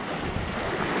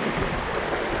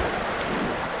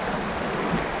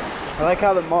 I like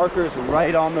how the marker's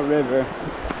right on the river.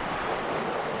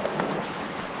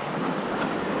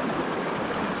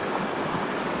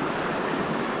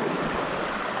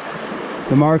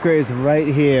 The marker is right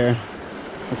here.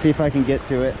 Let's see if I can get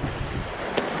to it.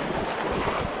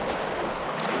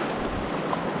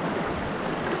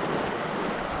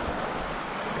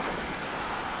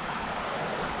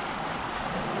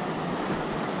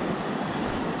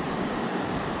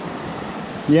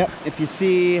 Yep, if you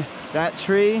see that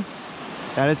tree,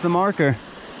 that is the marker.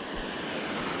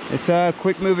 It's a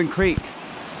quick moving creek.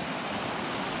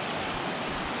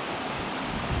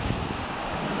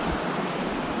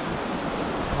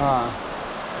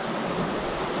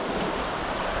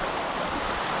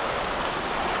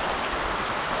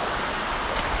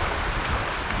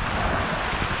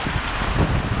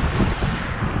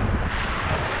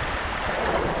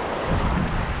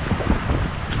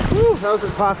 Whew, that was a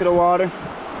pocket of water.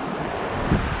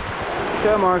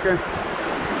 Trail marker.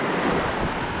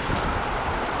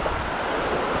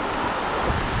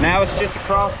 Now it's just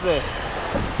across this.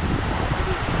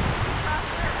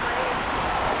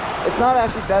 It's not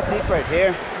actually that deep right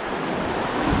here.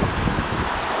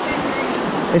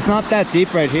 It's not that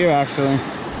deep right here actually.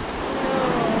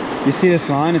 You see this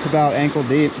line? It's about ankle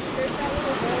deep.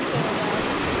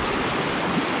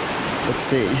 Let's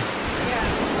see.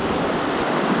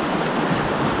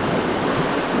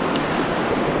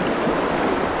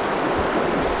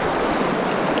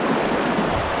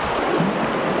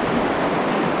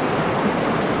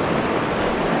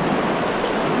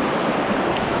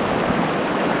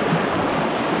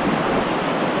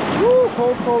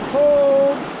 Cold, cold,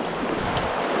 cold.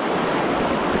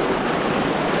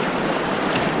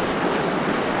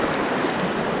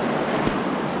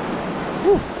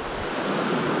 Whew.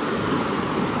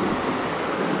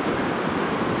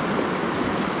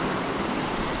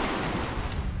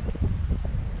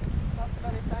 Lots of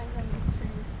other signs on these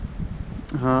trees.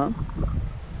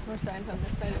 More signs on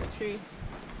this side of the tree.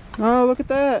 Oh, look at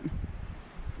that.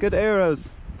 Good arrows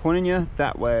pointing you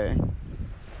that way.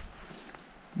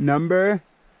 Number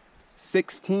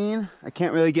 16. I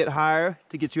can't really get higher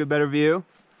to get you a better view,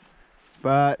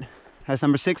 but that's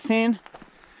number 16,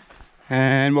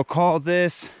 and we'll call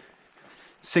this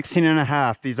 16 and a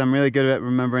half because I'm really good at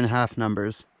remembering half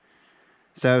numbers.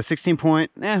 So 16 point,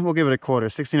 we'll give it a quarter.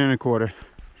 16 and a quarter.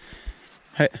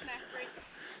 Hey,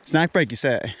 snack break, you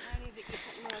say? I need to get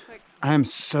something real quick. I'm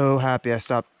so happy I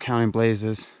stopped counting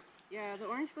blazes. Yeah, the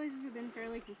orange blazes have been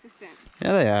fairly consistent.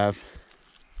 Yeah, they have.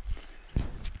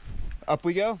 Up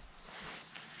we go.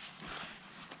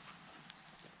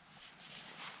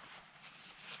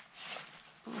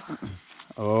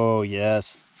 Oh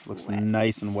yes, looks wet.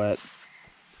 Nice and wet.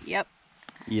 Yep.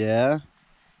 Yeah.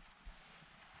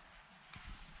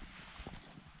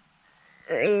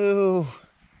 Ew.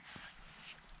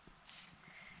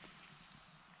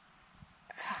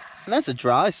 And that's a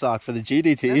dry sock for the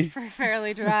GDT. That's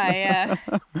fairly dry, yeah.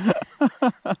 I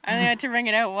only had to wring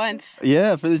it out once.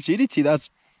 Yeah, for the GDT, that's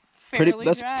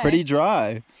dry. pretty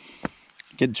dry.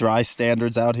 Get dry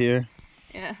standards out here.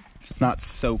 Yeah. If it's not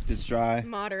soaked, it's dry.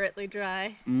 Moderately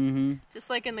dry. Mm-hmm. Just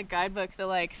like in the guidebook, the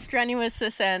like strenuous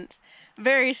ascent,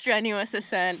 very strenuous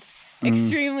ascent,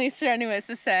 extremely strenuous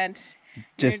ascent.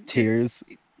 Just tears.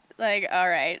 Just, like, all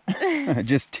right.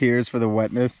 Just tears for the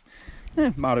wetness.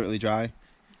 Moderately dry.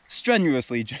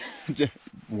 Strenuously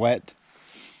wet.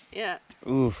 Yeah.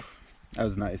 Ooh, that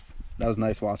was nice. That was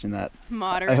nice watching that.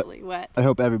 Moderately wet. I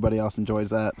hope everybody else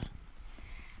enjoys that.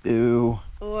 Ew.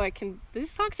 Oh,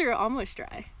 these socks are almost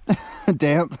dry.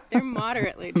 Damp? They're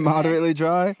moderately dry. Moderately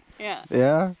dry? Yeah.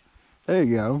 Yeah? There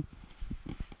you go.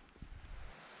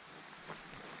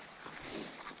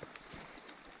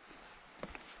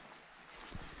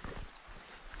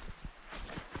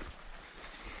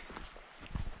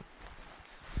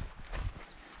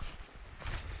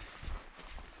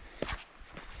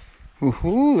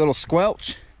 Ooh, little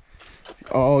squelch.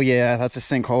 Oh yeah, that's a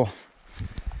sinkhole.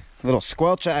 Little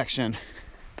squelch action.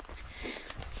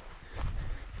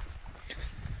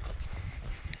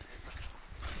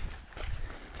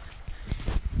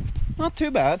 Not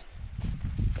too bad.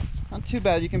 Not too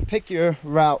bad. You can pick your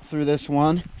route through this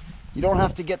one. You don't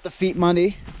have to get the feet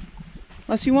muddy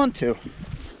unless you want to.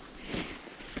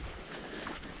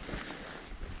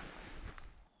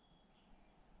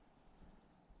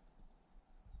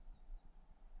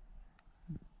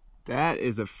 That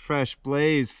is a fresh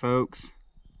blaze, folks.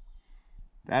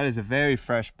 That is a very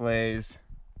fresh blaze.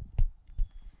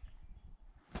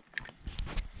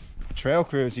 Trail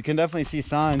crews, you can definitely see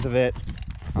signs of it.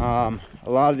 A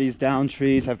lot of these down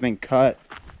trees have been cut.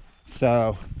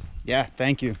 So yeah,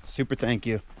 thank you, super thank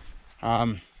you.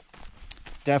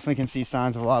 Definitely can see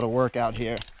signs of a lot of work out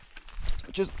here,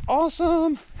 which is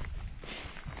awesome.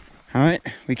 All right,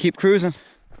 we keep cruising.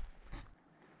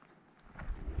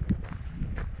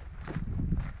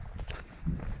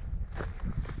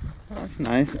 That's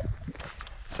nice.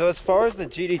 So as far as the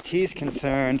GDT is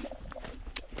concerned,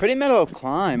 pretty mellow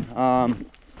climb.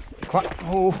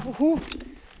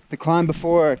 The climb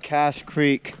before Cache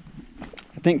Creek,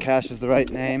 I think Cache is the right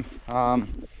name.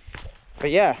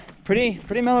 But yeah, pretty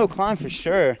mellow climb for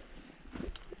sure.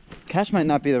 Cache might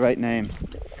not be the right name.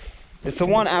 It's the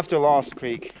one after Lost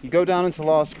Creek. You go down into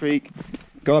Lost Creek,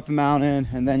 go up a mountain,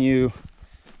 and then you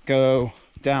go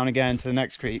down again to the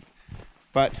next creek.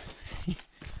 But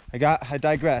I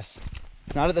digress.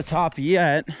 Not at the top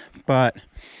yet, but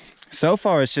so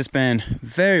far it's just been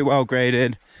very well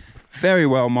graded, very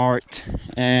well marked,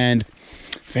 and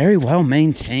very well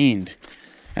maintained.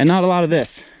 And not a lot of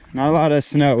this, not a lot of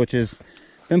snow, which has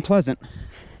been pleasant.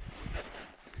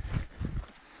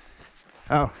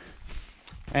 Oh,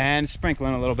 and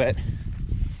sprinkling a little bit.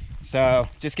 So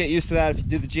just get used to that if you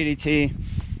do the GDT.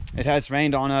 It has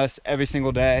rained on us every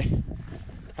single day.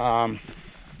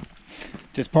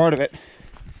 Just part of it.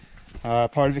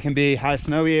 Part of it can be high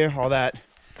snow year, all that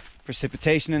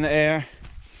precipitation in the air,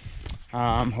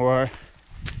 or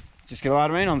just get a lot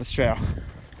of rain on this trail.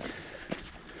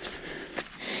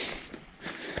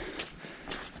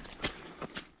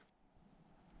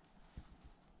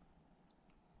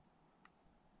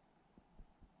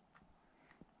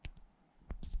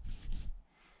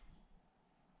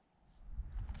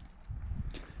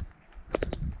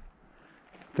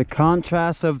 The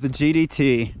contrast of the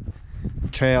GDT.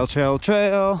 Trail, trail,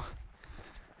 trail.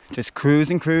 Just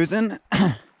cruising, cruising.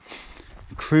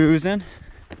 Cruising.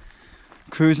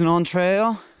 Cruising on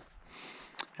trail.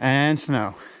 And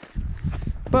snow.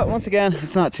 But once again,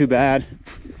 it's not too bad.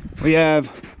 We have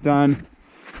done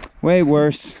way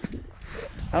worse.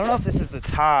 I don't know if this is the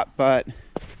top, but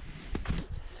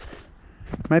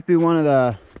might be one of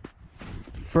the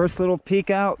first little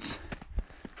peak outs.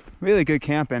 Really good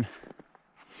camping.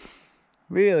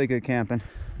 Really good camping.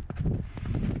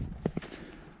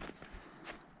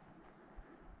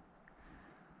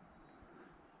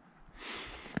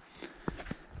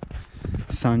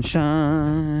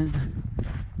 Sunshine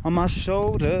on my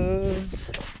shoulders.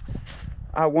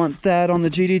 I want that on the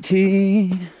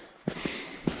GDT.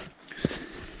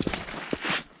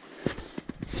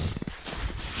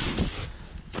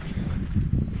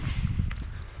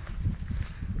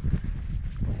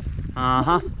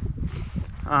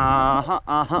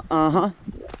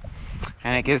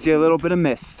 And it gives you a little bit of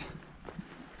mist.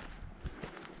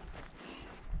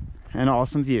 And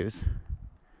awesome views.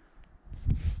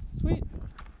 Sweet.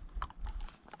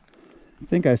 I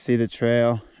think I see the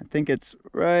trail. I think it's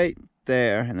right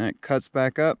there, and then it cuts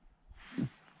back up.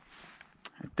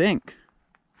 I think.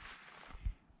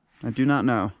 I do not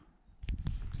know.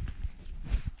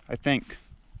 I think.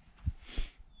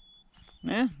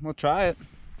 Yeah, we'll try it.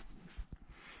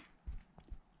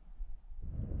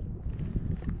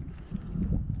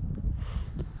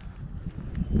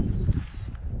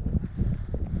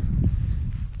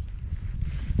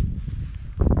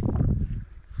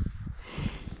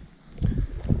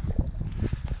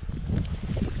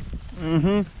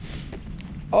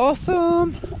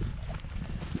 Awesome.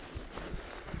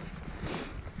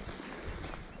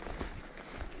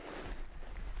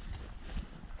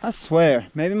 I swear,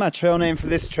 maybe my trail name for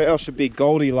this trail should be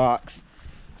Goldilocks.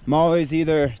 I'm always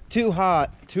either too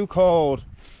hot, too cold,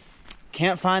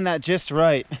 can't find that just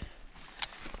right.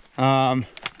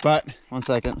 But one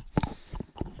second.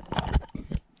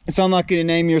 It's unlucky to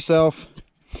name yourself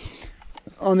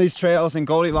on these trails, and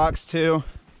Goldilocks too.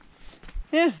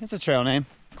 Yeah, it's a trail name.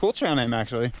 Cool trail name,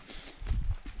 actually.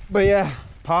 But yeah,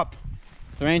 pop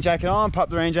the rain jacket on, pop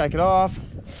the rain jacket off,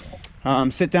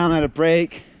 sit down at a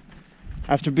break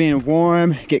after being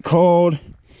warm, get cold,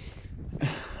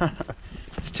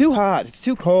 It's too hot, it's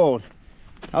too cold.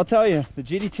 I'll tell you, the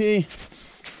GDT,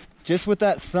 just with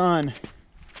that sun,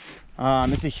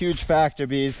 it's a huge factor,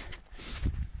 because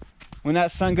when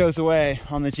that sun goes away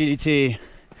on the GDT,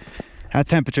 that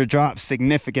temperature drops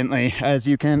significantly, as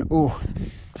you can, ooh,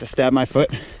 just stabbed my foot.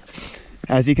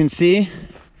 As you can see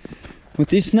with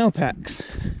these snowpacks.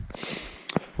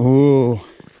 Ooh,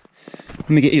 let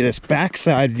me get you this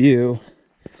backside view.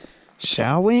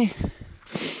 Shall we?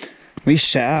 We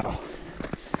shall.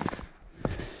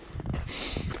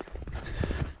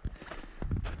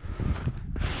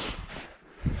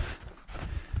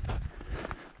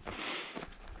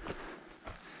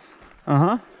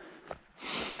 Uh-huh.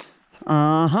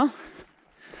 Uh-huh.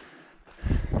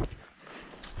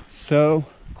 So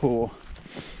cool.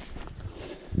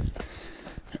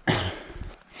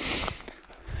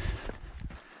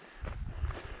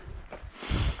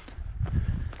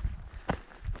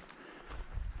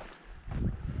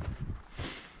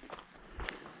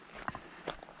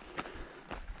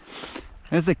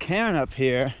 There's a cairn up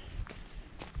here.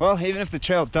 Well, even if the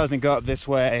trail doesn't go up this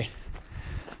way,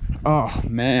 oh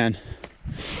man.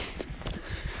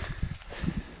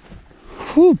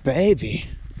 Whew, baby.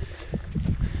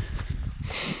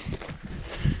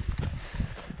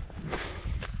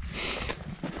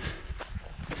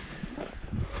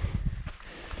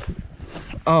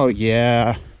 Oh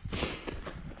yeah.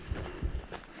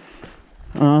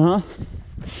 Uh-huh.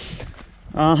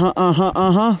 Uh-huh, uh-huh,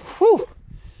 uh-huh. Whew.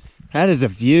 That is a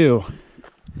view.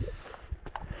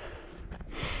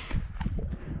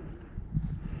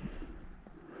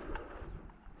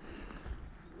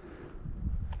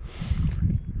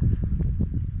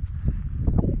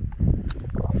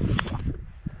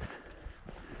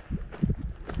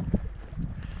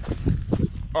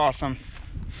 Awesome.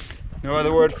 No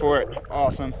other word for it.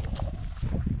 Awesome.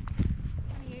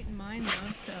 28 in mine though,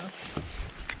 so.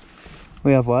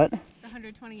 We have what?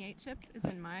 128 chips is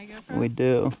in my GoPro. We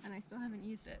do. And I still haven't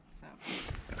used it, so.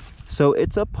 So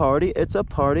it's a party, it's a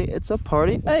party, it's a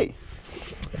party. Hey!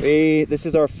 This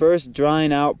is our first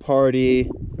drying out party.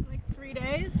 Like 3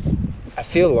 days? I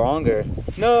feel longer.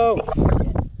 No!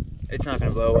 It's not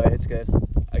gonna blow away, it's good.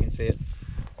 I can see it.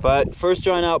 But first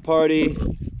drying out party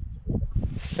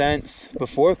since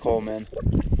before Coleman.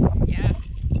 Yeah.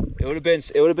 It would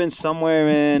have been somewhere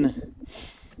in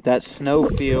that snow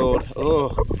field.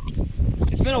 Oh.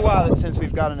 It's been a while since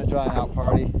we've gotten a drying out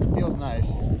party. It feels nice.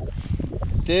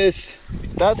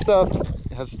 That stuff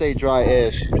has stayed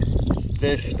dry-ish. It's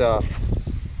this stuff.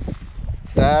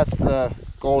 That's the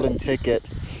golden ticket.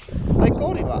 Like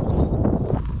Goldilocks.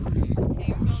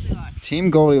 Team Goldilocks. Team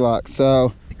Goldilocks.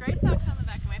 So. The gray socks on the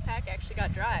back of my pack actually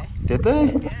got dry. Did they?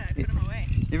 Yeah, I put them away.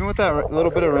 Even with that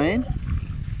little bit of rain?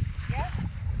 Yeah.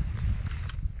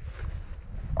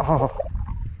 Oh.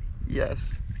 Yes.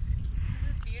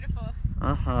 This is beautiful.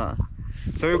 Uh-huh.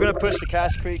 So we were gonna push to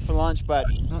Cache Creek for lunch, but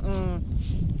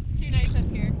It's too nice up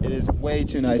here. it is way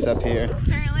too nice up here.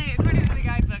 Apparently, according to the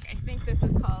guidebook, I think this is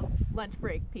called Lunch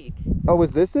Break Peak. Oh,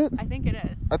 was this it? I think it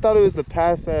is. I thought it was the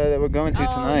pass that we're going to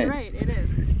tonight. Oh, right, it is.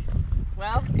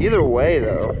 Well, Either way,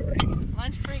 though.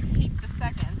 Lunch Break Peak the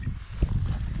second.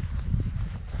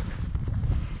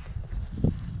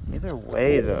 Either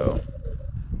way, though.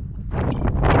 Almost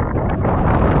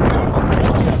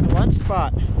left you at the lunch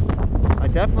spot. I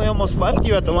definitely almost left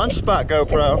you at the lunch spot,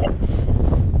 GoPro.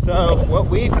 So what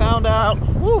we found out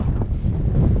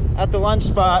at the lunch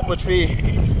spot, which we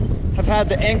have had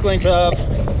the inklings of,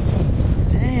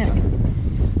 damn.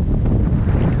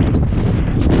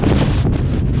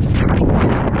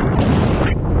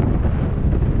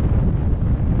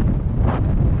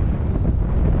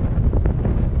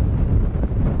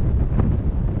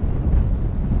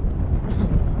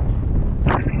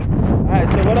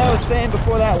 What I was saying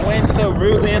before that wind so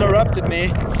rudely interrupted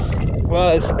me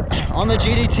was, on the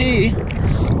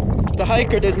GDT, the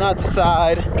hiker does not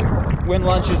decide when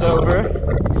lunch is over.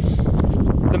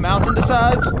 The mountain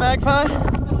decides, Magpie?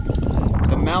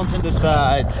 The mountain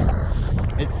decides.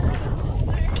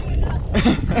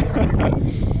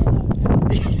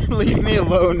 Leave me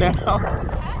alone now.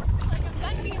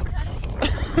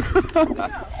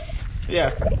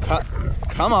 Yeah,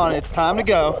 come on, it's time to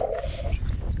go.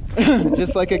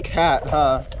 Just like a cat,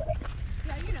 huh?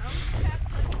 Yeah, you know, cats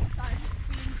like decide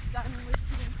being done with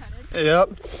being petted. Yep.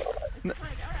 It's like,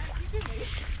 alright, you do me.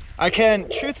 I can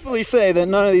truthfully say that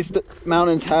none of these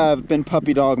mountains have been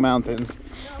puppy dog mountains.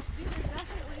 No, these are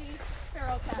definitely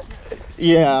feral cat mountains.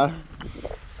 Yeah.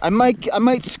 I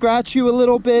might scratch you a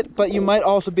little bit, but you might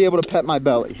also be able to pet my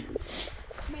belly.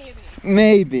 Maybe.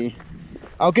 Maybe.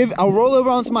 I'll roll over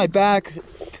onto my back,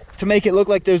 to make it look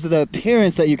like there's the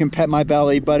appearance that you can pet my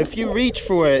belly, but if you reach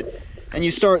for it and you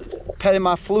start petting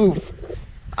my floof,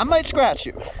 I might scratch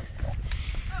you. Oh,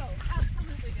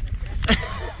 absolutely gonna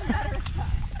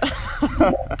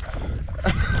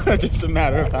scratch you. Just a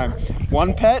matter of time.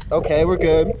 One pet, okay, we're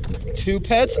good. Two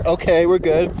pets, okay, we're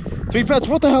good. Three pets,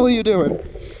 what the hell are you doing?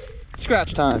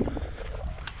 Scratch time.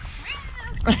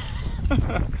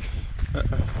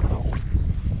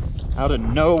 Out of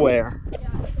nowhere.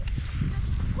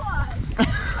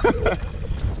 Yeah.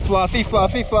 Fluffy,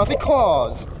 fluffy, fluffy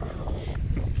claws.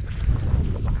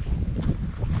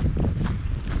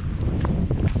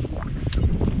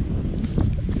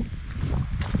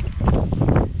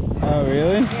 Oh,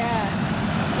 really?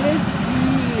 Yeah. It is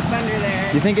deep under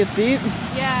there. You think it's deep?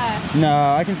 Yeah.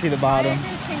 No, I can see the bottom.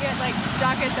 Kayakers can get like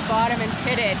stuck at the bottom and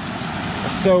pitted.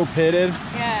 So pitted.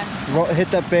 Yeah. Hit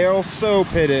that barrel, so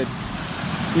pitted.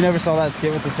 You never saw that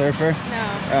skit with the surfer? No.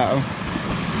 Uh-oh.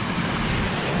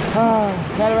 Ah,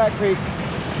 Cataract Creek.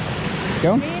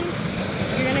 Go? I mean,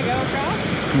 you're gonna go across?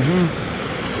 Mm-hmm.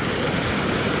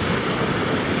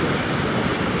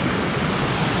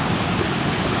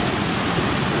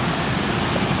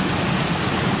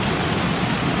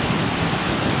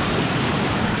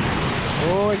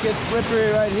 Oh, it gets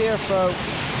slippery right here, folks.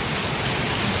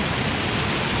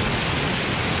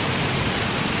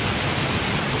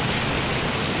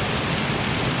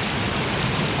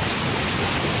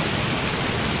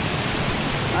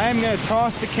 I am going to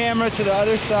toss the camera to the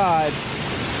other side.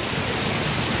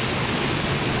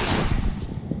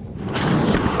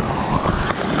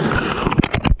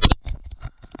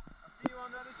 I'll see you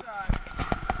on the other side.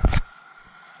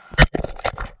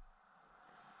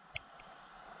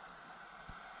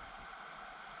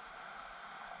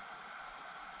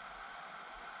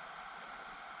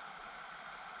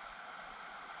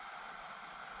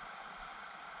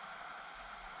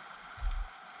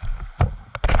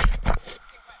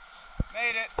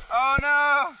 Made it. Oh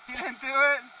no, you didn't do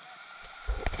it.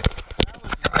 That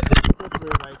was really slippery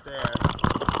right there.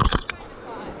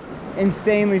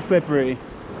 Insanely slippery. Yeah.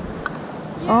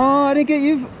 Oh, I didn't get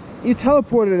you. You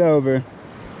teleported over. I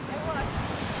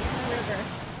watched in the river.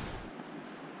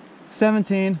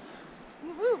 17,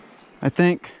 Woohoo! I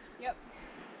think. Yep.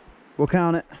 We'll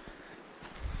count it.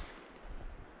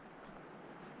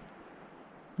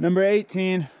 Number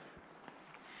 18.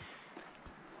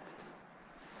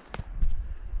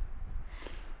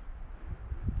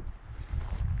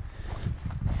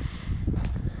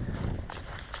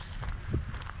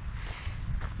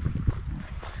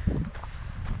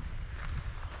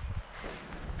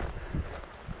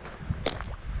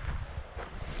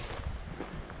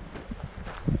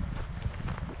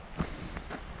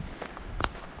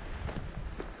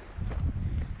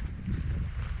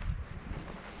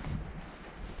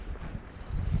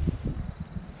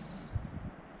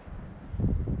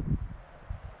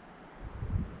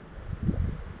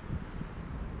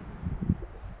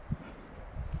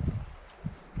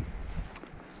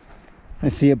 I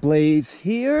see a blaze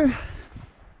here,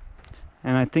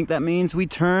 and I think that means we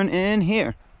turn in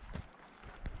here.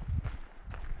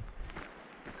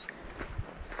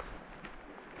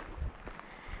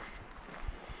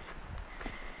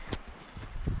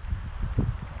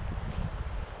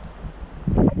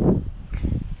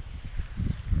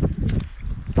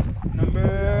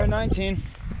 Number 19.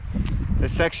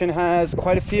 This section has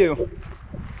quite a few.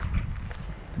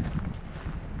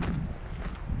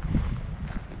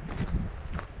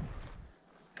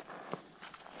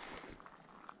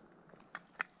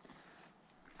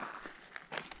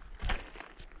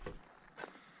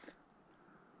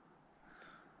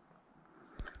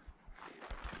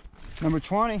 Number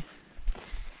 20.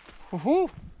 Woohoo!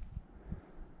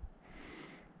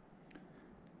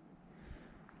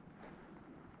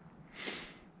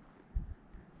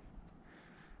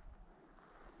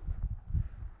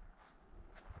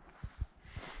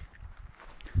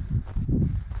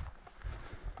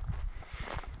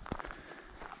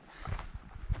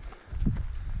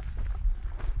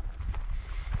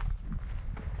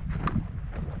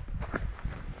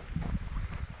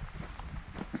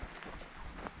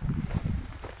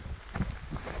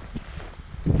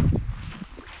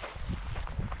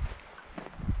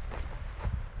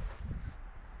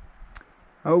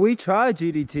 Oh, we try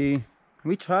GDT.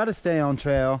 We try to stay on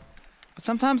trail, but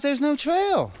sometimes there's no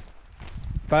trail.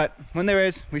 But when there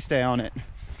is, we stay on it.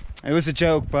 It was a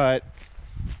joke, but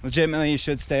legitimately you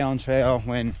should stay on trail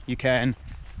when you can.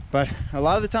 But a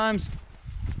lot of the times,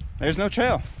 there's no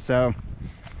trail. So,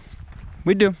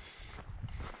 we do.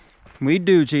 We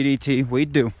do, GDT, we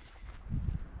do.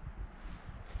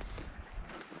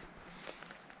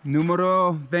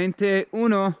 Numero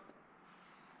 21.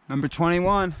 Number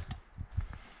 21.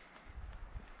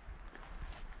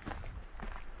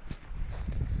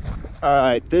 All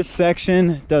right, this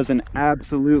section does an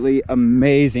absolutely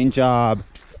amazing job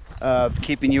of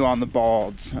keeping you on the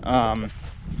balds.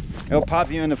 It'll pop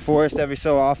you in the forest every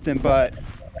so often, but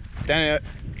then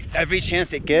every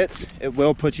chance it gets, it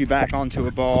will put you back onto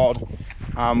a bald.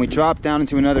 We drop down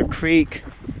into another creek,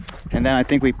 and then I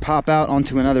think we pop out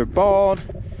onto another bald.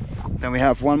 Then we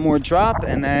have one more drop,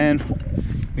 and then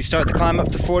we start to climb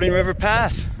up the Fording River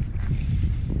Pass.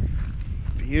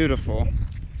 Beautiful.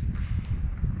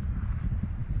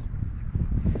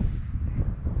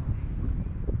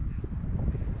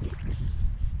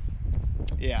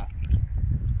 Yeah.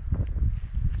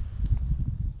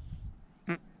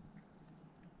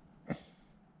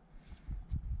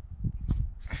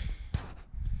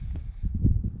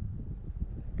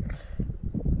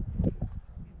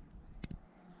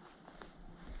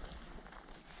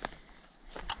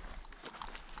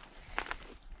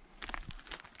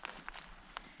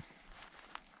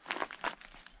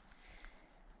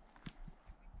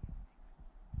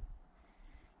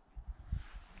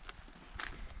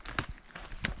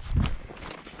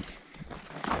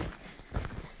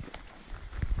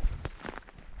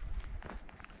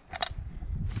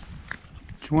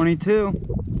 22.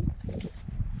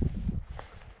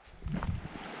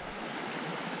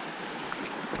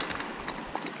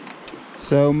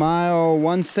 So mile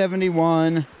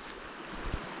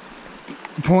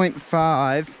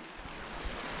 171.5.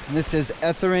 And this is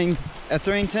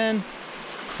Etherington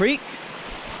Creek.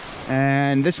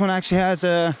 And this one actually has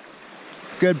a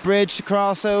good bridge to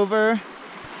cross over.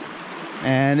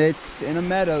 And it's in a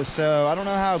meadow, so I don't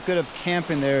know how good of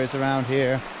camping there is around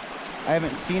here. I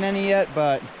haven't seen any yet,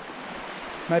 but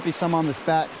might be some on this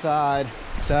back side.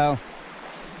 So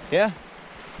yeah,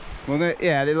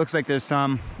 yeah, it looks like there's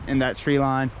some in that tree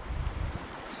line.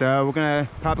 So we're gonna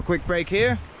pop a quick break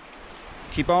here,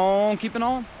 keep on keeping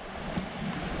on.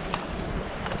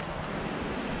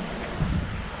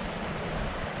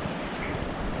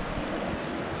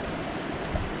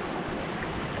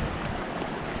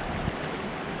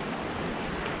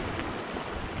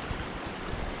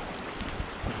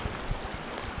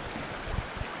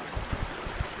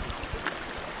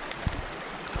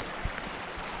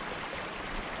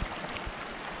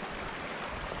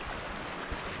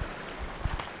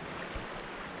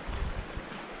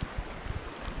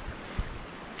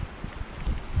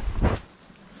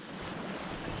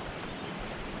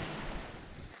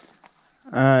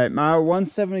 All right, mile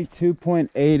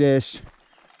 172.8-ish.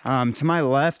 To my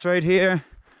left right here,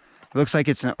 looks like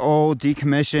it's an old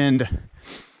decommissioned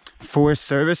Forest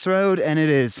Service road, and it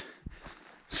is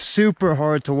super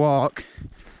hard to walk,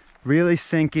 really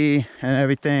sinky and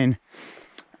everything.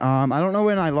 I don't know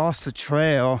when I lost the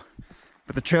trail,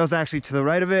 but the trail's actually to the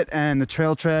right of it, and the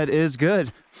trail tread is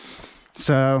good.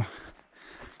 So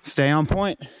stay on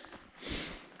point.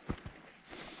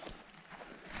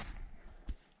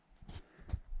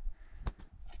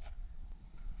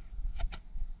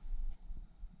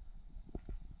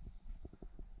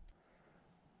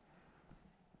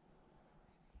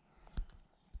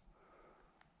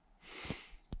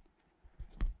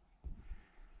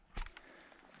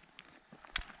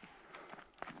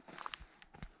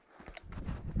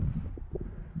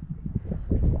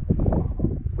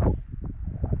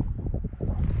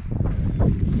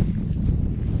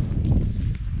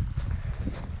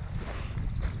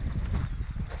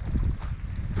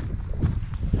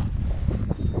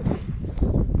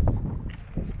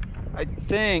 I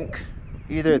think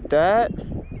either that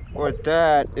or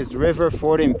that is River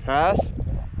Fording Pass,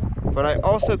 but I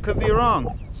also could be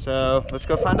wrong. So let's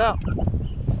go find out.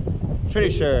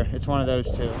 Pretty sure it's one of those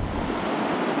two.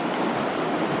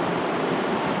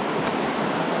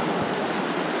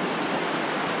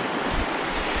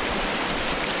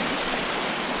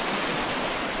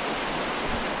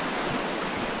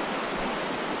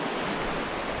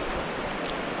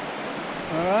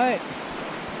 All right.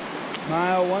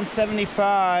 Mile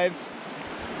 175.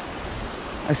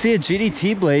 I see a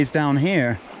GDT blaze down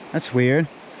here. That's weird.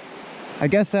 I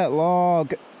guess that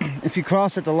log, if you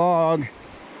cross at the log,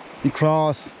 you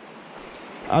cross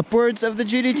upwards of the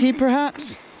GDT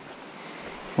perhaps?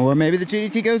 Or maybe the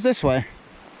GDT goes this way.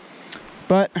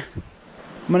 But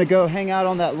I'm gonna go hang out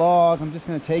on that log. I'm just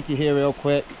gonna take you here real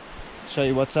quick, show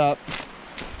you what's up.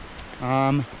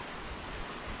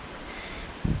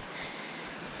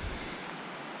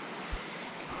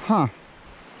 Huh.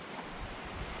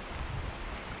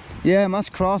 Yeah, it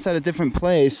must cross at a different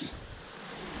place.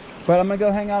 But I'm gonna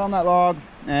go hang out on that log,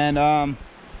 and then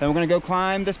we're gonna go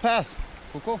climb this pass.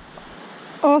 Cool, cool.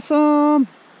 Awesome.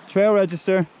 Trail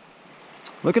register.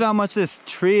 Look at how much this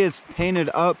tree is painted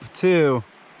up too.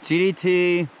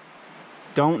 GDT,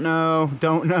 don't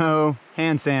know,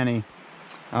 hand sanny.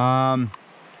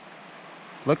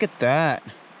 Look at that.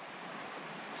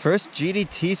 First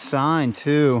GDT sign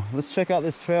too. Let's check out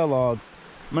this trail log.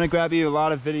 I'm gonna grab you a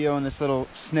lot of video in this little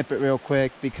snippet real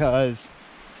quick because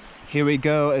here we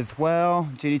go as well.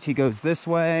 GDT goes this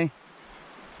way.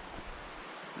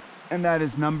 And that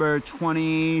is number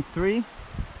 23.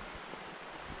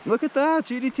 Look at that,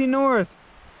 GDT North.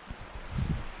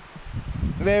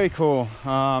 Very cool.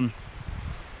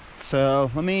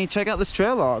 So let me check out this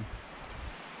trail log.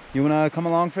 You wanna come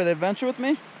along for the adventure with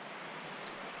me?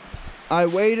 I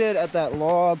waited at that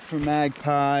log for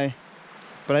Magpie,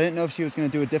 but I didn't know if she was gonna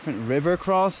do a different river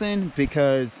crossing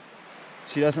because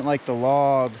she doesn't like the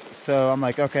logs. So I'm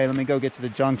like, okay, let me go get to the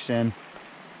junction.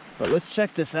 But let's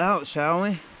check this out, shall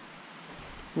we?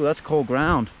 Ooh, that's cold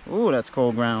ground. Ooh, that's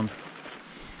cold ground.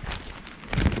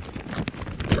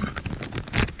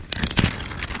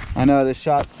 I know this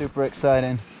shot's super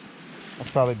exciting. That's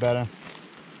probably better.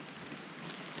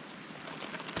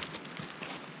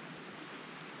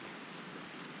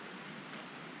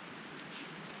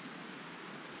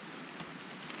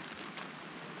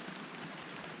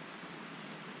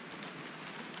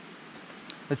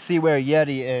 Let's see where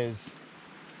Yeti is.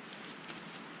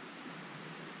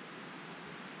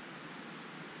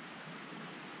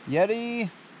 Yeti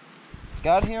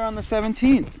got here on the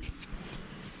 17th.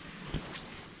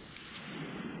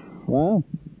 Wow.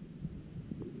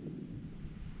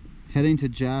 Heading to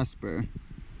Jasper.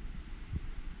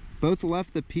 Both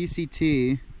left the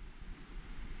PCT.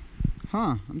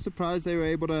 Huh, I'm surprised they were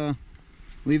able to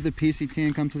leave the PCT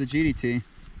and come to the GDT.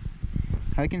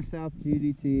 Hiking South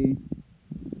GDT,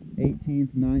 18th,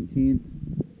 19th,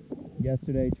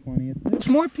 yesterday 20th. There's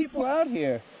more people out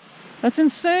here. That's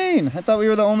insane. I thought we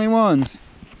were the only ones.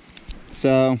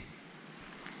 So,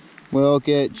 we'll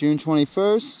get June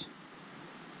 21st.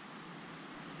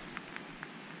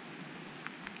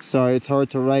 Sorry, it's hard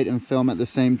to write and film at the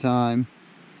same time.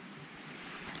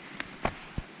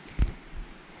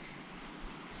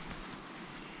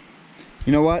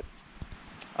 You know what?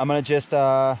 I'm gonna just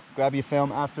grab you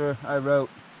film after I wrote.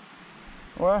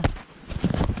 Or,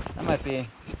 that might be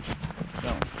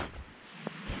film.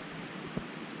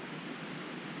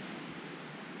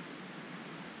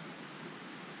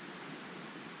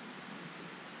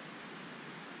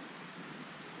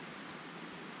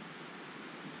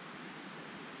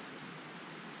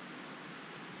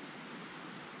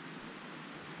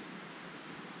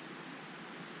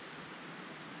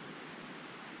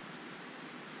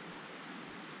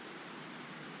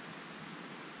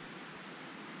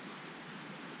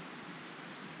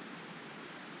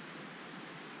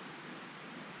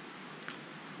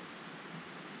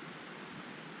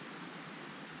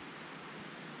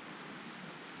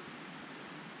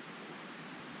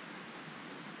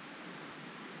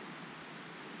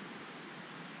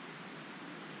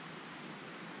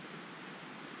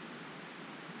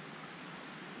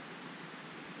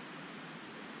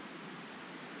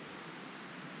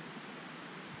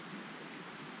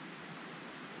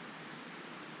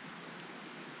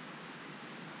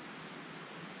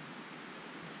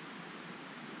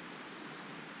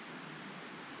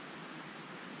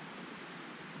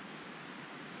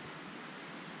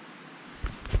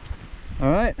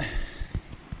 All right,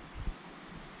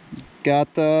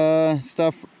 got the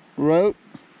stuff wrote,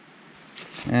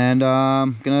 and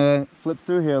I'm gonna flip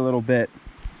through here a little bit.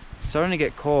 It's starting to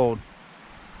get cold.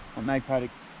 Magpie.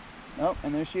 Oh,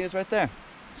 and there she is right there.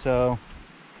 So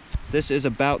this is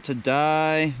about to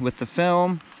die with the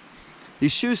film.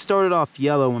 These shoes started off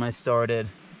yellow when I started.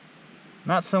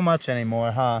 Not so much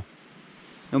anymore, huh?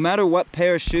 No matter what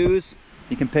pair of shoes,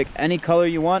 you can pick any color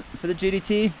you want for the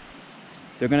GDT.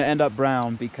 They're gonna end up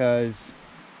brown because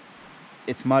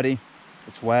it's muddy,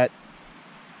 it's wet,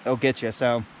 it'll get you.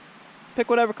 So pick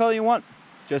whatever color you want.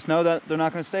 Just know that they're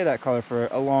not gonna stay that color for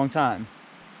a long time.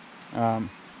 Oh,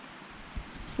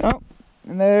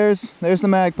 and there's the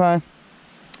Magpie.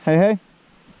 Hey, hey.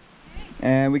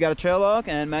 And we got a trail log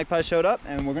and Magpie showed up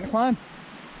and we're gonna climb.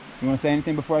 You wanna say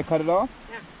anything before I cut it off?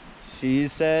 Yeah. She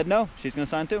said no, she's gonna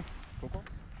sign too. Cool, cool.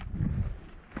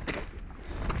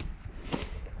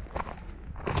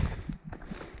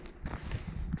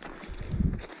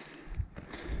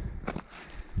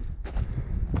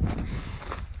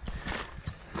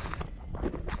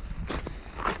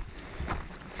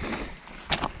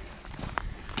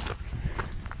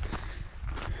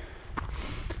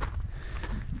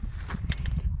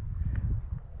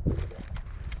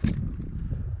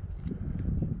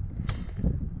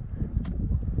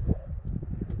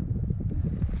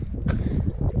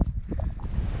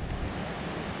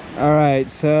 All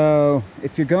right, so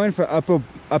if you're going for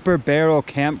upper barrel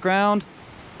campground,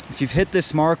 if you've hit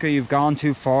this marker, you've gone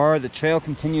too far. The trail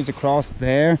continues across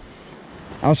there.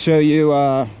 I'll show you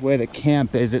where the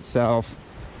camp is itself.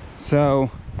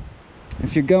 So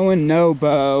if you're going no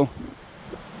bow,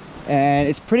 and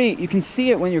it's pretty, you can see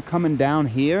it when you're coming down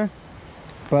here,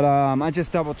 but I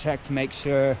just double checked to make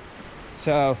sure.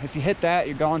 So if you hit that,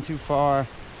 you're going too far.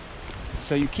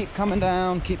 So you keep coming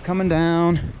down, keep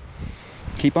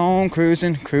on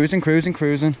cruising,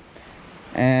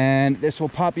 and this will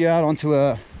pop you out onto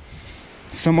a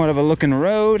somewhat of a looking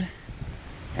road,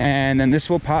 and then this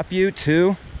will pop you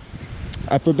to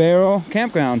upper barrel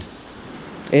campground.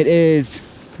 It is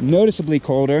noticeably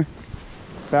colder,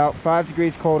 about 5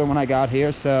 degrees colder when I got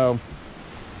here, so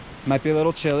it might be a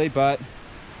little chilly, but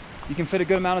you can fit a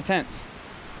good amount of tents.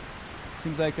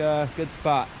 Seems like a good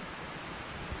spot.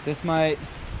 This might,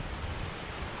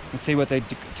 let's see what the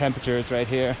temperature is right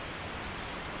here.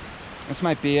 This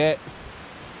might be it.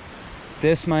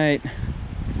 This might,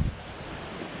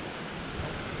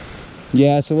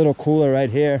 yeah, it's a little cooler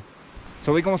right here.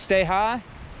 So we're gonna stay high,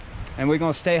 and we're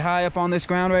gonna stay high up on this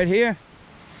ground right here.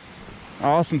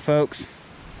 Awesome, folks.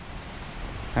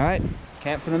 All right,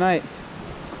 camp for the night.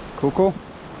 Cool.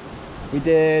 We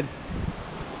did,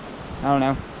 I don't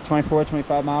know, 24,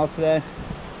 25 miles today.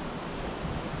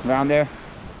 Around there.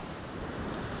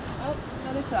 Oh,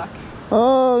 another sock.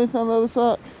 Oh, we found another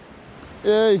sock.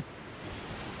 Yay.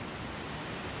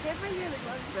 Can't find your other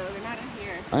gloves though, they're not in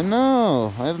here. I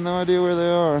know, I have no idea where they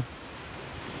are.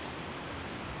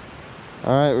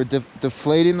 All right, we're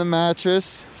deflating the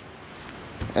mattress,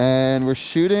 and we're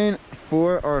shooting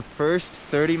for our first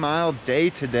 30-mile day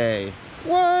today.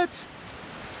 What?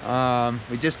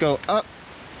 We just go up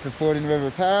to Fording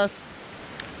River Pass,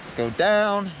 go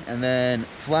down, and then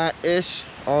flat-ish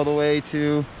all the way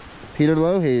to Peter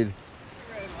Lougheed.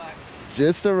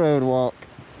 Just a road walk.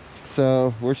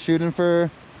 So we're shooting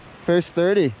for first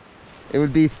 30. It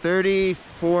would be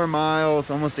 34 miles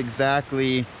almost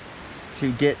exactly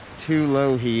to get to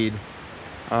Lougheed.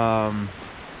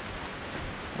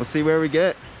 We'll see where we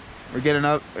get. We're getting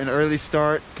up an early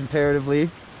start comparatively,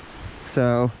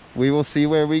 so we will see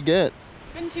where we get.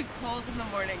 It's been too cold in the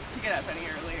mornings to get up any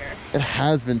earlier. It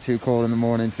has been too cold in the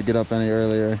mornings to get up any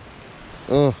earlier.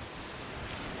 Oh,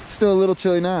 still a little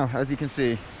chilly now, as you can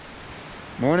see.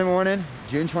 Morning,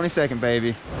 June 22nd,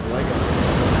 baby. I like it.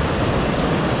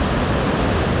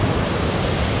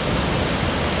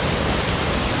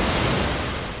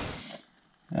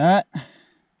 All right,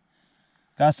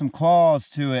 got some claws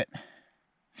to it.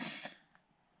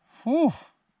 Whew.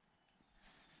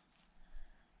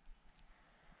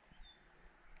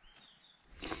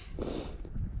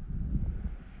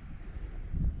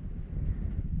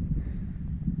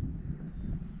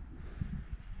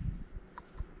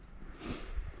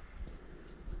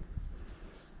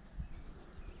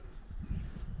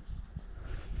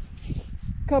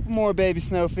 Couple more baby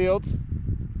snowfields.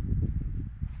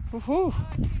 Woohoo! Oh,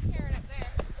 I see a Karen up there.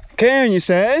 Karen, you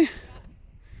say? Yeah.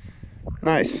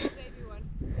 Nice. Baby one.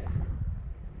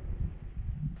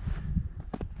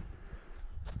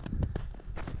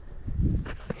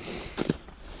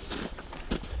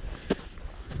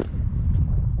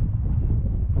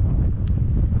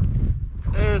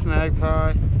 There's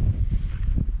Magpie.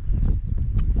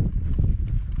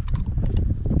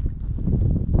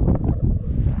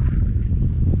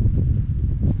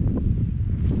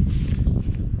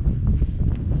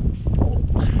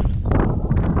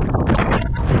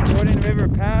 River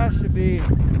Pass should be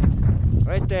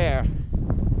right there,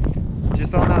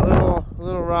 just on that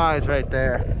little rise right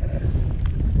there.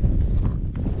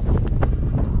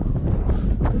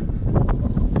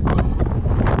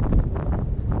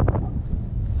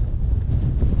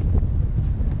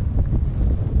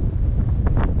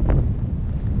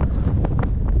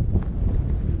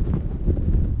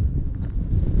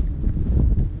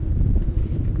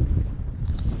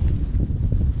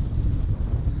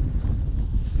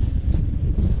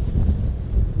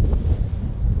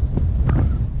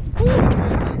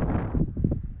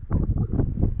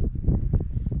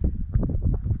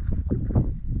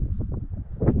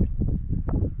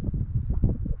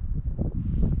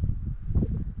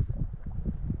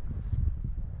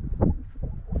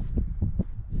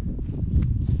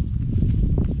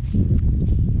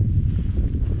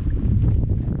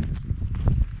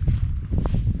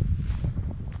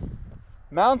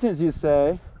 Mountains, you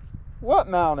say? What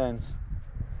mountains?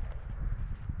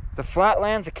 The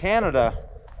flatlands of Canada.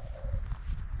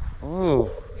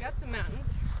 Ooh. We got some mountains.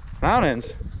 Mountains?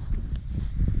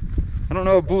 I don't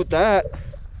know about that.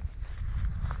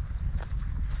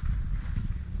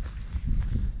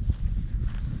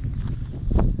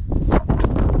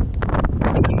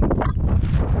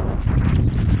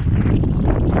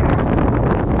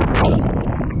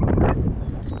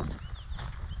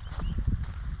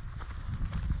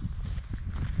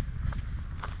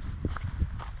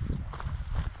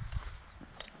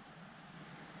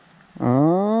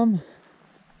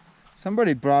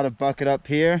 Somebody brought a bucket up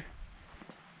here.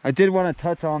 I did want to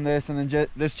touch on this, and then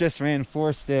this just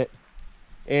reinforced it,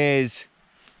 is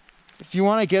if you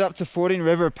want to get up to Fording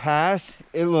River Pass,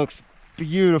 it looks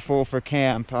beautiful for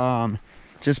camp.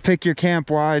 Just pick your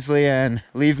camp wisely and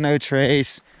leave no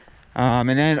trace. And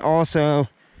then also,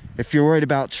 if you're worried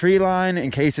about tree line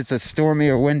in case it's a stormy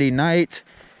or windy night,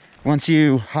 once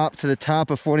you hop to the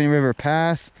top of Fording River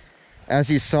Pass,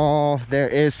 as you saw, there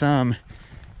is some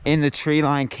in the tree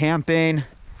line camping.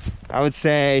 I would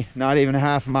say not even a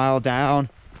half mile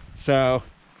down. So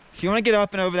if you want to get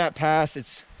up and over that pass,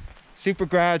 it's super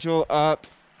gradual up,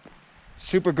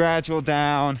 super gradual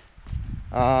down.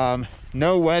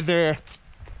 No weather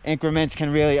increments can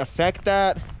really affect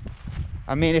that.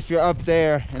 I mean, if you're up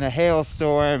there in a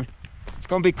hailstorm, it's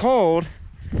gonna be cold,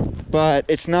 but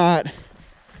it's not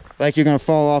like you're gonna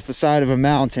fall off the side of a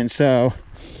mountain. So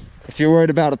if you're worried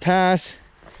about a pass,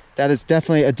 that is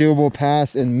definitely a doable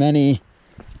pass in many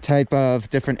type of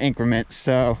different increments.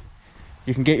 So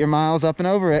you can get your miles up and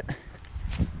over it.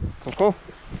 Cool, cool.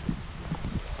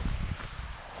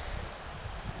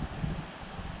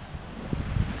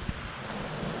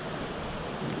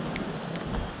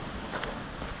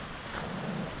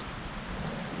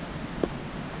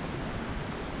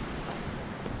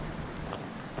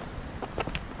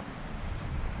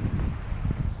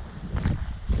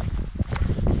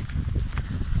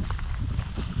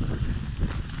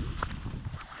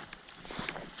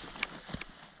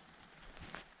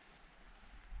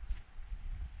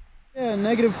 Yeah,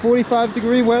 negative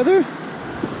 45-degree weather.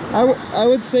 I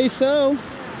would say so.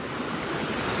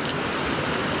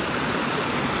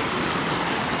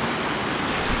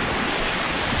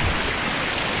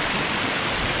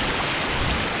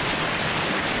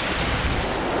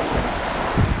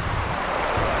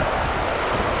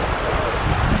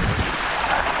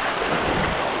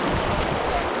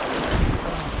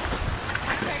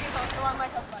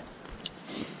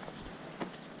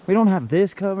 We don't have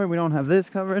this covered. We don't have this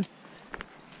covered.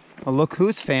 Oh, look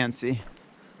who's fancy.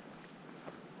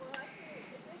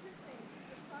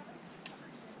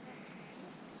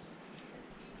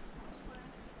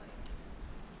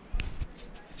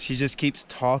 She just keeps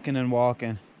talking and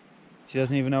walking. She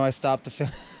doesn't even know I stopped to film.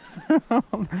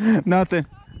 Nothing.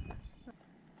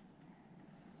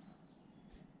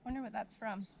 Wonder what that's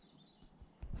from.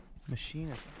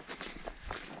 Machinist.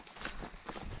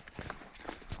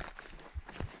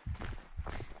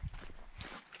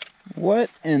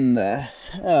 What in the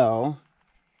hell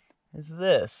is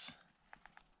this?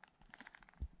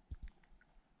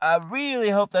 I really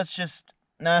hope that's just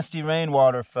nasty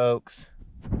rainwater, folks.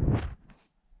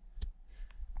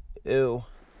 Ew.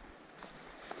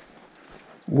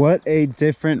 What a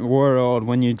different world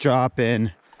when you drop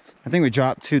in. I think we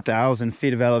dropped 2,000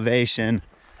 feet of elevation.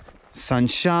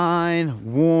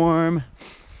 Sunshine, warm,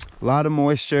 a lot of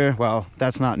moisture. Well,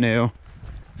 that's not new.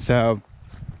 So,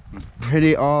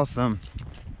 pretty awesome.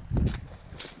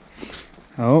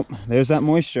 Oh, there's that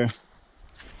moisture.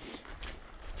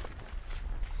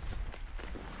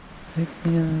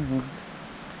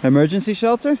 Emergency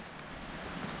shelter?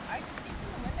 I can see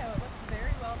from the window, it looks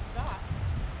very well stocked.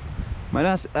 Might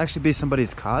actually be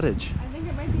somebody's cottage. I think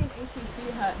it might be an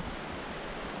ACC hut.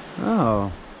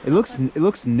 Oh, it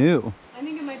looks new. I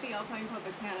think it might be Alpine Club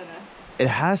of Canada. It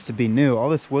has to be new. All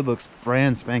this wood looks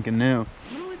brand spanking new. I'm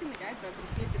gonna look in the guidebook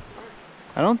and see if it's work.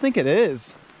 I don't think it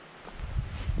is.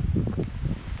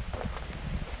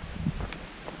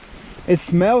 It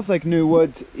smells like new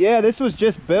wood. Yeah, this was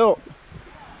just built.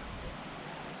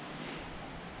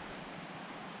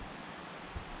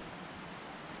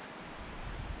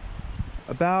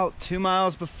 About 2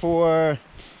 miles before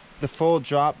the full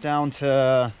drop down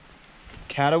to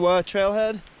Katawa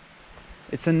trailhead.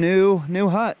 It's a new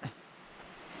hut.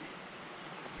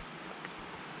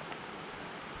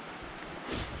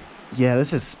 Yeah,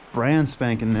 this is brand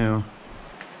spanking new.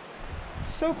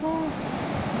 So cool.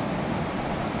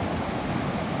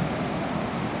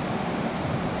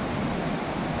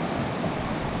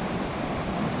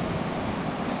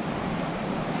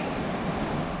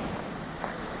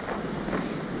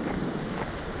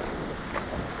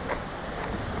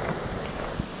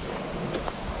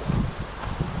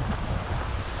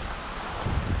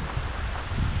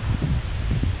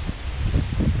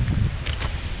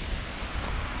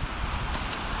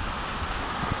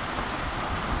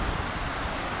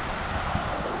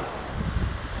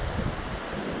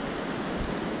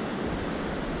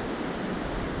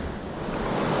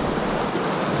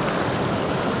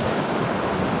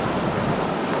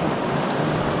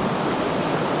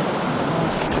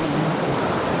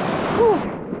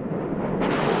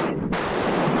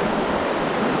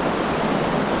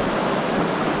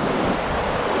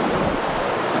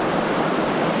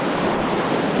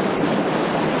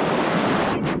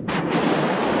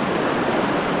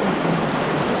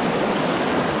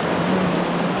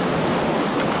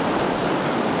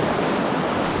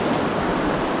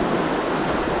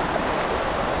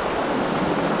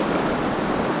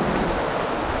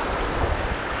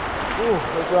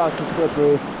 rocks are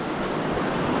slippery.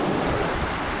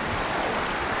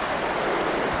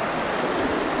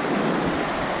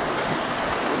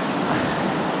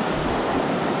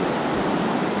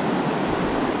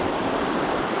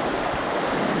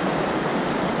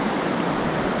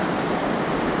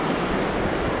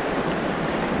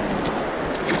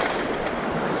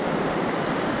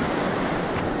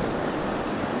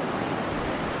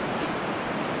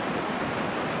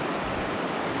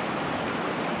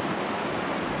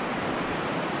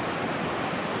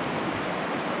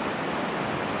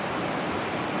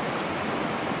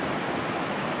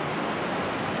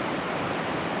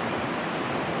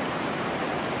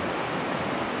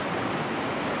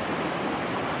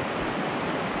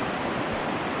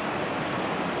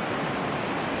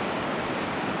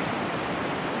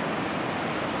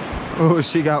 Oh,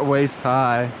 she got waist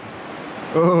high.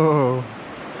 Oh.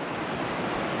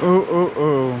 Oh, oh,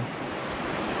 oh.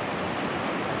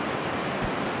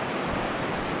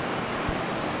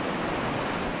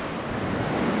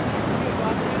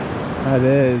 That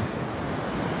is.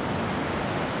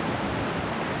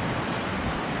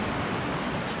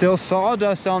 Still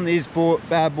sawdust on these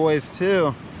bad boys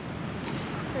too.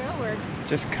 Trail work.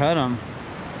 Just cut them.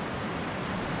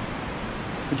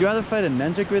 Would you rather fight a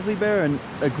ninja grizzly bear or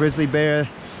a grizzly bear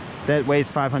that weighs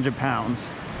 500 pounds?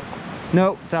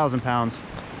 Nope, 1,000 pounds.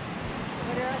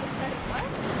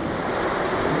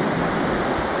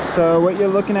 So what you're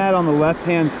looking at on the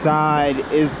left-hand side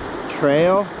is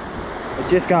trail. It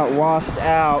just got washed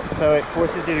out, so it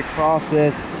forces you to cross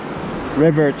this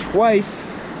river twice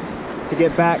to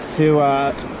get back to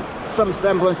some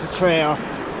semblance of trail.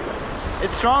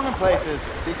 It's strong in places.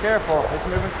 Be careful. It's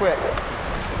moving quick.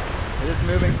 It is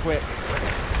moving quick.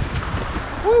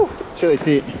 Woo! Chilly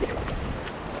feet.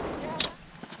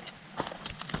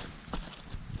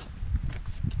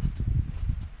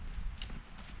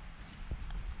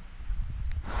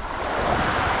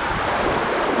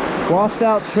 Washed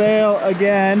out trail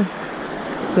again.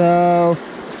 So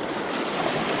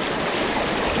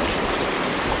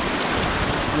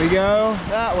we go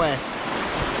that way.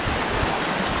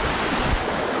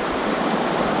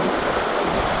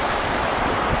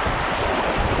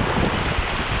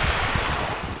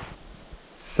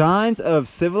 Signs of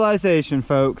civilization,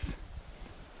 folks.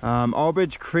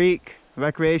 Albridge Creek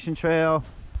Recreation Trail,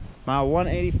 mile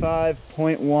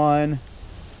 185.1,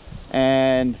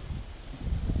 and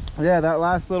yeah, that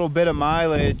last little bit of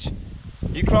mileage,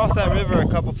 you cross that river a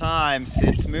couple times.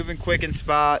 It's moving quick in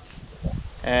spots,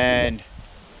 and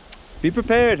be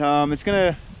prepared. It's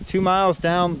gonna 2 miles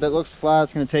down that looks flat.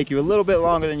 It's gonna take you a little bit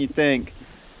longer than you think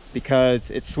because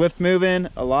it's swift moving,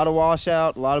 a lot of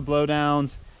washout, a lot of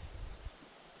blowdowns.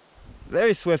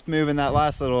 Very swift moving that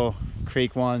last little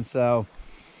creek one, so,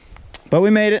 but we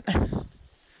made it.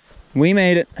 We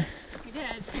made it. We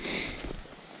did.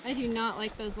 I do not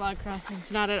like those log crossings,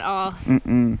 not at all.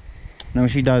 No,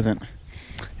 she doesn't.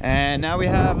 And now we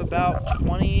have about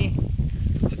 20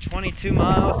 to 22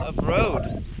 miles of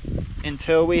road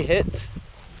until we hit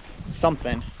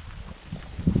something.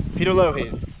 Peter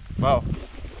Lougheed. Well,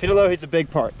 Peter Lougheed's a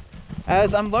big park.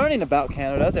 As I'm learning about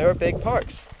Canada, there are big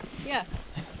parks. Yeah.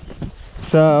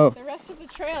 So the rest of the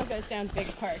trail goes down big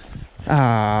parks.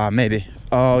 Maybe.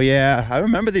 Oh yeah, I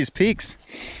remember these peaks.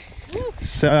 Woo.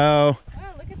 So oh,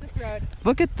 look at this road.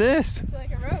 Look at this. It's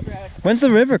like a road. When's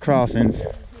the river crossings?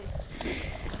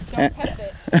 Don't cut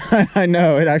it. I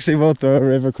know, it actually will throw a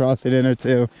river crossing in or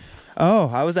two. Oh,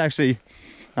 I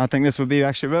think this would be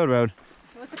actually road. Well,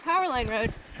 it's a power line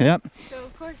road. Yep. So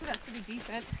of course it has to be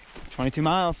decent. 22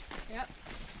 miles. Yep.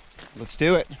 Let's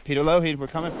do it. Peter Lougheed, we're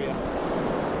coming for you.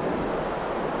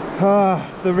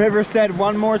 The river said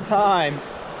one more time.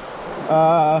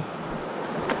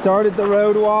 Started the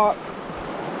road walk,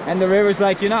 and the river's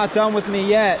like, you're not done with me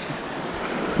yet.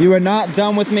 You are not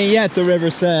done with me yet, the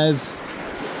river says.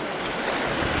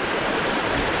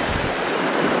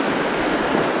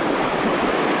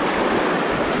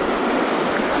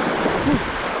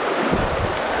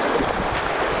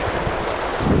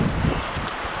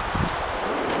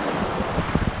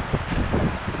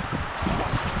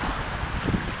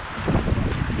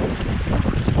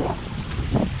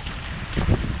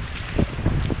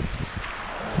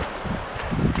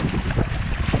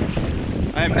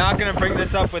 I'm not gonna bring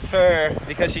this up with her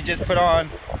because she just put on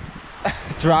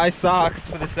dry socks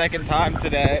for the second time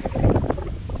today.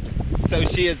 So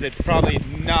she is probably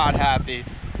not happy.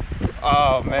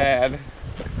 Oh man.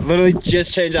 Literally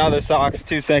just changed out of the socks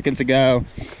 2 seconds ago,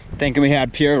 thinking we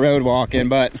had pure road walking,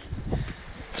 but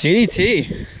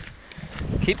GDT,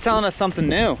 keep telling us something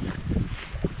new.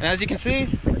 And as you can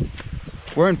see,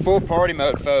 we're in full party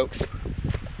mode, folks.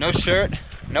 No shirt,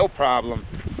 no problem.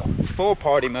 full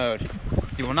party mode.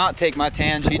 You will not take my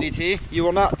tan, GDT. You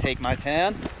will not take my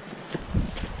tan.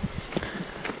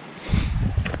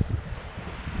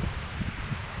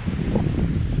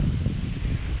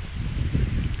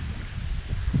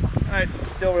 Alright,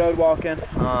 still road walking.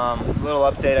 Little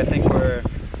update, I think we're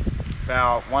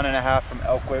about 1.5 from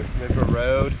Elk River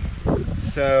Road.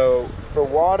 So for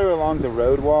water along the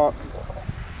road walk,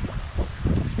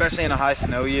 especially in a high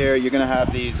snow year, you're gonna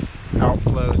have these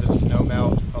outflows of snow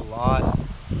melt a lot.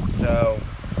 So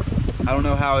I don't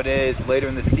know how it is later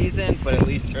in the season, but at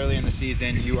least early in the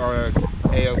season you are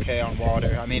a-okay on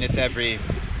water. I mean, it's every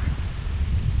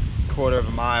quarter of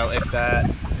a mile, if that.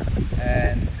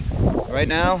 And right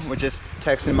now we're just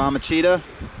texting Mama Cheetah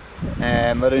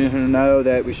and letting her know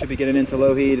that we should be getting into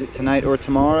Lougheed tonight or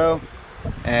tomorrow,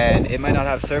 and it might not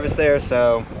have service there,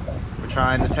 so we're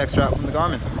trying the text route from the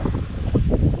Garmin.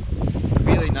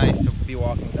 Really nice to be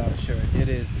walking without a shirt. It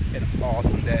is an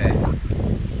awesome day.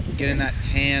 Getting that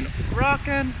tan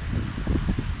rocking.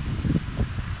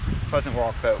 Pleasant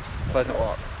walk, folks. Pleasant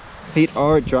walk. Feet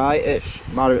are dry-ish,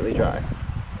 moderately dry.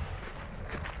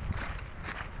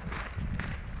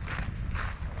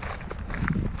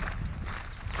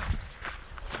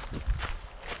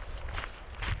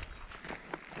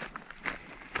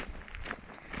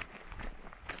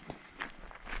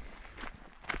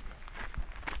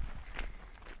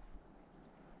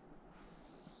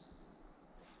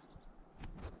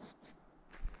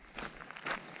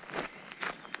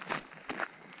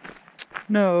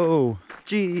 No,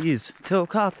 geez,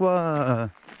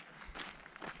 Tilkakwa.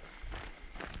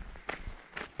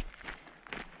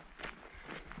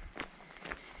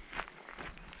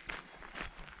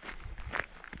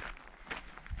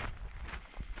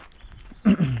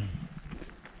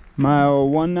 Mile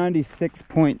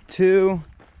 196.2.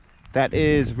 That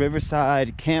is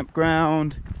Riverside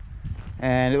Campground,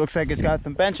 and it looks like it's got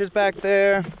some benches back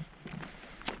there,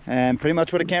 and pretty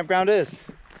much what a campground is.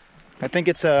 I think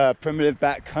it's a primitive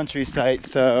backcountry site,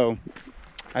 so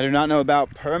I do not know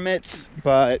about permits,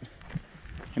 but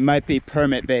it might be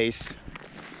permit based.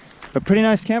 But pretty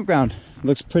nice campground.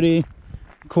 Looks pretty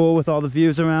cool with all the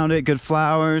views around it, good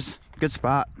flowers, good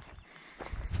spot.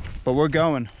 But we're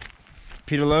going.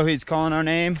 Peter Lougheed's calling our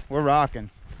name, we're rocking.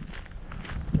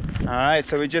 All right,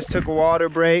 so we just took a water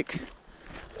break,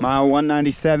 mile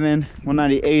 197,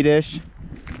 198-ish,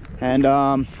 and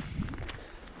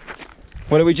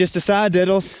what did we just decide,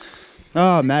 Diddles?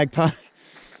 Oh, Magpie.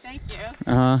 Thank you.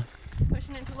 Uh-huh.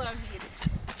 Pushing into Lougheed.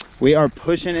 We are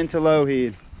pushing into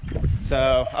Lougheed.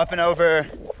 So, up and over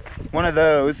one of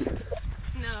those.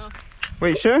 No.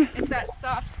 Wait, sure? It's that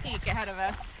soft peak ahead of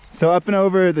us. So up and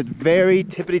over the very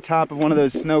tippity top of one of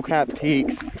those snow-capped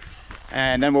peaks,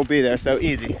 and then we'll be there, so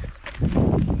easy.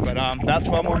 But about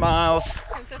 12 more miles.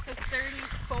 Consists of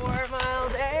 34-mile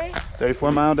day.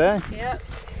 34-mile day. Yep.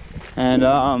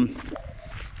 And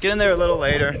get in there a little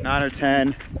later, 9 or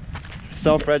 10.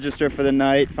 Self-register for the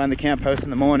night, find the camp host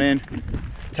in the morning,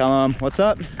 tell them what's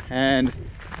up, and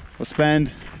we'll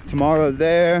spend tomorrow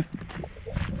there.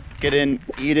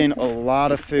 Eating a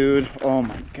lot of food. Oh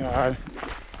my God.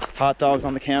 Hot dogs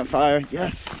on the campfire,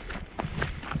 yes.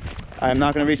 I'm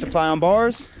not gonna resupply on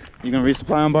bars. You gonna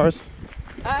resupply on bars?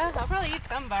 I'll probably eat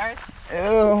some bars.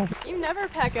 Ew. You never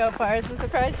pack out bars. I'm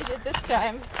surprised you did this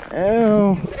time.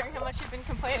 Ew. Considering how much you've been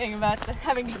complaining about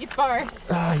having to eat bars.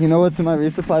 You know what's in my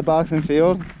resupply box and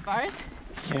field? Bars?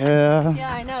 Yeah.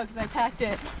 Yeah, I know, because I packed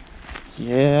it.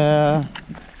 Yeah.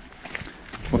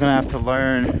 We're gonna have to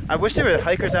learn. I wish there were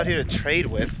hikers out here to trade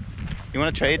with. You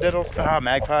wanna trade, Diddles? Ah,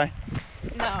 Magpie.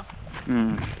 No.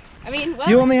 Hmm. I mean, well,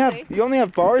 You only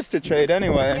have bars to trade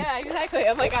anyway. Yeah, exactly.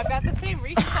 I'm like, I've got the same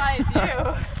resupply as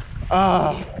you.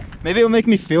 Ah, maybe it'll make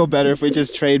me feel better if we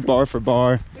just trade bar for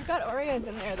bar. We've got Oreos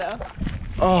in there though.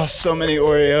 Oh, so many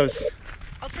Oreos.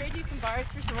 I'll trade you some bars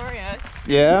for some Oreos.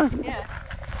 Yeah? Yeah.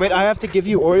 Wait, I have to give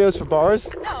you Oreos for bars?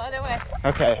 No, other way.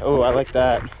 Okay. Oh, I like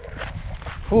that.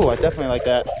 Oh, I definitely like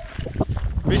that.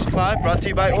 Resupply brought to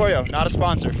you by Oreo, not a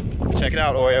sponsor. Check it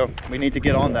out, Oreo. We need to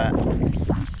get on that.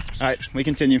 All right, we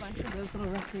continue. A bunch of those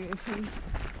little recreation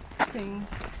things.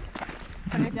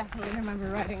 But I definitely remember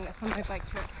riding this on my bike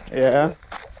trip. Yeah?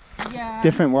 Yeah.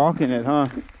 Different walking it, huh?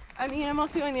 I mean, I'm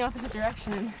also going the opposite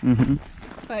direction. Mm-hmm.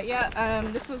 But yeah,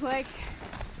 this was like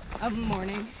a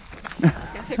morning.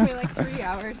 It took me like 3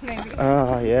 hours maybe.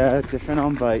 Oh, yeah, different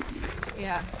on bikes.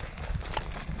 Yeah.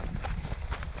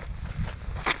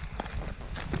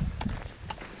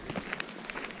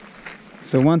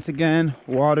 So once again,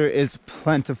 water is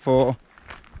plentiful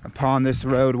upon this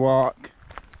road walk,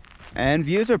 and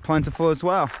views are plentiful as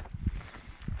well.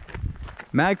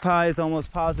 Magpie is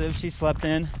almost positive she slept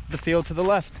in the field to the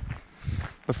left,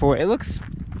 before. It looks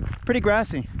pretty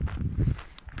grassy,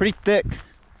 pretty thick,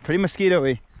 pretty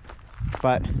mosquito-y.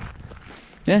 But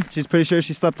yeah, she's pretty sure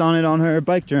she slept on it on her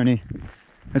bike journey.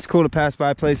 It's cool to pass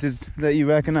by places that you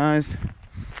recognize.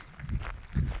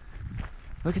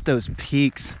 Look at those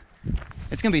peaks.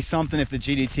 It's gonna be something if the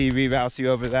GDT reroutes you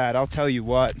over that. I'll tell you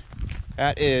what,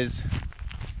 that is,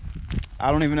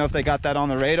 I don't even know if they got that on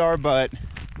the radar, but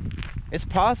it's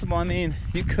possible. I mean,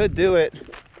 you could do it.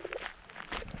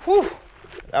 Whew,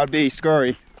 that would be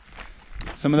scary.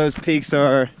 Some of those peaks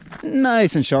are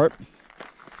nice and sharp.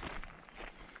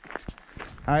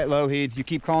 All right, Lougheed, you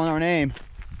keep calling our name.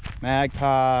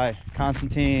 Magpie,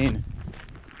 Constantine,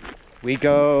 we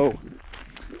go.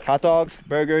 Hot dogs,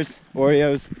 burgers,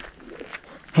 Oreos.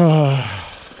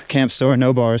 Camp store,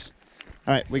 no bars.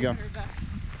 All right, we go.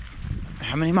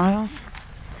 How many miles?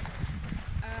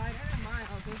 I don't know miles.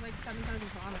 It was like 7,000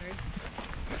 kilometers.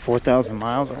 4,000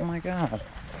 miles? Oh my God.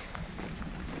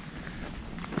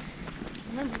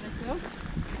 Remember this though?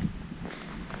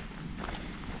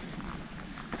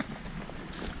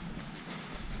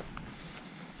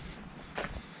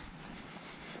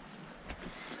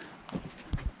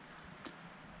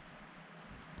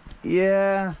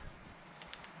 Yeah,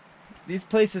 these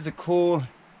places are cool,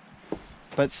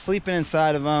 but sleeping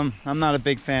inside of them, I'm not a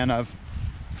big fan of.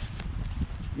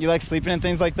 You like sleeping in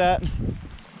things like that?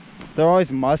 They're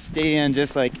always musty and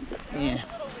just like, yeah. A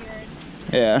little weird.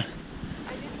 Yeah.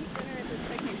 I did eat dinner at this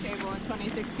picnic table in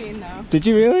 2016 though. Did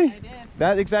you really? I did.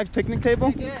 That exact picnic table?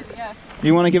 I did, yes.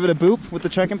 You want to give it a boop with the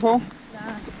trekking pole?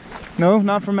 Nah. No,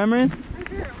 not for memories? I'm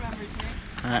sure it remembers me.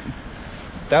 All right.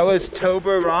 That was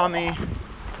Tober Rami.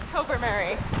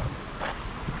 Tobermary.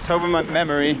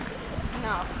 Memory.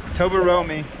 No.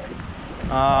 Toberomi.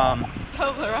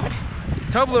 Toblerone.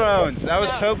 Toblerones. That was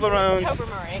No, Toblerones.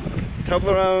 Tobermary.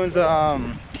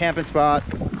 Toblerones camping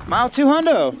spot. Mile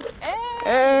 200. Hey!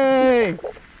 Hey!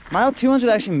 Mile 200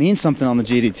 actually means something on the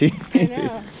GDT. I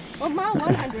know. Well, mile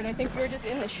 100, I think we were just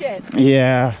in the shit.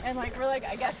 Yeah. And like, we're like,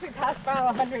 I guess we passed mile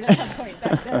 100 at some point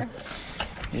back there.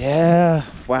 Yeah.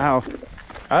 Wow.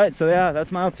 All right, so yeah,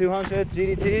 that's mile 200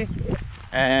 GDT,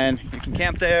 and you can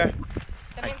camp there.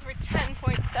 That means we're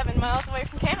 10.7 miles away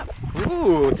from camp.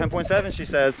 Ooh, 10.7, she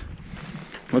says.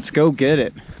 Let's go get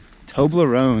it.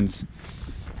 Toblerones.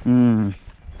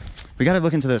 We gotta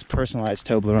look into those personalized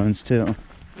Toblerones too.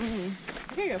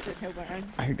 I could go for a Toblerone.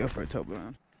 I could go for a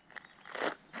Toblerone.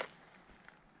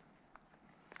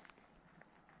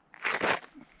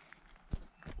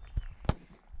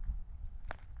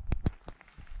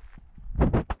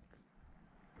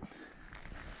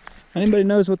 Anybody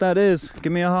knows what that is,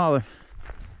 give me a holler.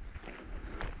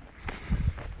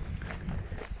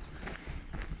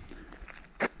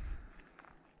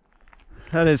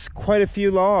 That is quite a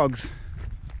few logs.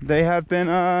 They have been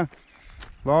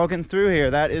logging through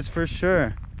here, that is for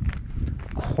sure.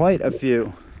 Quite a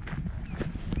few.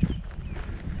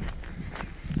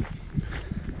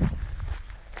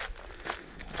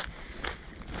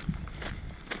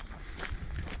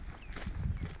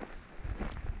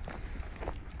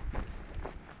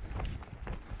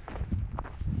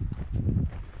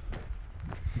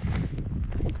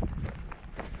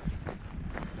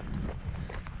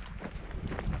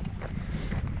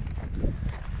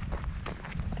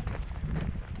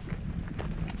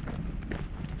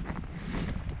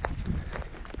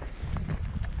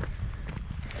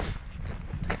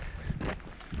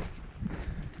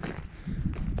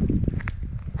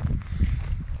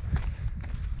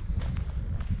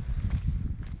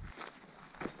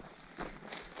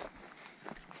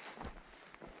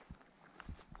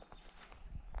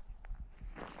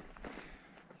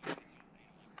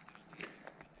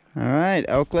 All right,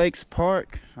 Elk Lakes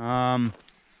Park.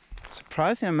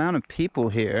 Surprising amount of people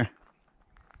here.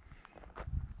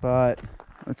 But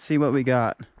let's see what we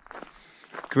got.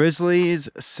 Grizzlies,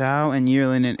 sow, and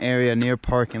yearling in area near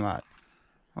parking lot.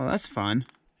 Oh, that's fun.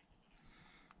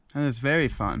 That is very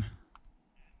fun.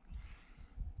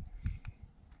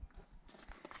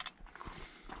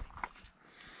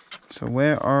 So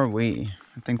where are we?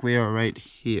 I think we are right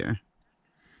here.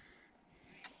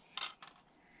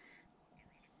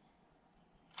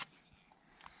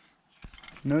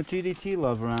 No GDT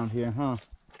love around here, huh?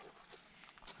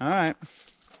 Alright.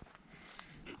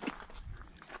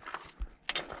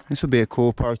 This would be a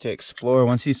cool park to explore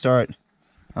once you start.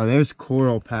 Oh, there's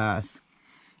Coral Pass.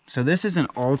 So this is an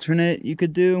alternate you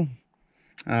could do.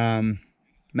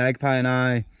 Magpie and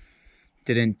I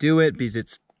didn't do it because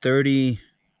it's 30,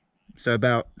 so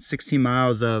about 16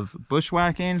 miles of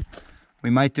bushwhacking.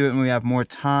 We might do it when we have more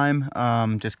time.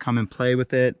 Just come and play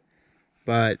with it.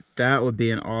 But that would be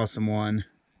an awesome one.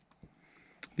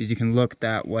 because you can look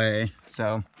that way.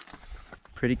 So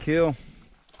pretty cool.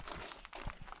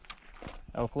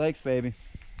 Elk Lakes, baby.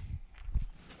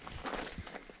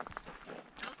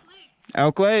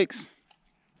 Elk Lakes.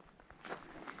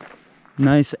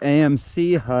 Nice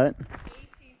AMC hut.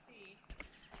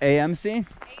 AMC?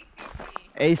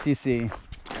 ACC.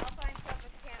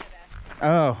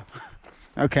 Oh,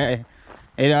 okay.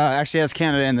 It actually has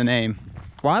Canada in the name.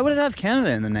 Why would it have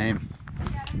Canada in the name?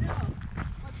 Yeah, I don't know.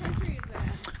 What country is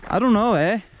that? I don't know,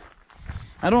 eh?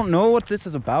 I don't know what this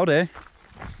is about, eh?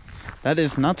 That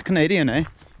is not Canadian, eh?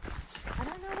 I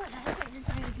don't know what accent you're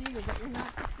trying to do, but you're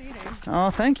not succeeding. Oh,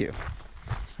 thank you.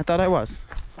 I thought I was.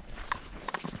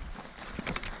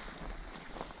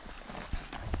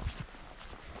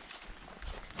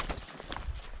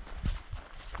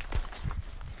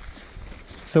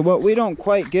 So what we don't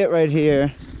quite get right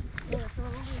here,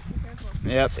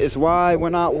 yep, is why we're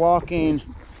not walking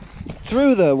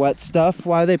through the wet stuff,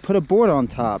 why they put a board on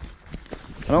top.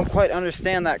 I don't quite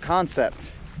understand that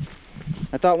concept.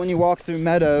 I thought when you walk through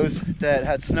meadows that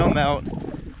had snow melt,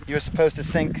 you were supposed to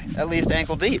sink at least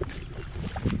ankle deep.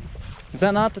 Is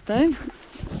that not the thing?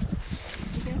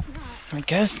 I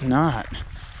guess not.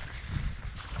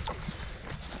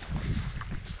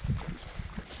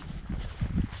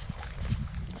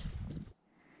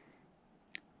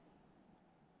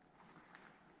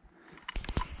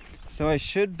 So I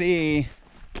should be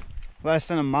less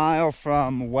than a mile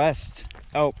from West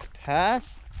Elk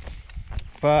Pass,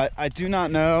 but I do not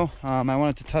know. I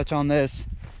wanted to touch on this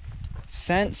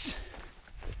since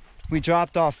we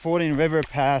dropped off Fording River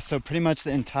Pass, so pretty much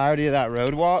the entirety of that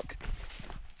road walk.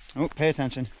 Oh, pay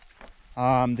attention.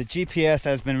 The GPS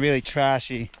has been really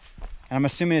trashy, and I'm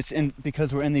assuming it's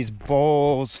because we're in these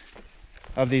bowls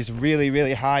of these really,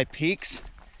 really high peaks.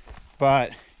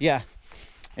 But yeah,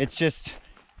 it's just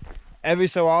every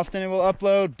so often it will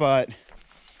upload, but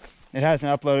it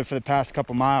hasn't uploaded for the past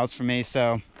couple miles for me.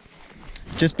 So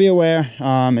just be aware,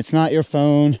 it's not your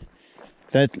phone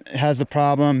that has the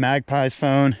problem. Magpie's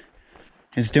phone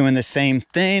is doing the same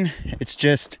thing. It's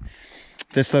just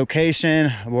this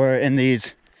location. We're in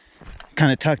these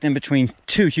kind of tucked in between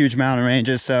two huge mountain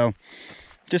ranges, so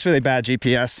just really bad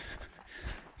GPS.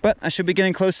 But I should be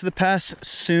getting close to the pass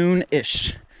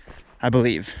soon-ish, I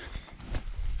believe.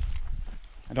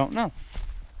 I don't know.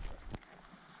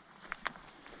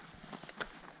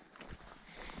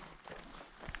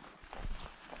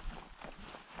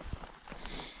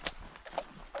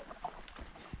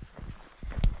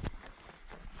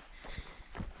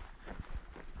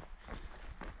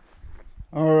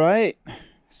 All right,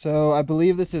 so I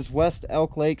believe this is West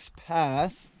Elk Lakes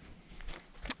Pass.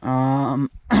 I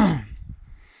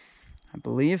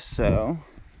believe so.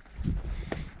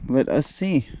 Let us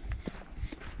see.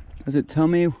 Does it tell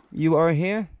me you are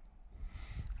here?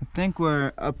 I think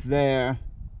we're up there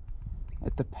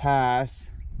at the pass,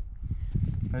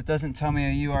 but it doesn't tell me a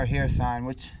 "you are here" sign,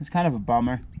 which is kind of a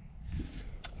bummer.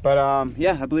 But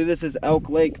yeah, I believe this is Elk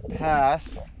Lake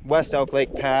Pass, West Elk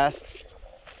Lake Pass.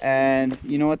 And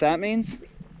you know what that means?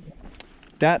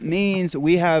 That means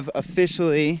we have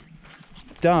officially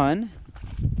done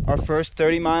our first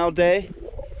 30-mile day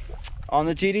on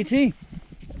the GDT.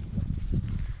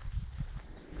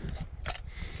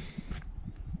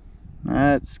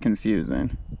 That's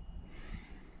confusing.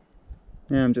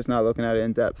 Yeah, I'm just not looking at it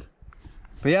in depth.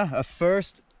 But yeah, a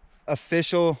first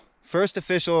official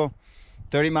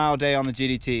 30-mile day on the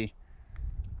GDT.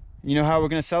 You know how we're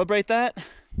gonna celebrate that?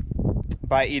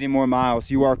 By eating more miles.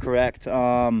 You are correct.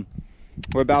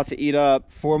 We're about to eat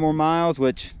up 4 more miles,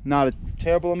 which not a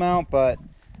terrible amount, but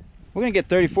we're gonna get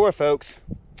 34, folks.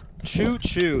 Choo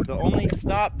choo. The only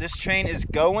stop this train is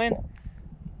going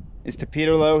is to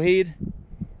Peter Lougheed.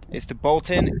 It's to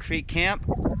Boulton Creek Camp,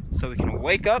 so we can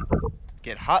wake up,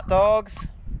 get hot dogs.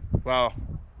 Well,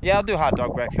 yeah, I'll do hot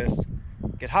dog breakfast.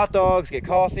 Get hot dogs, get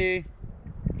coffee,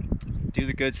 do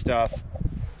the good stuff.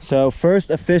 So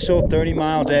first official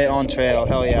 30-mile day on trail.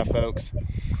 Hell yeah, folks.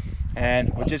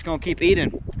 And we're just gonna keep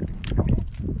eating.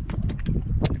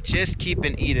 Just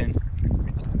keeping eating.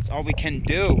 That's all we can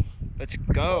do. Let's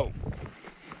go.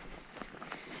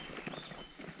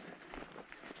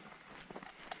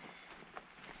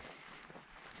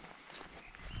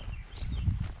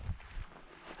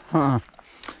 Huh.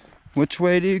 Which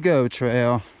way do you go,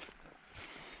 trail?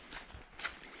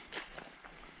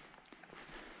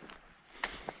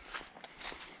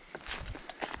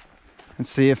 Let's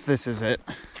see if this is it.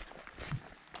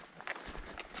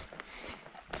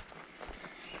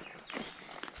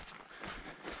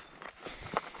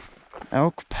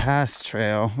 Elk Pass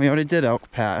Trail. We already did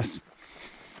Elk Pass.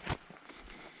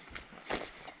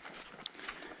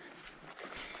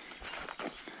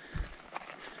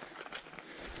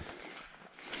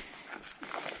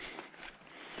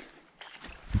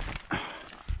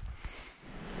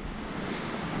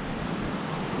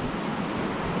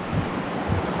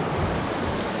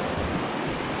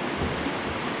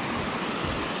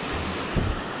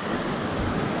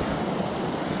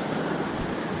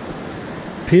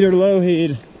 Peter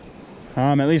Lougheed.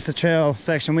 At least the trail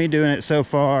section we doing it so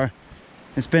far,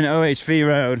 it's been OHV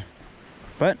road,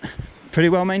 but pretty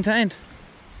well maintained.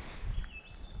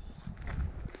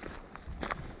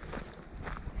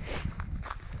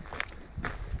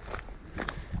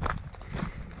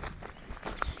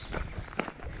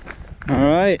 All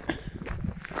right,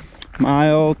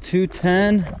 mile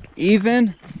 210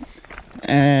 even,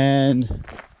 and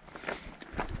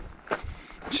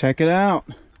check it out.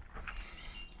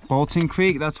 Boulton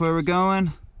Creek, that's where we're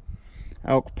going.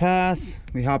 Elk Pass,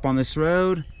 we hop on this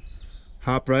road,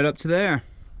 hop right up to there.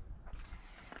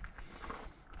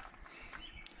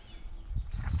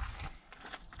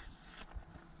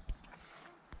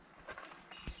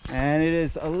 And it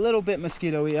is a little bit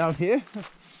mosquito-y out here,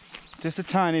 just a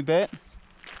tiny bit.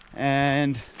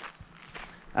 And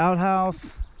outhouse,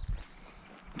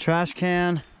 trash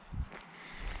can,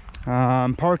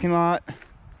 parking lot.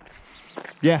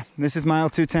 Yeah, this is mile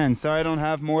 210. Sorry I don't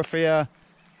have more for you.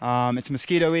 It's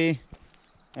mosquito-y,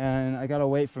 and I gotta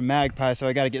wait for Magpie, so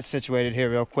I gotta get situated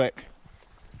here real quick.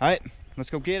 All right,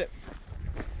 let's go get it.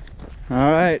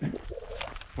 All right,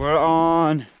 we're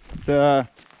on the,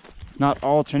 not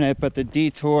alternate, but the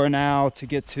detour now to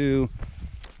get to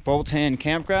Boulton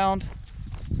Campground,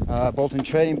 Boulton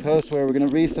Trading Post, where we're gonna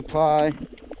resupply.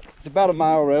 It's about a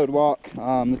mile road walk.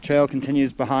 The trail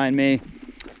continues behind me.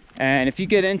 And if you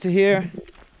get into here,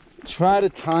 try to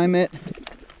time it.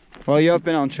 Well, you have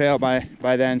been on trail by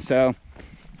then, so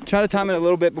try to time it a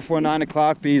little bit before 9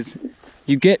 o'clock, because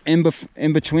you get in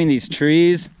between these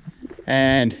trees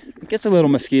and it gets a little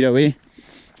mosquito-y.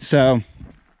 So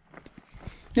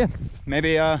yeah,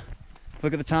 maybe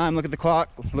look at the time, look at the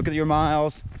clock, look at your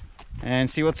miles, and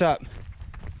see what's up.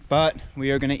 But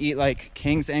we are gonna eat like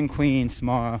kings and queens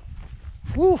tomorrow.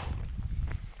 Woo!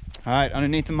 All right,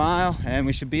 underneath the mile, and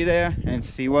we should be there and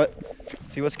see what's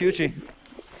Gucci.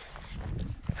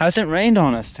 Hasn't rained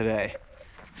on us today.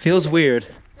 Feels weird.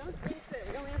 Don't jinx it.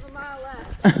 We only have a mile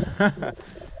left.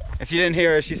 If you didn't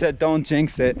hear her, she said don't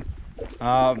jinx it.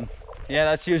 Yeah,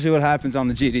 that's usually what happens on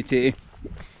the GDT.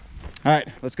 All right,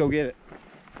 let's go get it.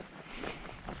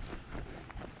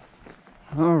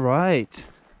 All right.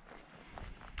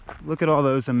 Look at all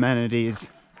those amenities.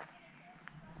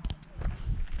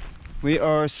 We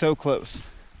are so close.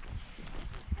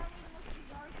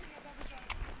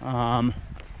 I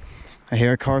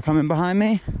hear a car coming behind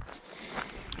me.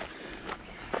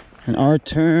 And our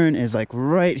turn is like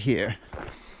right here.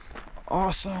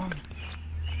 Awesome.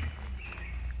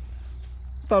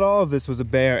 Thought all of this was a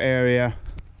bear area,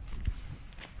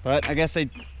 but I guess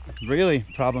they really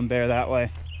problem bear that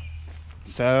way.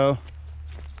 So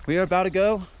we are about to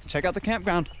go check out the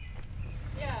campground.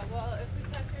 Yeah, well, if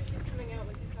we catch her, she's coming out,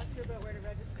 we can talk to her about where to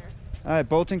register. All right,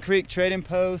 Boulton Creek Trading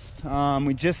Post.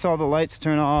 We just saw the lights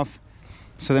turn off,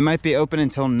 so they might be open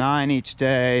until 9 each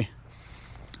day.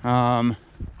 Oh,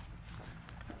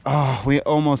 we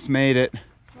almost made it.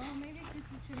 Well, maybe she's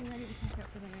getting ready to pack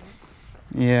up for the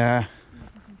night. Yeah.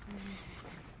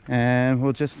 And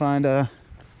we'll just find a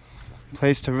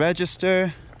place to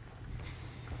register.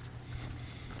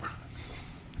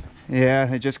 Yeah,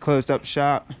 they just closed up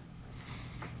shop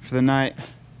for the night.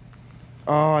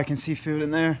 Oh, I can see food in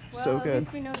there. Well, so good. at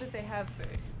least we know that they have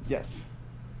food. Yes.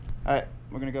 All right,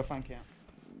 we're gonna go find camp.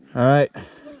 All right.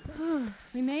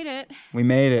 We made it. We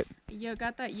made it. Yo,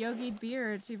 got that Yogi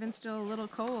beer. It's even still a little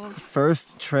cold.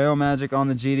 First trail magic on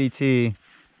the GDT.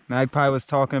 Magpie was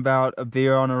talking about a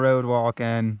beer on a road walk,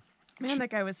 and Man,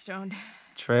 that guy was stoned.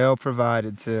 trail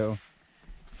provided too.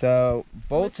 So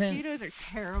Boulton. Mosquitoes are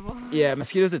terrible. Yeah,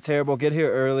 mosquitoes are terrible. Get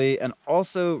here early, and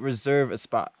also reserve a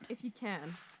spot If you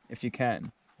can. if you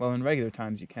can. Well, in regular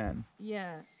times you can.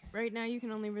 Yeah. Right now you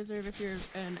can only reserve if you're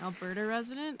an Alberta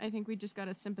resident. I think we just got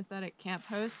a sympathetic camp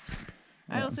host.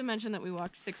 I Yeah. also mentioned that we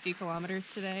walked 60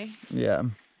 kilometers today. Yeah.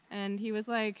 And he was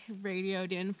like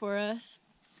radioed in for us.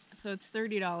 So it's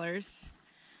 $30.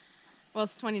 Well,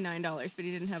 it's $29, but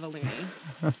he didn't have a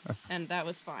loonie. And that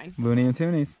was fine. Looney and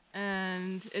Toonies.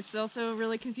 And it's also a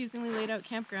really confusingly laid out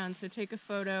campground. So take a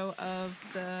photo of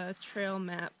the trail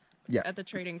map Yeah. at the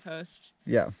trading post.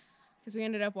 Yeah. Because we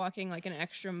ended up walking like an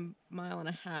extra mile and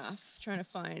a half trying to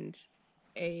find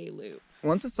a loop.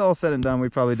 Once it's all said and done, we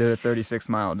probably did a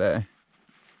 36-mile day.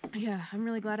 Yeah, I'm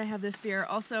really glad I have this beer.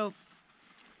 Also,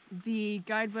 the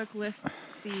guidebook lists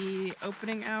the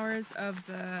opening hours of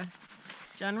the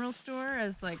general store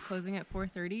as like closing at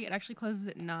 4:30. It actually closes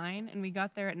at 9, and we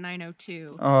got there at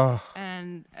 9:02. Oh.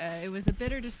 And it was a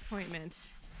bitter disappointment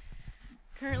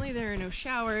Currently there are no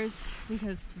showers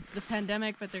because of the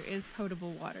pandemic, but there is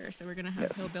potable water, so we're gonna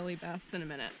have hillbilly baths in a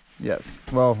minute. Yes.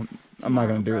 Well, I'm not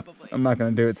gonna do it. I'm not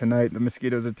gonna do it tonight. The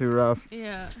mosquitoes are too rough.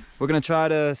 Yeah. We're gonna try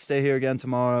to stay here again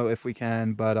tomorrow if we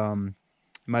can, but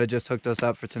might have just hooked us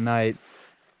up for tonight.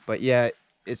 But yeah,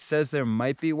 it says there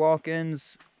might be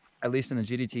walk-ins, at least in the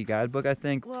GDT guidebook, I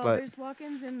think. Well, but there's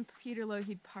walk-ins in Peter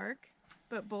Lougheed Park,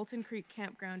 but Boulton Creek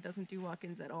Campground doesn't do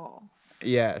walk-ins at all.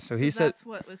 yeah, so he said that's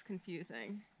what was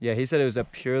confusing. Yeah, he said it was a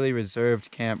purely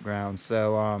reserved campground.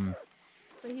 So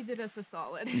But he did us a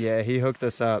solid. yeah, he hooked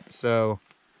us up. So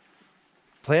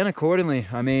plan accordingly.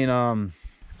 I mean,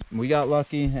 we got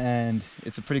lucky, and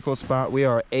it's a pretty cool spot. We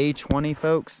are A20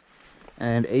 folks,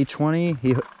 and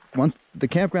A20. Once the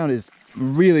campground is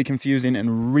really confusing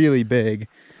and really big,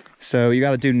 so you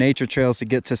got to do nature trails to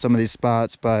get to some of these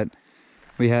spots. But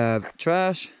we have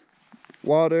trash,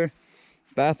 water,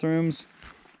 bathrooms,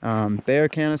 bear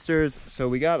canisters. So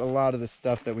we got a lot of the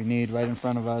stuff that we need right in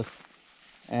front of us,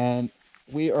 and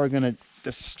we are gonna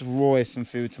destroy some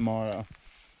food tomorrow.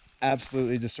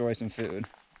 Absolutely destroy some food.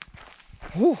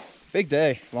 Whew, big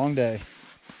day, long day,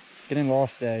 getting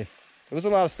lost day. There was a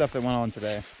lot of stuff that went on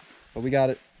today, but we got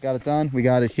it done. We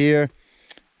got it here,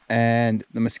 and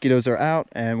the mosquitoes are out,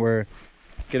 and we're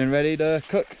getting ready to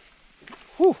cook.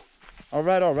 Whew. All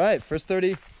right. First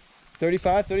 30,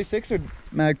 35, 36 or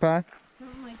Magpie?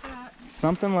 Something like that.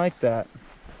 Something like that.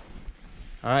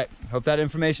 All right, hope that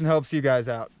information helps you guys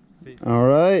out. Peace. All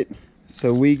right,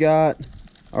 so we got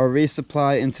our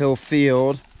resupply until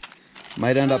field.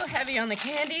 Might end up a little heavy on the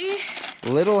candy.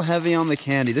 Little heavy on the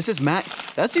candy. This is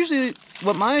that's usually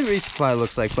what my resupply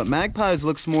looks like, but Magpie's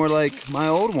looks more like my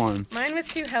old one. Mine was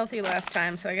too healthy last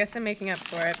time, so I guess I'm making up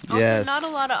for it. Yes. Also, not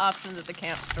a lot of options at the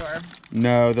camp store.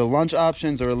 No, the lunch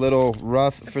options are a little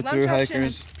rough for thru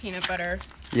hikers. Peanut butter.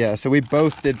 Yeah, so we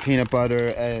both did peanut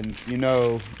butter, and you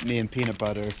know me and peanut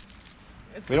butter.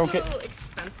 It's a little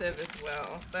expensive as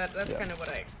well, but that's kind of what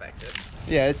I expected.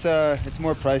 Yeah, it's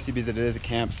more pricey because it is a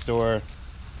camp store,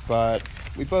 but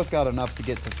we both got enough to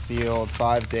get to field,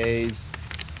 5 days.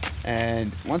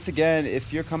 And once again,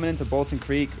 if you're coming into Boulton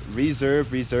Creek,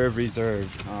 reserve. They're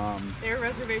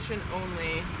reservation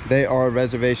only. They are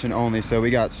reservation only, so we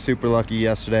got super lucky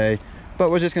yesterday. But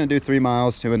we're just gonna do 3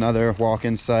 miles to another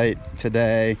walk-in site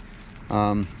today.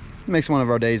 Makes one of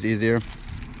our days easier.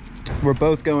 We're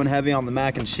both going heavy on the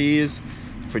mac and cheese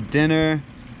for dinner.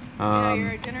 Yeah,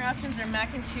 your dinner options are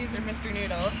mac and cheese or Mr.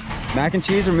 Noodles. Mac and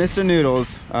cheese or Mr.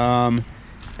 Noodles.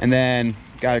 And then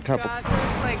got a couple. Got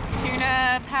those like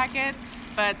tuna packets,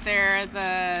 but they're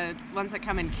the ones that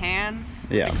come in cans.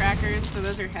 Yeah. The crackers, so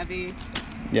those are heavy.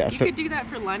 Yeah. You could do that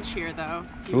for lunch here, though.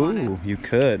 Ooh, you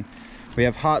could. We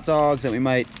have hot dogs that we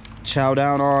might chow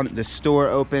down on. The store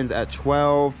opens at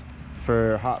 12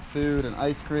 for hot food and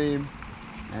ice cream.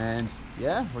 And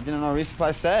yeah, we're getting our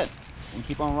resupply set and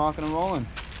keep on rocking and rolling.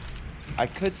 I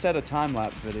could set a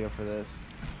time-lapse video for this.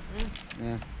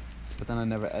 Yeah, but then I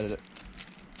never edit it.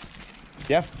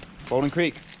 Yeah, Boulton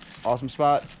Creek, awesome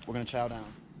spot. We're gonna chow down.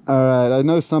 All right, I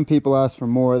know some people ask for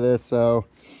more of this, so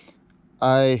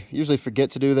I usually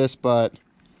forget to do this, but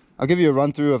I'll give you a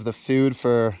run through of the food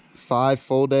for 5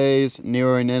 full days,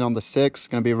 nearing in on the 6th.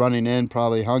 Gonna be running in,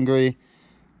 probably hungry,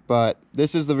 but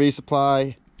this is the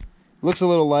resupply. Looks a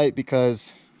little light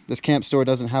because this camp store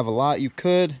doesn't have a lot. You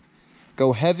could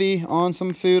go heavy on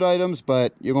some food items,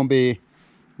 but you're gonna be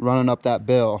running up that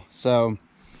bill. So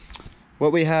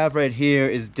what we have right here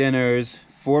is dinners,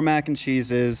 4 mac and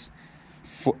cheeses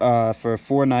for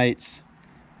 4 nights,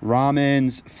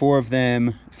 ramens, 4 of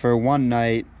them for 1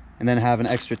 night, and then have an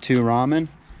extra 2 ramen.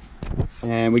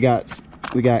 And we got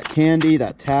candy,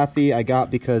 that taffy I got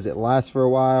because it lasts for a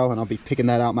while, and I'll be picking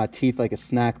that out my teeth like a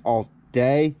snack all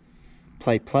day.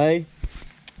 Play.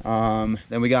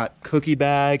 Then we got cookie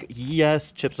bag,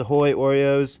 yes, Chips Ahoy,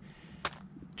 Oreos,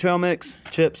 trail mix,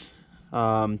 chips,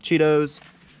 Cheetos,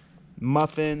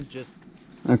 muffins, just...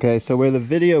 Okay, so where the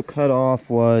video cut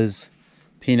off was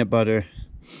peanut butter,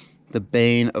 the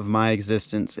bane of my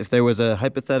existence. If there was a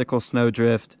hypothetical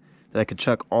snowdrift that I could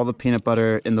chuck all the peanut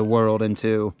butter in the world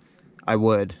into, I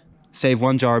would. Save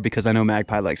 1 jar because I know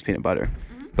Magpie likes peanut butter,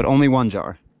 but only 1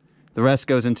 jar. The rest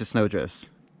goes into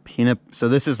snowdrifts. So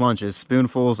this is lunches,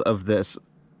 spoonfuls of this.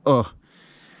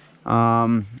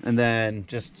 And then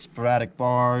just sporadic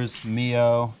bars,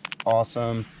 Mio,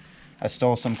 awesome. I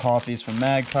stole some coffees from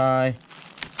Magpie.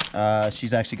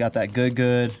 She's actually got that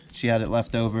good. She had it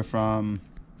left over from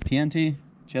PNT.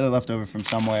 She had it left over from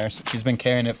somewhere. So she's been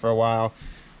carrying it for a while,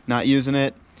 not using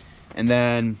it. And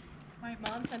then my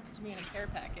mom sent it to me in a care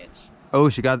package. Oh,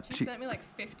 she sent me like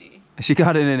 50. She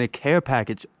got it in a care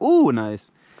package. Ooh,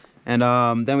 nice. And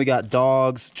then we got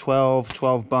dogs,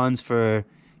 12 buns for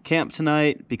camp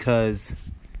tonight, because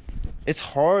it's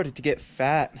hard to get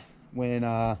fat when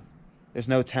there's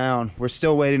no town. We're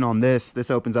still waiting on this. This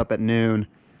opens up at noon.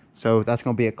 So that's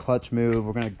going to be a clutch move.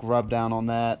 We're going to grub down on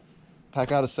that,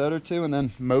 pack out a soda or two, and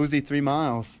then mosey 3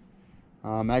 miles.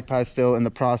 Magpie's still in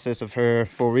the process of her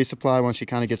full resupply. Once she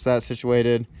kind of gets that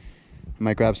situated, I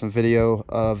might grab some video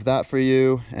of that for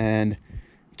you, and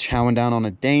chowing down on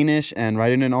a Danish and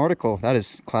writing an article. That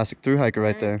is classic thru hiker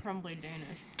right there. Crumbly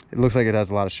Danish. It looks like it has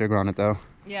a lot of sugar on it though.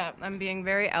 Yeah, I'm being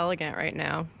very elegant right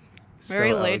now.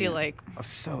 Very ladylike. Oh,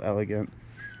 so elegant.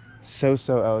 So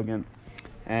elegant.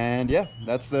 And yeah,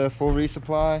 that's the full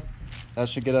resupply. That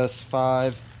should get us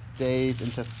 5 days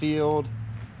into field,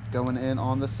 going in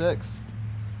on the 6th.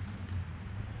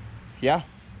 Yeah.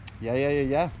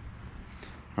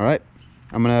 All right,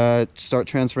 I'm gonna start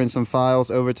transferring some files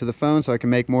over to the phone so I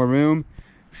can make more room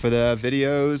for the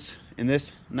videos in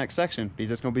this next section,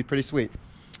 because it's gonna be pretty sweet.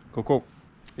 Cool.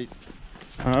 Peace.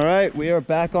 All right, we are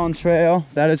back on trail.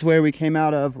 That is where we came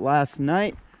out of last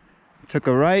night. Took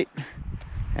a right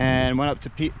and went up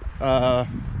to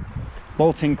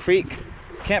Boulton Creek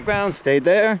campground, stayed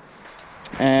there.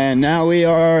 And now we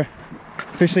are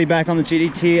officially back on the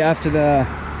GDT after the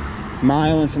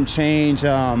mile and some change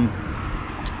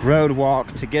road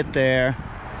walk to get there.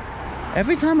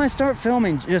 Every time I start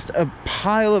filming, just a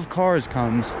pile of cars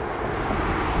comes.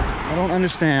 I don't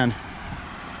understand.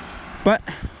 But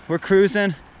we're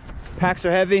cruising. Packs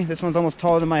are heavy. This one's almost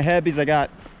taller than my head because I got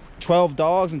 12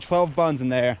 dogs and 12 buns in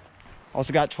there.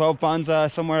 Also got 12 buns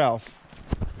somewhere else.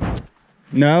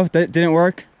 No, that didn't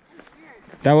work.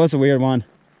 That was a weird one.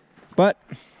 But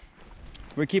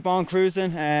we keep on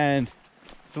cruising, and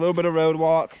it's a little bit of road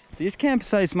walk. These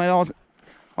campsites might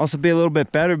also be a little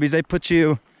bit better because they put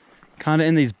you kind of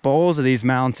in these bowls of these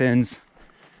mountains.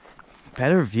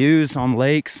 Better views on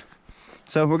lakes.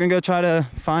 So we're gonna go try to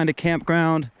find a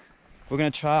campground. We're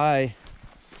gonna try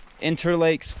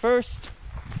Interlakes first.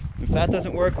 If that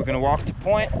doesn't work, we're gonna walk to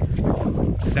Point,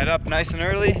 set up nice and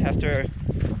early after.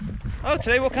 Oh,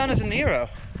 today we'll count as a Nero.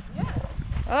 Yeah.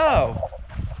 Oh,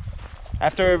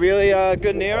 after a really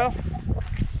good Nero,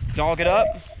 dog it up,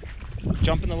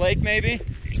 jump in the lake maybe,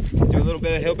 do a little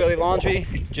bit of hillbilly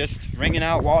laundry, just wringing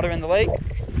out water in the lake,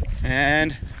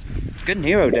 and good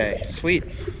Nero day. Sweet.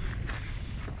 Here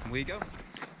we go.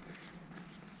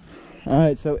 All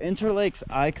right, so Interlakes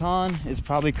icon is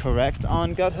probably correct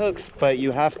on gut hooks, but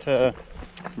you have to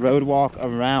road walk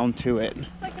around to it. It's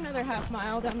like another half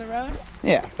mile down the road.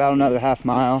 Yeah, about another half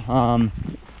mile.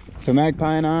 So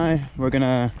Magpie and I, we're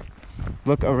gonna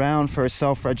look around for a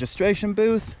self-registration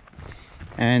booth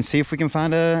and see if we can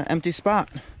find an empty spot.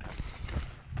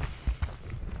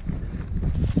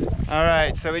 All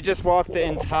right, so we just walked the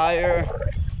entire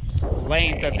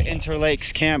length of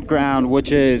Interlakes campground,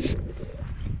 which is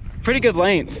pretty good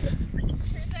length. Turns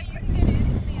out you can get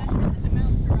in the entrance to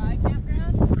Mount Sarai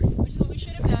campground, which is what we should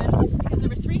have done, because there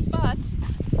were 3 spots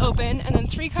open, and then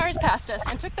 3 cars passed us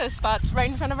and took those spots right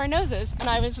in front of our noses, and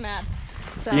I was mad.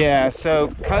 So. Yeah,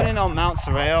 so cut in on Mount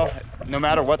Sarai, no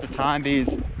matter what the time,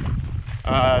 because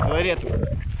the lady at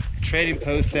the trading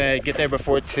post said get there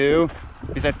before 2,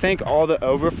 because I think all the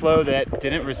overflow that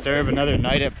didn't reserve another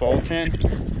night at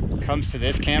Boulton comes to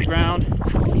this campground,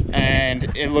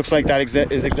 and it looks like that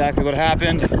is exactly what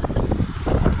happened.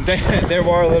 There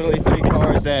were literally 3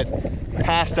 cars that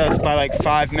passed us by like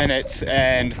 5 minutes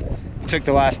and took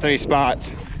the last 3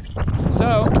 spots.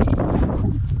 So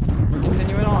we're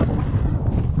continuing on.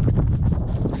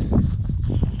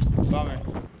 Bummer.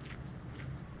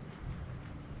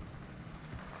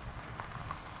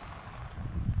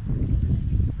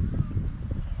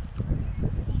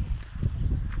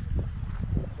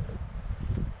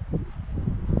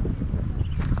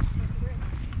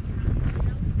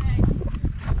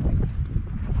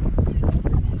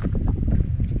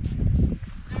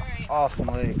 Awesome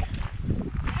lake.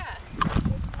 Yeah.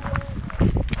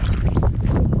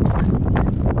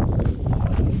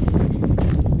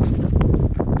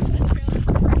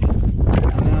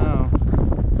 No.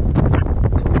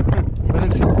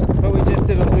 But we just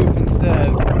did a loop instead.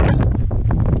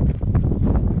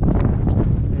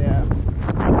 Yeah.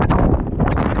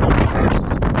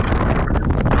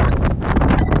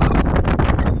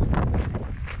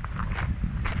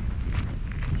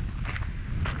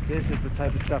 This is the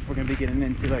type of stuff we're going to be getting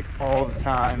into like all the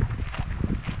time.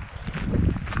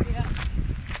 Yeah.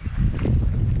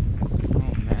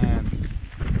 Oh man.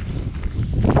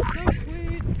 So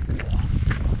sweet.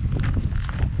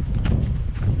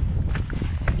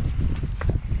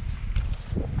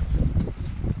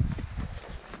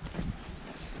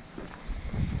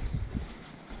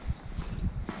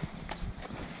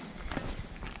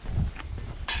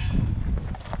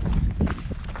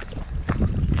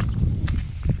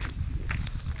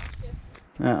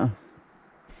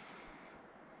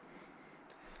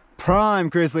 Prime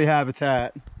grizzly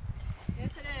habitat. Yes,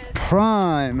 it is.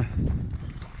 Prime.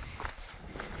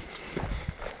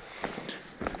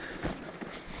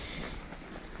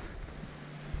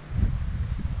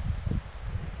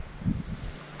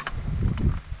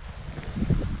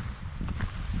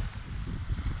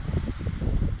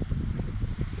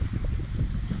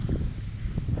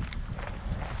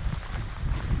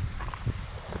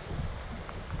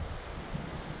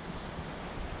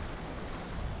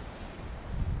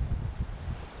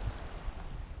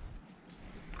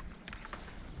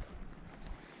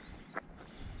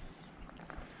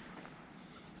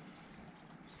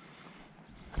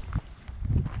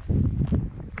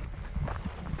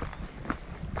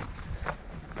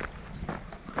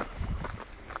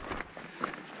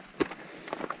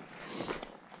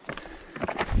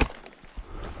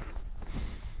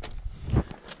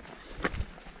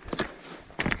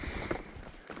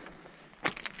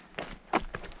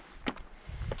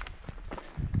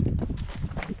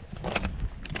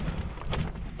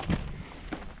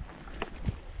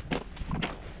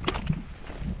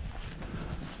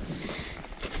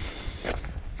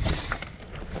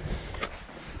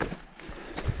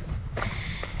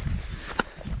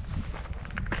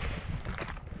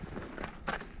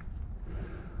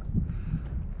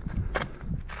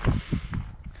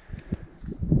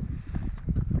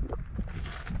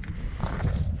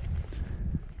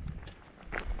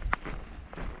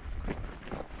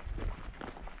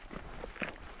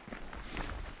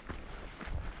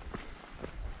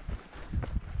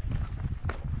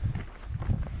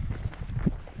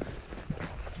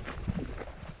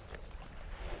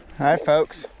 All right,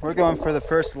 folks, we're going for the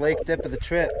first lake dip of the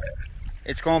trip.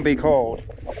 It's gonna be cold.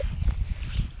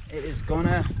 It is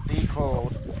gonna be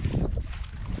cold.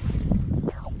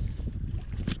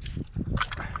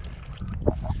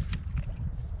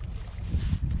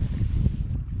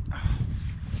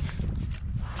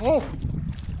 Oh,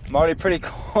 I'm already pretty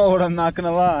cold, I'm not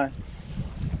gonna lie.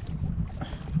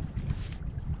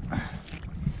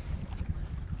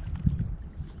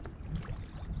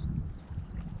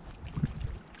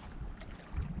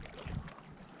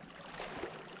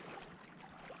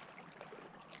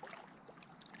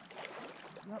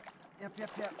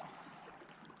 Yep.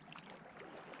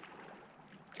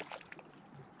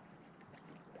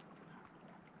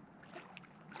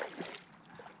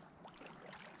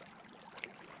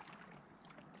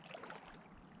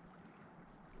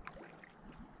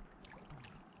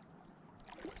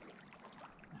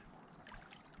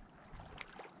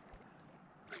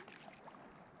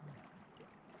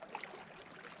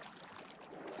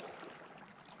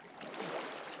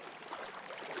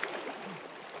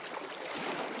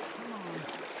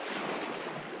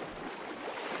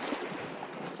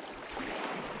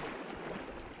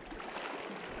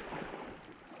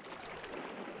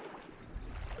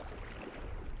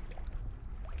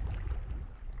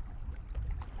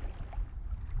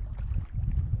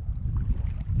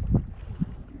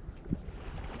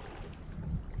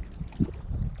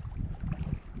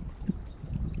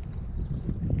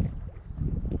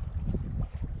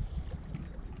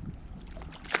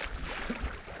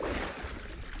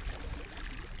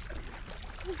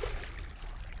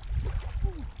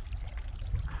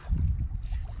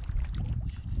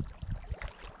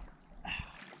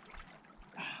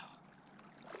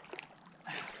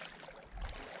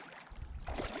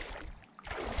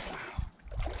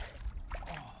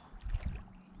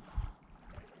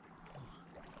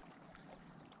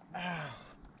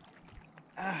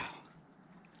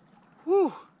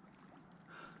 Whew.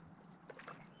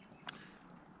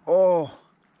 Oh,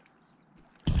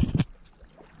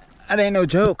 that ain't no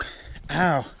joke.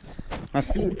 Ow, my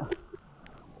feet.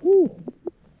 Whew.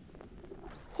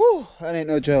 Whew, that ain't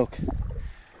no joke.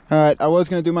 All right, I was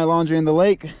gonna do my laundry in the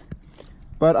lake,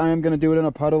 but I am gonna do it in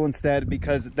a puddle instead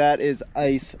because that is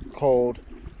ice cold.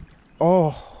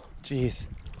 Oh, jeez.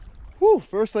 Whew,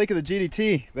 first lake of the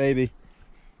GDT, baby.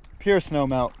 Pure snow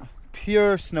melt.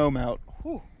 Pure snow melt.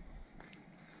 Whew.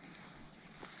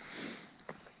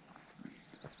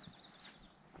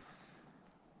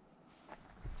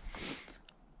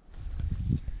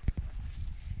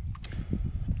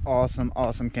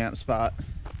 Awesome camp spot.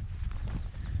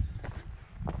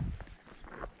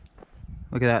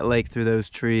 Look at that lake through those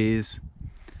trees.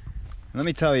 Let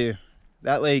me tell you,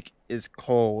 that lake is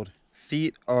cold.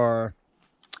 Feet are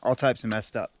all types of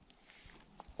messed up.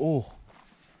 Oh,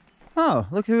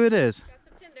 look who it is. Got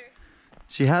some tinder.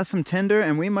 She has some tinder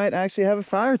and we might actually have a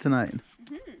fire tonight.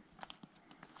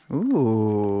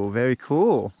 Ooh, very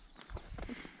cool.